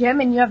right gym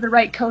and you have the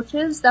right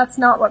coaches, that's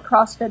not what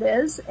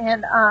CrossFit is.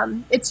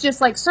 And it's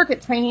just like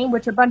circuit training,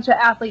 which a bunch of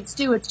athletes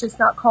do. It's just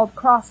not called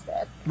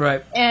CrossFit.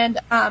 Right. And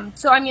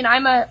so I mean,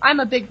 I'm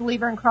a big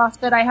believer in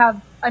CrossFit.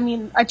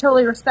 I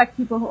totally respect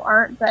people who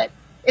aren't, but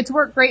it's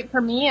worked great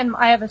for me, and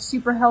I have a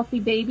super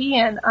healthy baby,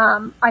 and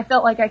I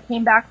felt like I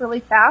came back really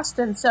fast.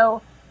 And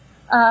so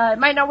it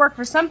might not work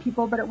for some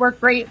people, but it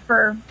worked great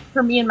for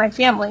me and my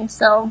family.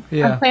 So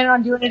Yeah. I'm planning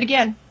on doing it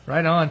again.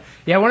 Right on.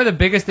 Yeah, one of the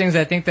biggest things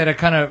I think that I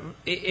kind of,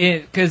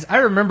 because I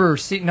remember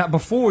seeing, not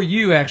before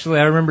you actually,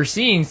 I remember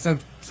seeing some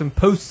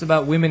posts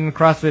about women in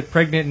CrossFit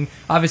pregnant, and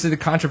obviously the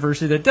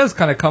controversy that does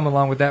kind of come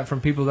along with that from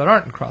people that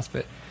aren't in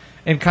CrossFit.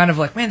 And kind of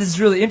like, man, this is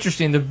really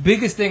interesting. The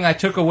biggest thing I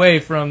took away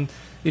from,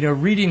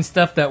 reading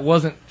stuff that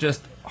wasn't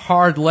just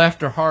hard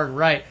left or hard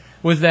right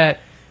was that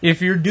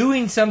if you're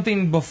doing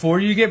something before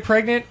you get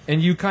pregnant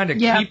and you kind of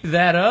keep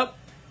that up,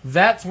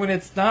 that's when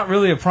it's not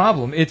really a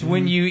problem. It's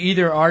when you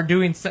either are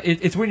doing,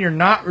 it's when you're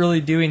not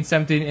really doing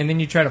something, and then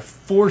you try to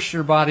force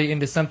your body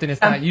into something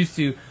it's not used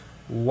to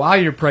while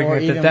you're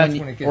pregnant. That's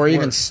when it gets worse.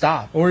 Even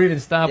stop. Or even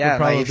stop. Yeah, would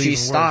probably if be she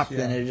even stopped, worse.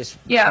 then it just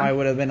Yeah. probably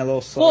would have been a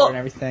little slower and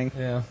everything.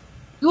 Yeah.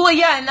 Well,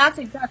 yeah, and that's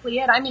exactly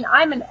it. I mean,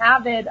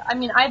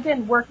 I've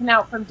been working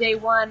out from day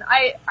one.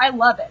 I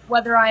love it,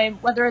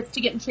 whether it's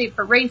to get in shape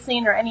for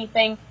racing or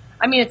anything.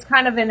 I mean, it's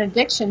kind of an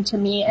addiction to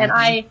me, and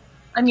I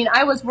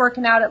was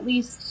working out at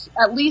least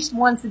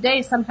once a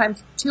day,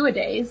 sometimes 2 a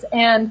days,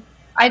 and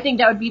I think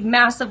that would be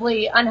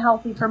massively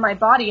unhealthy for my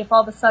body if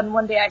all of a sudden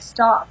one day I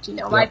stopped.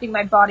 I think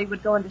my body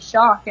would go into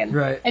shock,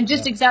 and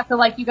just exactly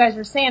like you guys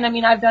are saying. I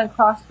mean, I've done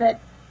CrossFit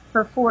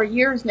for 4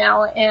 years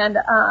now, and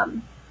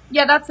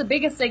yeah, that's the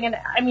biggest thing. And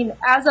I mean,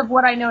 as of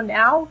what I know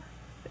now,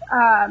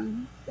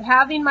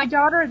 having my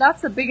daughter,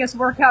 that's the biggest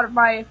workout of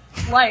my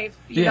life.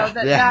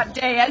 That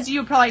day, as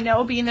you probably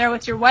know, being there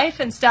with your wife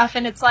and stuff.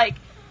 And it's like,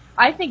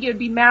 I think it would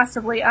be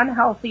massively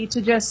unhealthy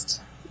to just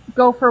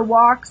go for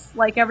walks,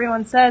 like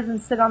everyone says,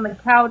 and sit on the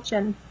couch.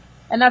 And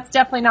that's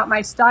definitely not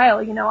my style.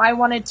 I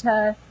wanted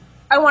to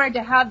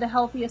have the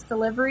healthiest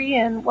delivery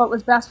and what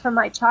was best for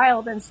my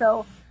child. And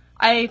so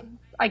I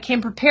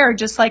came prepared,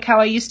 just like how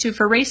I used to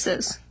for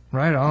races.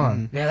 Right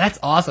on. Yeah, that's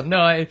awesome.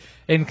 No,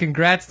 and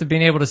congrats to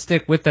being able to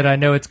stick with it. I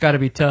know it's got to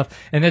be tough,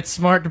 and it's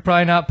smart to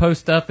probably not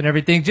post stuff and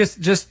everything,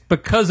 just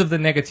because of the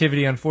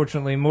negativity,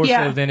 unfortunately, more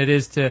so than it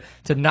is to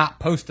not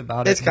post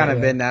about it. It's kind of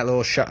been that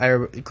little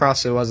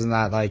CrossFit wasn't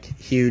that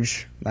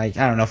huge, I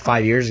don't know,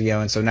 5 years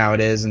ago, and so now it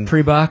is. And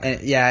pre-Bach.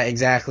 Yeah,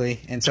 exactly.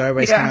 And so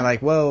everybody's kind of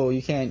like, whoa,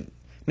 you can't.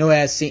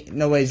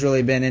 Nobody's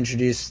really been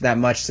introduced that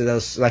much to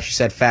those, like you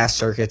said, fast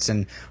circuits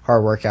and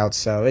hard workouts.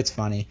 So it's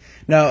funny.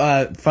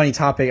 No, funny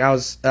topic. I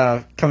was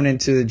coming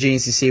into the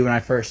GNCC when I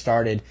first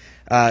started.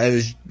 It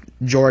was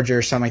Georgia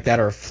or something like that,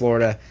 or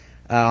Florida.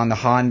 On the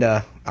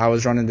Honda, I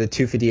was running the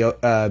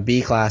 250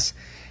 B class,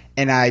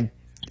 and I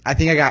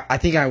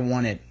think I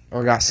won it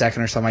or got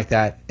second or something like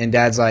that. And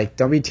Dad's like,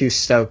 "Don't be too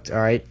stoked, all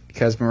right?"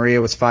 Because Maria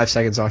was 5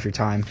 seconds off your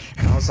time.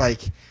 And I was like,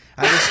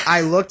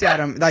 I looked at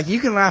him like, you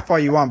can laugh all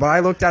you want, but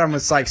I looked at him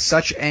with like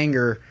such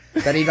anger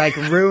that he like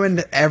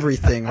ruined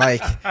everything.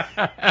 Like,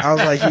 I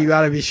was like, "You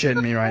got to be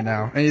shitting me right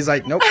now." And he's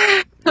like, "Nope."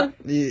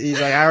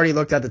 He's like, "I already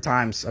looked at the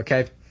times,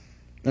 okay?"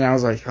 And I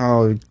was like,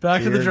 "Oh,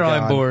 back to the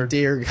drawing board,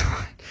 dear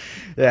God."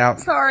 Yeah.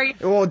 Sorry.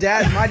 Well,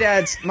 my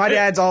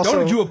dad's also.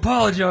 Don't you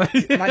apologize?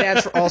 My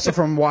dad's also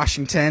from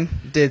Washington.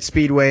 Did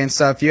Speedway and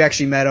stuff. You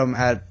actually met him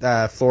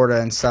at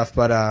Florida and stuff.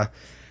 But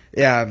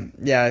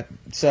yeah.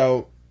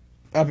 So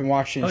up in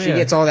Washington, she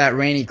gets all that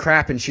rainy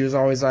crap, and she was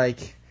always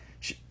like,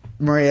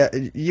 Maria,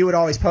 you would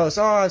always post,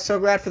 "Oh, I'm so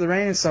glad for the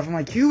rain and stuff." I'm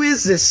like, who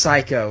is this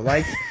psycho?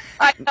 Like,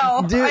 I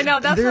know, dude, I know.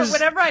 That's what,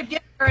 whenever I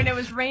get there and it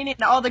was raining,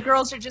 all the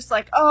girls are just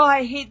like, "Oh,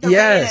 I hate the rain,"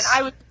 and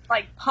I was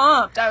like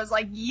pumped. I was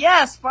like,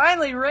 "Yes,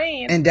 finally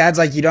rain." And Dad's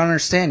like, "You don't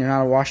understand. You're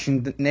not a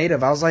Washington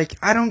native." I was like,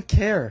 "I don't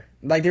care.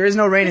 Like, there is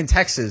no rain in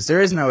Texas.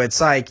 There is no.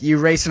 It's like you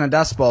race in a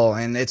dust bowl,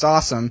 and it's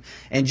awesome.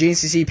 And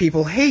GNCC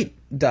people hate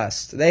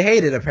dust. They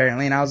hate it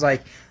apparently." And I was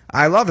like,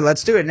 "I love it.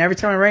 Let's do it." And every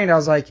time it rained, I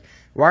was like,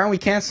 "Why aren't we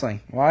canceling?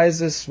 Why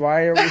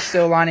are we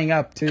still lining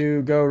up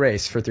to go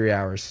race for 3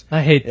 hours?"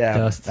 I hate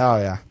dust. Oh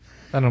yeah.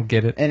 I don't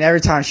get it. And every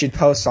time she'd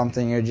post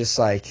something, you're just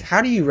like,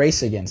 how do you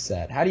race against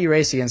that? How do you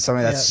race against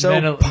somebody that's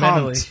so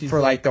pumped for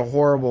like the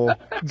horrible...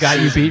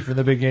 Got you beat from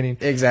the beginning.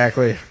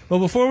 Exactly.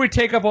 Well, before we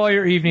take up all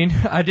your evening,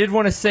 I did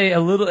want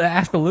to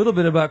ask a little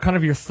bit about kind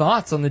of your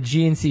thoughts on the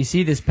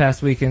GNCC this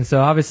past weekend.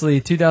 So obviously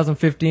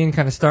 2015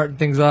 kind of starting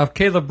things off.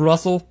 Caleb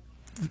Russell,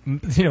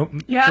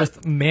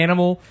 just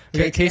manimal. We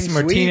got Casey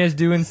Martinez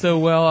doing so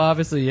well,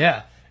 obviously,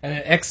 yeah. And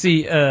then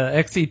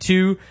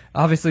XC2,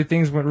 obviously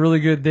things went really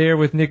good there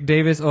with Nick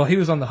Davis. Oh, he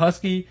was on the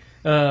Husky.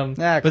 But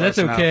that's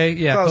okay.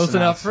 Yeah, close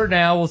enough for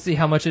now. We'll see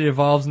how much it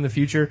evolves in the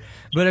future.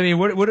 But I mean,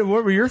 what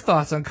were your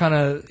thoughts on kind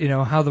of,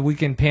 how the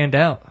weekend panned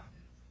out?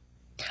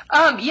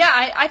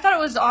 I thought it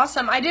was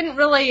awesome. I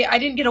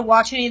didn't get to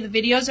watch any of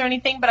the videos or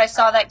anything, but I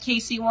saw that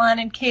Casey won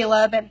and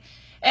Caleb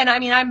and I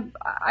mean,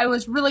 I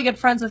was really good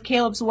friends with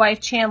Caleb's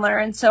wife, Chandler.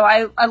 And so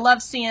I love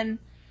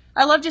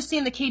just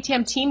seeing the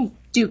KTM team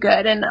do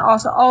good, and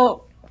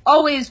also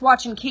always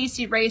watching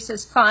Casey race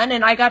is fun.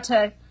 And I got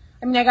to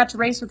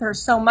race with her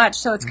so much,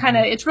 so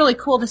it's really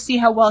cool to see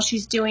how well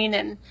she's doing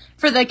and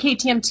for the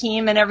KTM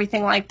team and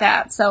everything like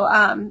that. So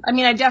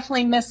I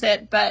definitely miss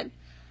it, but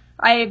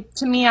I'm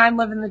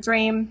living the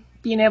dream,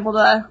 being able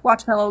to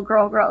watch my little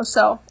girl grow.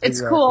 So it's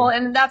cool,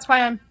 and that's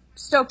why I'm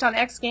stoked on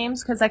X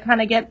Games, because I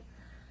kind of get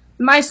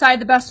my side,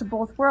 the best of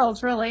both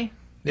worlds, really.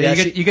 Yeah,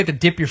 you get to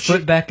dip your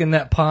foot back in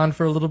that pond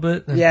for a little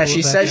bit. Yeah,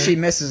 she says she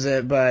misses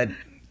it, but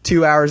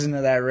 2 hours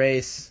into that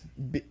race,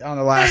 on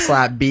the last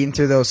lap, beating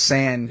through those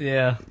sand.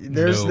 Yeah,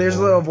 there's a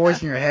little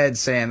voice in your head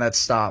saying, "Let's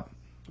stop,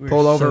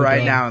 pull over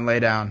right now and lay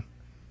down."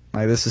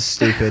 Like, this is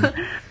stupid.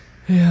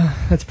 Yeah,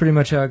 that's pretty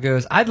much how it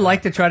goes. I'd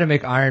like to try to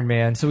make Iron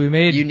Man. So we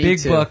made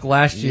Big Buck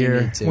last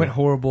year. Went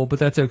horrible, but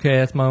that's okay.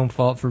 That's my own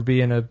fault for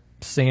being a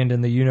sand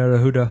in the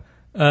you-know-the-huda.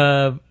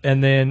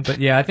 But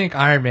yeah, I think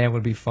Iron Man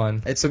would be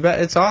fun. It's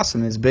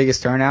awesome. It's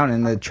biggest turnout,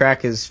 and the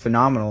track is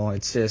phenomenal.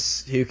 It's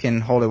just who can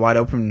hold it wide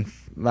open.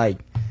 Like,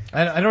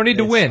 I don't need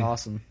to win.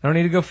 Awesome. I don't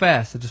need to go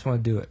fast. I just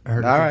want to do it. I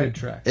heard it's a good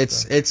track.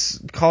 It's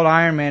called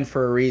Iron Man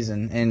for a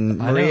reason, and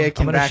Maria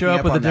can back me up on that. I'm going to show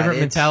up with a different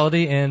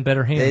mentality and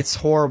better hands. It's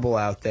horrible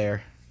out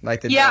there.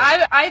 Like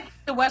I think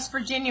the West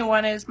Virginia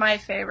one is my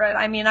favorite.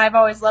 I mean, I've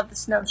always loved the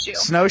snowshoe.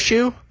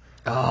 Snowshoe?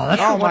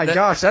 Oh, my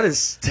gosh, that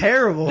is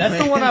terrible.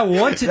 That's the one I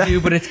want to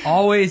do, but it's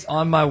always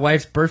on my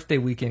wife's birthday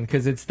weekend,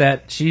 because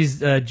she's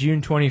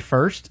June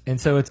 21st, and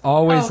so it's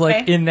always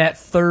like in that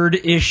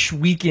third-ish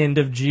weekend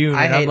of June,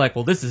 and I'm like,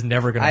 well, this is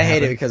never going to happen. I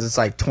hate it because it's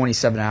like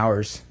 27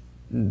 hours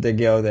to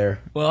go there.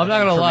 Well, I'm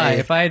not going to lie.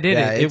 If I did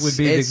it would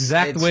be the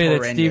exact way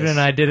that Steven and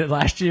I did it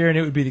last year, and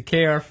it would be the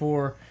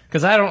KR4,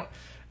 because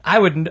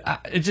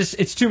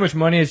it's too much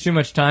money, it's too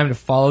much time to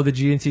follow the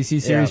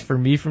GNCC series for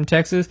me from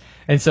Texas,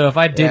 and so if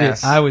I did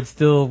it, I would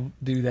still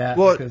do that.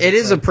 Well, it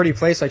is a pretty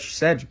place, like you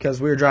said, because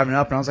we were driving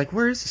up, and I was like,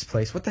 where is this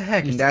place? What the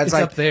heck? And Dad's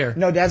like, up there.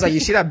 No, Dad's like, you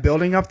see that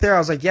building up there? I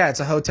was like, yeah,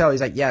 it's a hotel.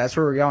 He's like, yeah, that's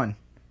where we're going.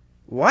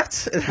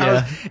 What?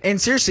 And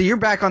seriously, you're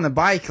back on the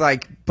bike,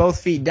 like, both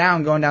feet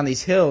down, going down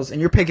these hills, and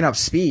you're picking up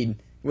speed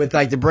with,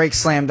 like, the brakes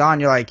slammed on.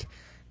 You're like,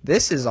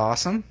 this is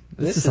awesome.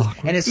 This is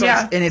awkward.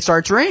 And it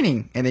starts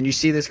raining, and then you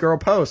see this girl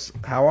post,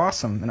 how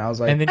awesome. And I was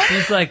like, and then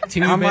she's like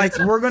 2 I'm minutes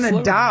like, we're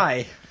gonna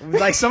die.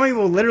 Like, somebody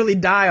will literally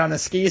die on a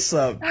ski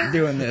slope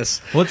doing this.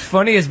 What's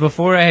funny is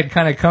before I had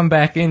kind of come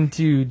back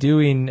into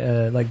doing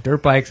like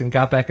dirt bikes and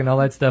got back and all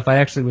that stuff, I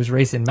actually was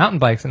racing mountain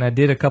bikes, and I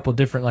did a couple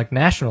different like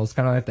nationals,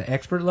 kind of like the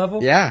expert level,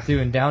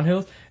 doing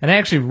downhills, and I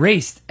actually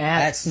raced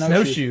at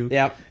Snowshoe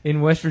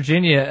in West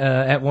Virginia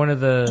at one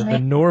of the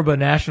Norba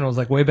nationals,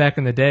 like way back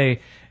in the day.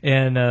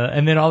 And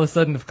then all of a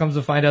sudden it comes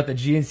to find out that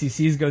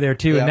GNCCs go there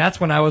too, and that's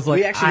when I was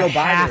like, I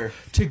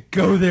have to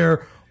go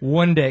there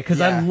one day because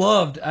I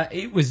loved.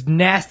 It was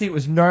nasty. It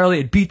was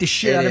gnarly. It beat the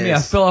shit out of me. I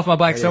fell off my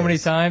bike so many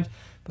times.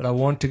 But I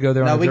want to go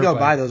there. No, on we dirt go bike.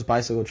 by those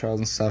bicycle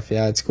trails and stuff.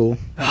 Yeah, it's cool.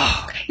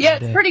 Yeah,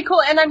 it's pretty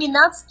cool. And I mean,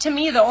 that's to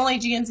me the only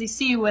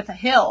GNCC with a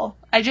hill.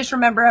 I just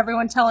remember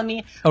everyone telling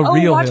me,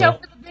 real watch hill.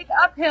 out for the big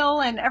uphill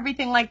and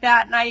everything like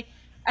that.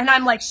 And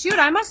I'm like, shoot,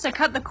 I must have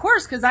cut the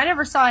course because I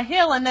never saw a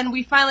hill. And then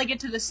we finally get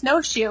to the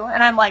snowshoe,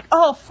 and I'm like,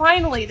 oh,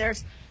 finally,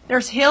 there's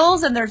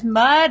hills and there's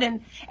mud,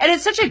 and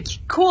it's such a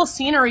cool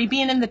scenery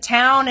being in the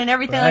town and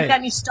everything like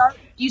that. And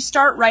you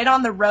start right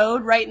on the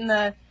road, right in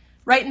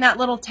that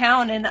little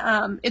town,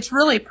 and it's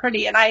really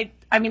pretty. And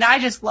I mean, I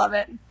just love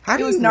it.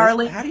 It was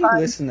gnarly. How do you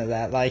listen to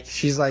that? Like,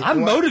 she's like,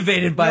 I'm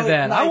motivated by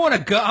that. like, I want to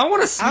go. I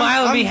want to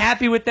smile and be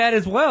happy with that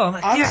as well. I'm,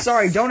 like, I'm yes.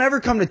 sorry. Don't ever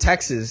come to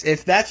Texas.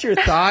 If that's your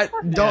thought,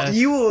 don't.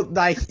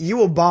 Yes. You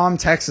will bomb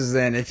Texas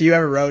then if you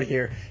ever rode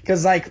here.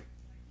 Because I think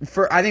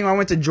when I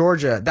went to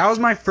Georgia, that was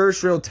my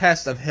first real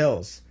test of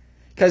hills.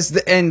 Because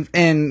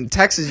in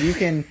Texas you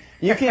can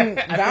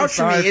vouch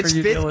for me. It's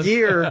fifth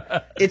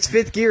gear. It's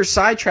fifth gear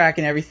sidetrack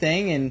and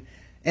everything,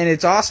 and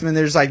it's awesome. And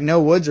there's like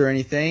no woods or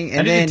anything.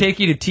 And I didn't take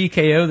you to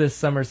TKO this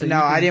summer. So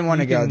I didn't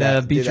want to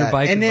go. Beat your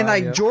bike. And then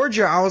like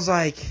Georgia, I was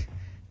like,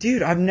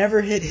 dude, I've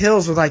never hit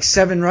hills with like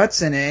 7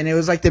 ruts in it, and it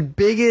was like the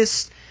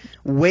biggest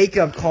wake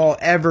up call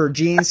ever.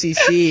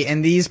 GNCC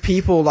and these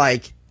people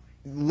like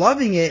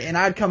loving it, and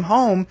I'd come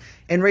home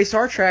and race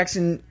our tracks,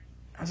 and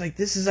I was like,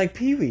 this is like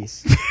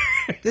Pee-wee's.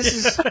 This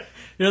is.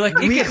 You're like,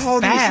 we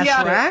call these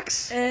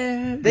tracks.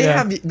 They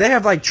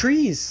have like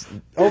trees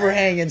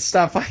overhang and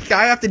stuff. Like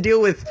I have to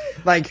deal with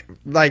like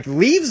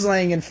leaves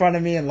laying in front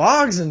of me and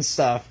logs and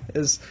stuff.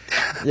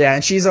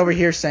 And she's over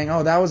here saying,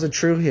 "Oh, that was a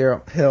true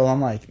hill."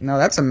 I'm like, "No,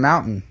 that's a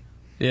mountain."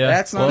 Yeah,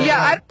 that's not.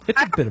 I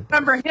it's a bit don't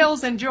remember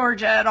hills in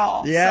Georgia at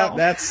all. Yeah,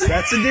 so.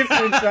 that's a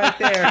difference right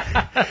there.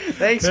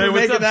 Thanks for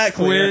making that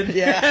clear. Squid?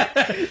 Yeah,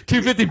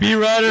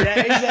 250B rider.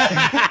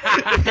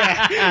 yeah,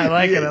 exactly. I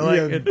like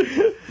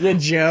it. Yeah,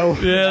 Joe.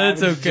 Yeah,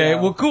 that's okay.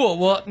 Joe. Well, cool.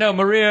 Well, no,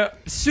 Maria,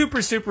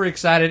 super, super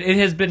excited. It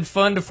has been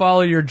fun to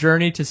follow your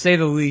journey, to say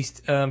the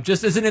least.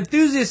 Just as an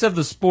enthusiast of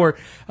the sport,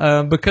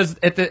 because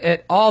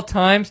at all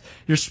times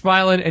you're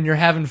smiling and you're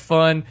having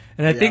fun,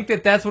 and I think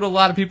that's what a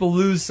lot of people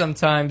lose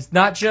sometimes,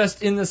 not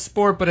just in the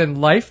sport but in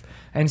life.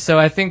 And so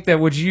I think that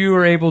what you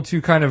are able to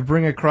kind of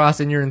bring across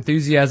in your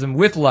enthusiasm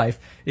with life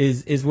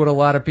is what a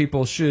lot of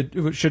people should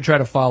try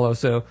to follow.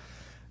 So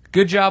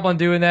good job on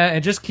doing that,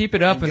 and just keep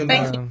it up.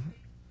 And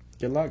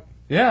good luck.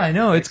 Yeah, I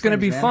know. It's going to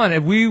be fun.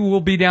 And we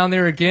will be down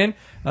there again.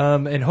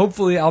 And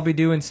hopefully I'll be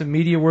doing some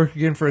media work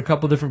again for a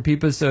couple different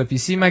people. So if you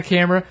see my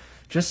camera,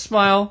 just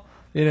smile.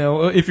 You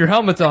know, if your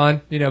helmet's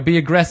on, be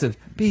aggressive.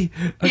 Be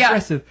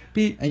aggressive.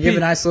 And give a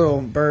nice little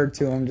bird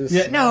to him.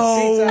 Just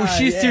no,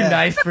 she's too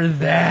nice for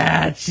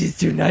that. She's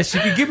too nice. She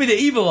could give me the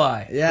evil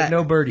eye. Yeah, but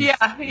no birdie.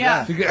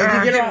 Yeah.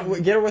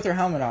 Get her with her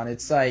helmet on.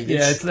 It's like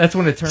that's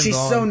when it turns on.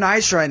 She's so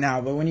nice right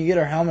now, but when you get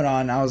her helmet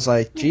on, I was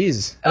like,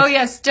 geez. Oh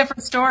yes,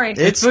 different story.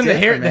 It's when the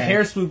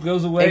hair swoop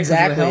goes away.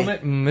 Exactly. The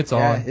helmet. It's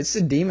on. It's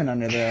a demon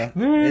under there.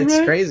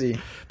 It's crazy.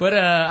 But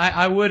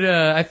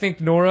I think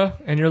Nora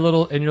and your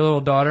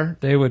little daughter,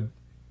 they would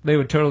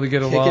totally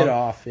get along. Kick it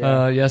off,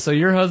 yeah. So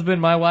your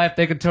husband, my wife,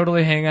 they could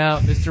totally hang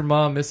out. Mr.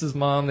 Mom, Mrs.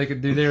 Mom, they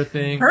could do their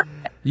thing.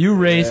 Perfect. You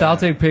race, I'll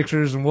take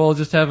pictures, and we'll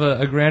just have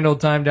a grand old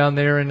time down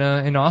there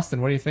in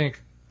Austin. What do you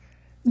think?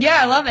 Yeah,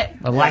 I love it.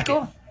 I like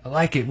it. I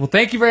like it. Well,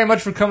 thank you very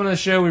much for coming on the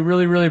show. We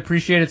really, really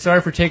appreciate it.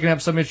 Sorry for taking up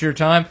so much of your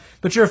time,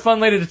 but you're a fun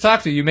lady to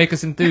talk to. You make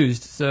us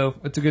enthused, so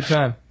it's a good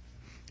time.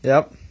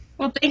 Yep.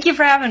 Well, thank you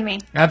for having me.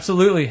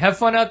 Absolutely. Have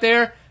fun out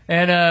there.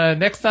 And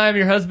next time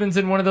your husband's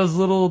in one of those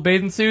little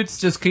bathing suits,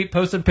 just keep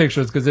posting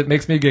pictures because it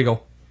makes me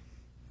giggle.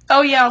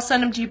 Oh, yeah, I'll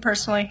send them to you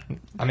personally.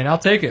 I mean, I'll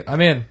take it.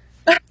 I'm in.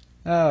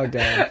 Oh,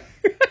 God.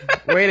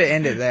 Way to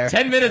end it there.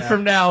 10 minutes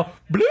from now,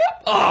 bloop,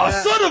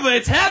 son of a,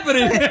 it's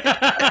happening.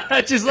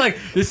 It's just like,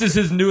 this is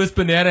his newest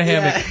banana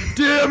hammock.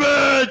 Damn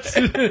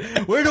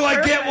it! Where do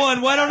I get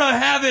one? Why don't I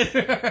have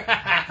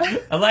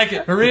it? I like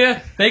it.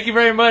 Maria, thank you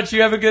very much.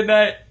 You have a good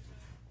night.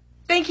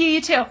 Thank you,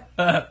 you too.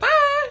 Bye.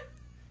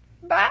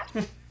 Bye.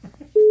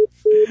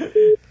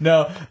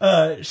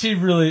 No, she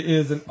really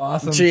is an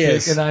awesome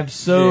chick, and I'm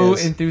so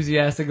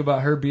enthusiastic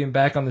about her being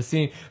back on the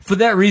scene. For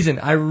that reason,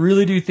 I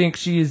really do think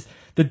she is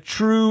the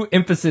true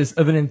emphasis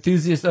of an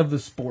enthusiast of the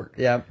sport.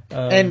 Yeah,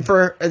 and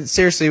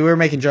seriously, we were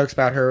making jokes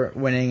about her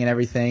winning and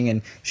everything,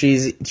 and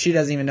she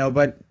doesn't even know.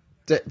 But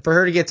for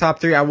her to get top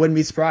 3, I wouldn't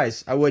be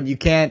surprised. I would. You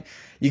can't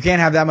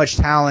have that much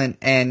talent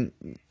and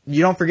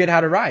you don't forget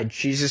how to ride.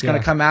 She's just going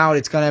to come out.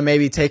 It's going to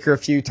maybe take her a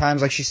few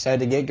times, like she said,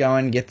 to get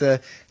going, get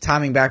the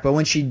timing back. But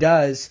when she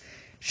does,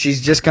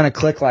 she's just going to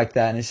click like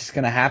that, and it's just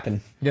going to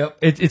happen. Yep.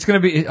 It's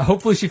going to be,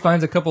 hopefully she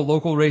finds a couple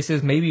local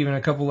races, maybe even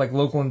a couple like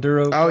local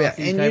enduro. Oh, yeah.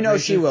 And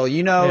races. She will.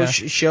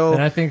 She'll.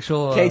 And I think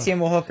she'll. K-Team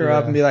will hook her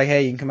up and be like,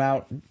 hey, you can come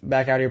out,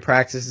 back out of your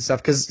practice and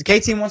stuff. Because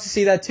K-Team wants to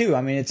see that too.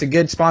 I mean, it's a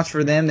good sponsor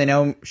for them. They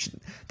know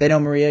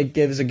Maria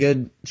gives a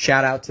good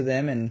shout out to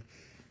them and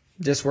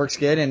just works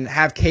good. And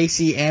have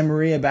Casey and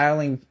Maria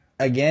battling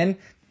again.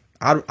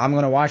 I'm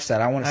going to watch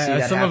that. I want to see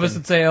that Some happen. of us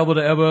would say elbow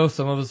to elbow.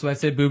 Some of us might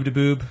say boob to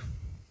boob.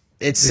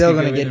 It's still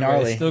going to get Either way.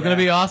 gnarly. It's still going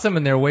to be awesome,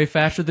 and they're way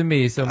faster than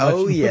me. So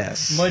much,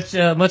 yes.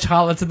 much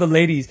holla to the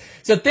ladies.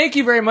 So thank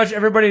you very much,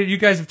 everybody. You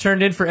guys have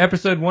turned in for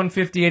episode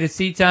 158 of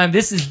Seat Time.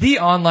 This is the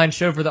online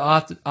show for the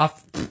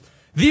off-road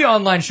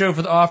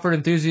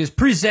enthusiast,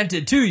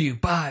 presented to you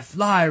by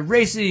Fly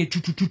Racing.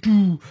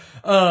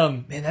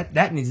 Man,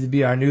 that needs to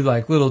be our new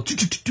little. What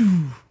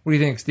do you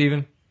think,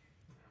 Steven?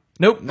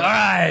 Nope. All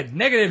right.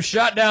 Negative.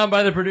 Shot down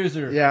by the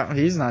producer. Yeah,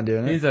 he's not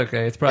doing it. He's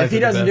okay. It's probably If he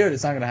doesn't do it,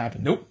 it's not going to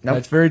happen. Nope.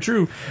 That's very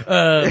true.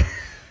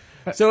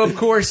 So, of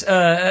course,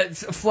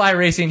 Fly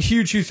Racing,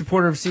 huge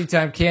supporter of Seat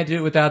Time. Can't do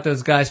it without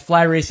those guys.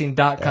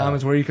 FlyRacing.com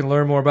is where you can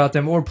learn more about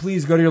them. Or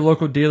please go to your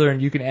local dealer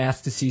and you can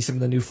ask to see some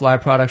of the new Fly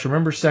products.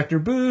 Remember, Sector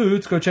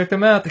Boots. Go check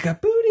them out. They got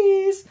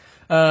booties.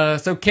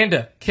 So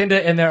Kenda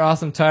and their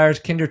awesome tires,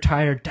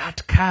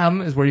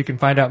 KenderTire.com is where you can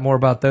find out more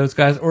about those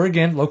guys. Or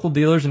again, local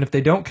dealers, and if they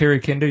don't carry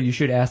Kenda, you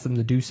should ask them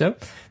to do so.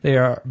 They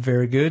are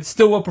very good.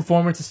 Stillwell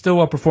Performance is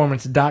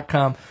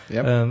StillwellPerformance.com.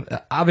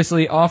 Yep.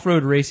 Obviously,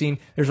 off-road racing,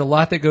 there's a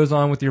lot that goes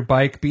on with your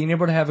bike. Being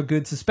able to have a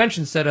good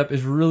suspension setup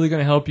is really going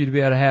to help you to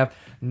be able to have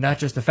not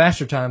just a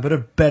faster time, but a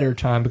better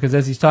time. Because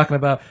as he's talking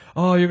about,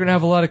 you're going to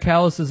have a lot of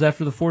calluses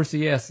after the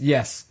 4CS.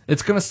 Yes,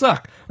 it's going to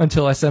suck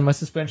until I send my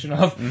suspension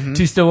off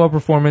to Stillwell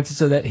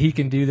Performance so that he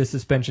can do the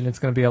suspension. It's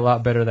going to be a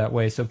lot better that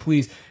way. So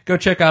please go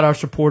check out our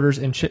supporters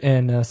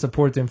and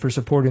support them for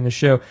supporting the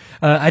show.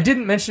 I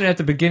didn't mention it at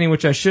the beginning,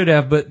 which I should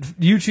have, but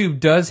YouTube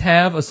does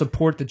have a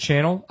support the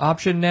channel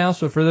option now.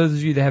 So for those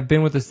of you that have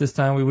been with us this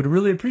time, we would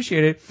really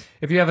appreciate it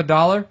if you have $1,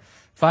 $5,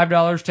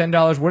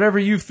 $10, whatever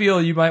you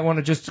feel you might want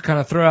to just kind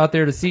of throw out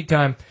there to Seat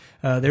Time.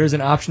 There is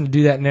an option to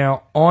do that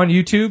now on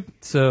YouTube.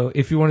 So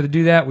if you wanted to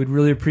do that, we'd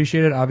really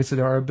appreciate it. Obviously,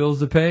 there are bills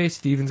to pay.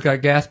 Steven's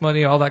got gas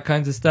money, all that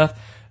kinds of stuff.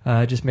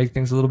 Just make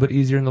things a little bit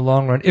easier in the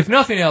long run. If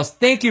nothing else,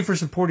 thank you for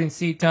supporting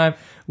Seat Time.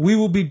 We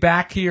will be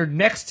back here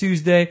next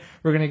Tuesday.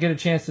 We're going to get a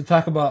chance to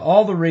talk about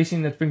all the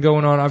racing that's been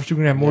going on. Obviously,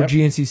 we're going to have more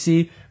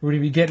GNCC. We're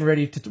going to be getting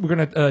ready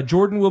to.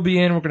 Jordan will be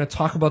in. We're going to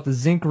talk about the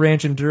Zinc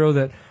Ranch Enduro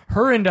that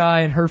her and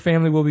I and her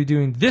family will be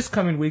doing this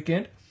coming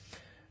weekend.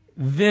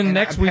 Then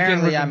next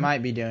weekend, I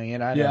might be doing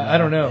it. I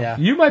don't know. Yeah.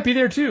 You might be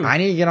there too. I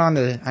need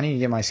to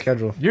get my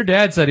schedule. Your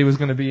dad said he was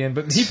going to be in,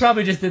 but he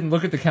probably just didn't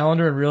look at the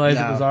calendar and realize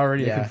it was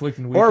already a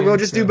conflicting weekend. Or we'll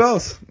just do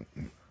both.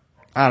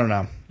 I don't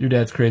know. Your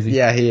dad's crazy.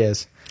 Yeah, he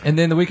is. And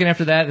then the weekend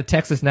after that, the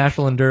Texas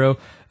National Enduro.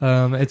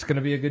 It's going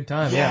to be a good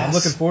time. Yes. Yeah, I'm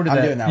looking forward to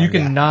that. Doing that you one,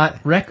 can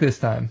not wreck this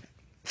time.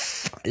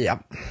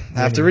 Yep. I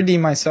have to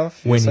redeem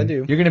myself. Yes, I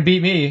do. You're going to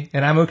beat me,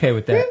 and I'm okay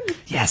with that.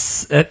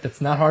 Yes. That's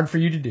not hard for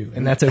you to do,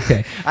 and that's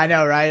okay. I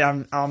know, right?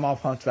 I'm all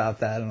pumped about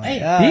that. I'm like,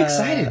 be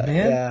excited,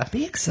 man. Yeah.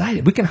 Be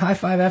excited. We can high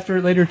five after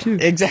it later, too.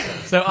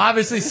 Exactly. So,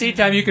 obviously, Seat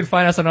Time, you can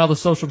find us on all the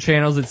social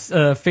channels. It's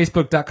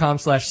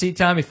Facebook.com/Seat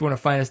Time if you want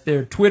to find us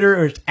there. Twitter,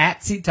 or it's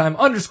at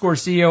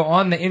 @SeatTime_CO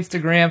on the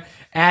Instagram,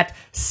 at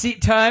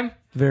Seat Time.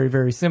 Very,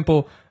 very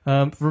simple.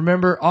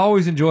 Remember,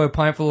 always enjoy a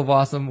pint full of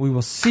awesome. We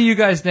will see you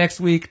guys next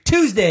week,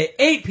 Tuesday,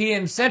 8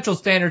 p.m. Central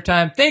Standard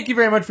Time. Thank you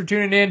very much for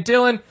tuning in.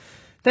 Dylan,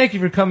 thank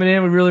you for coming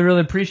in. We really, really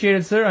appreciate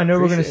it, sir. I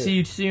know we're going to see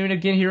you soon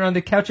again here on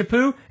the Couch of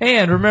Poo.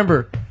 And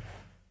remember,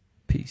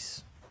 peace.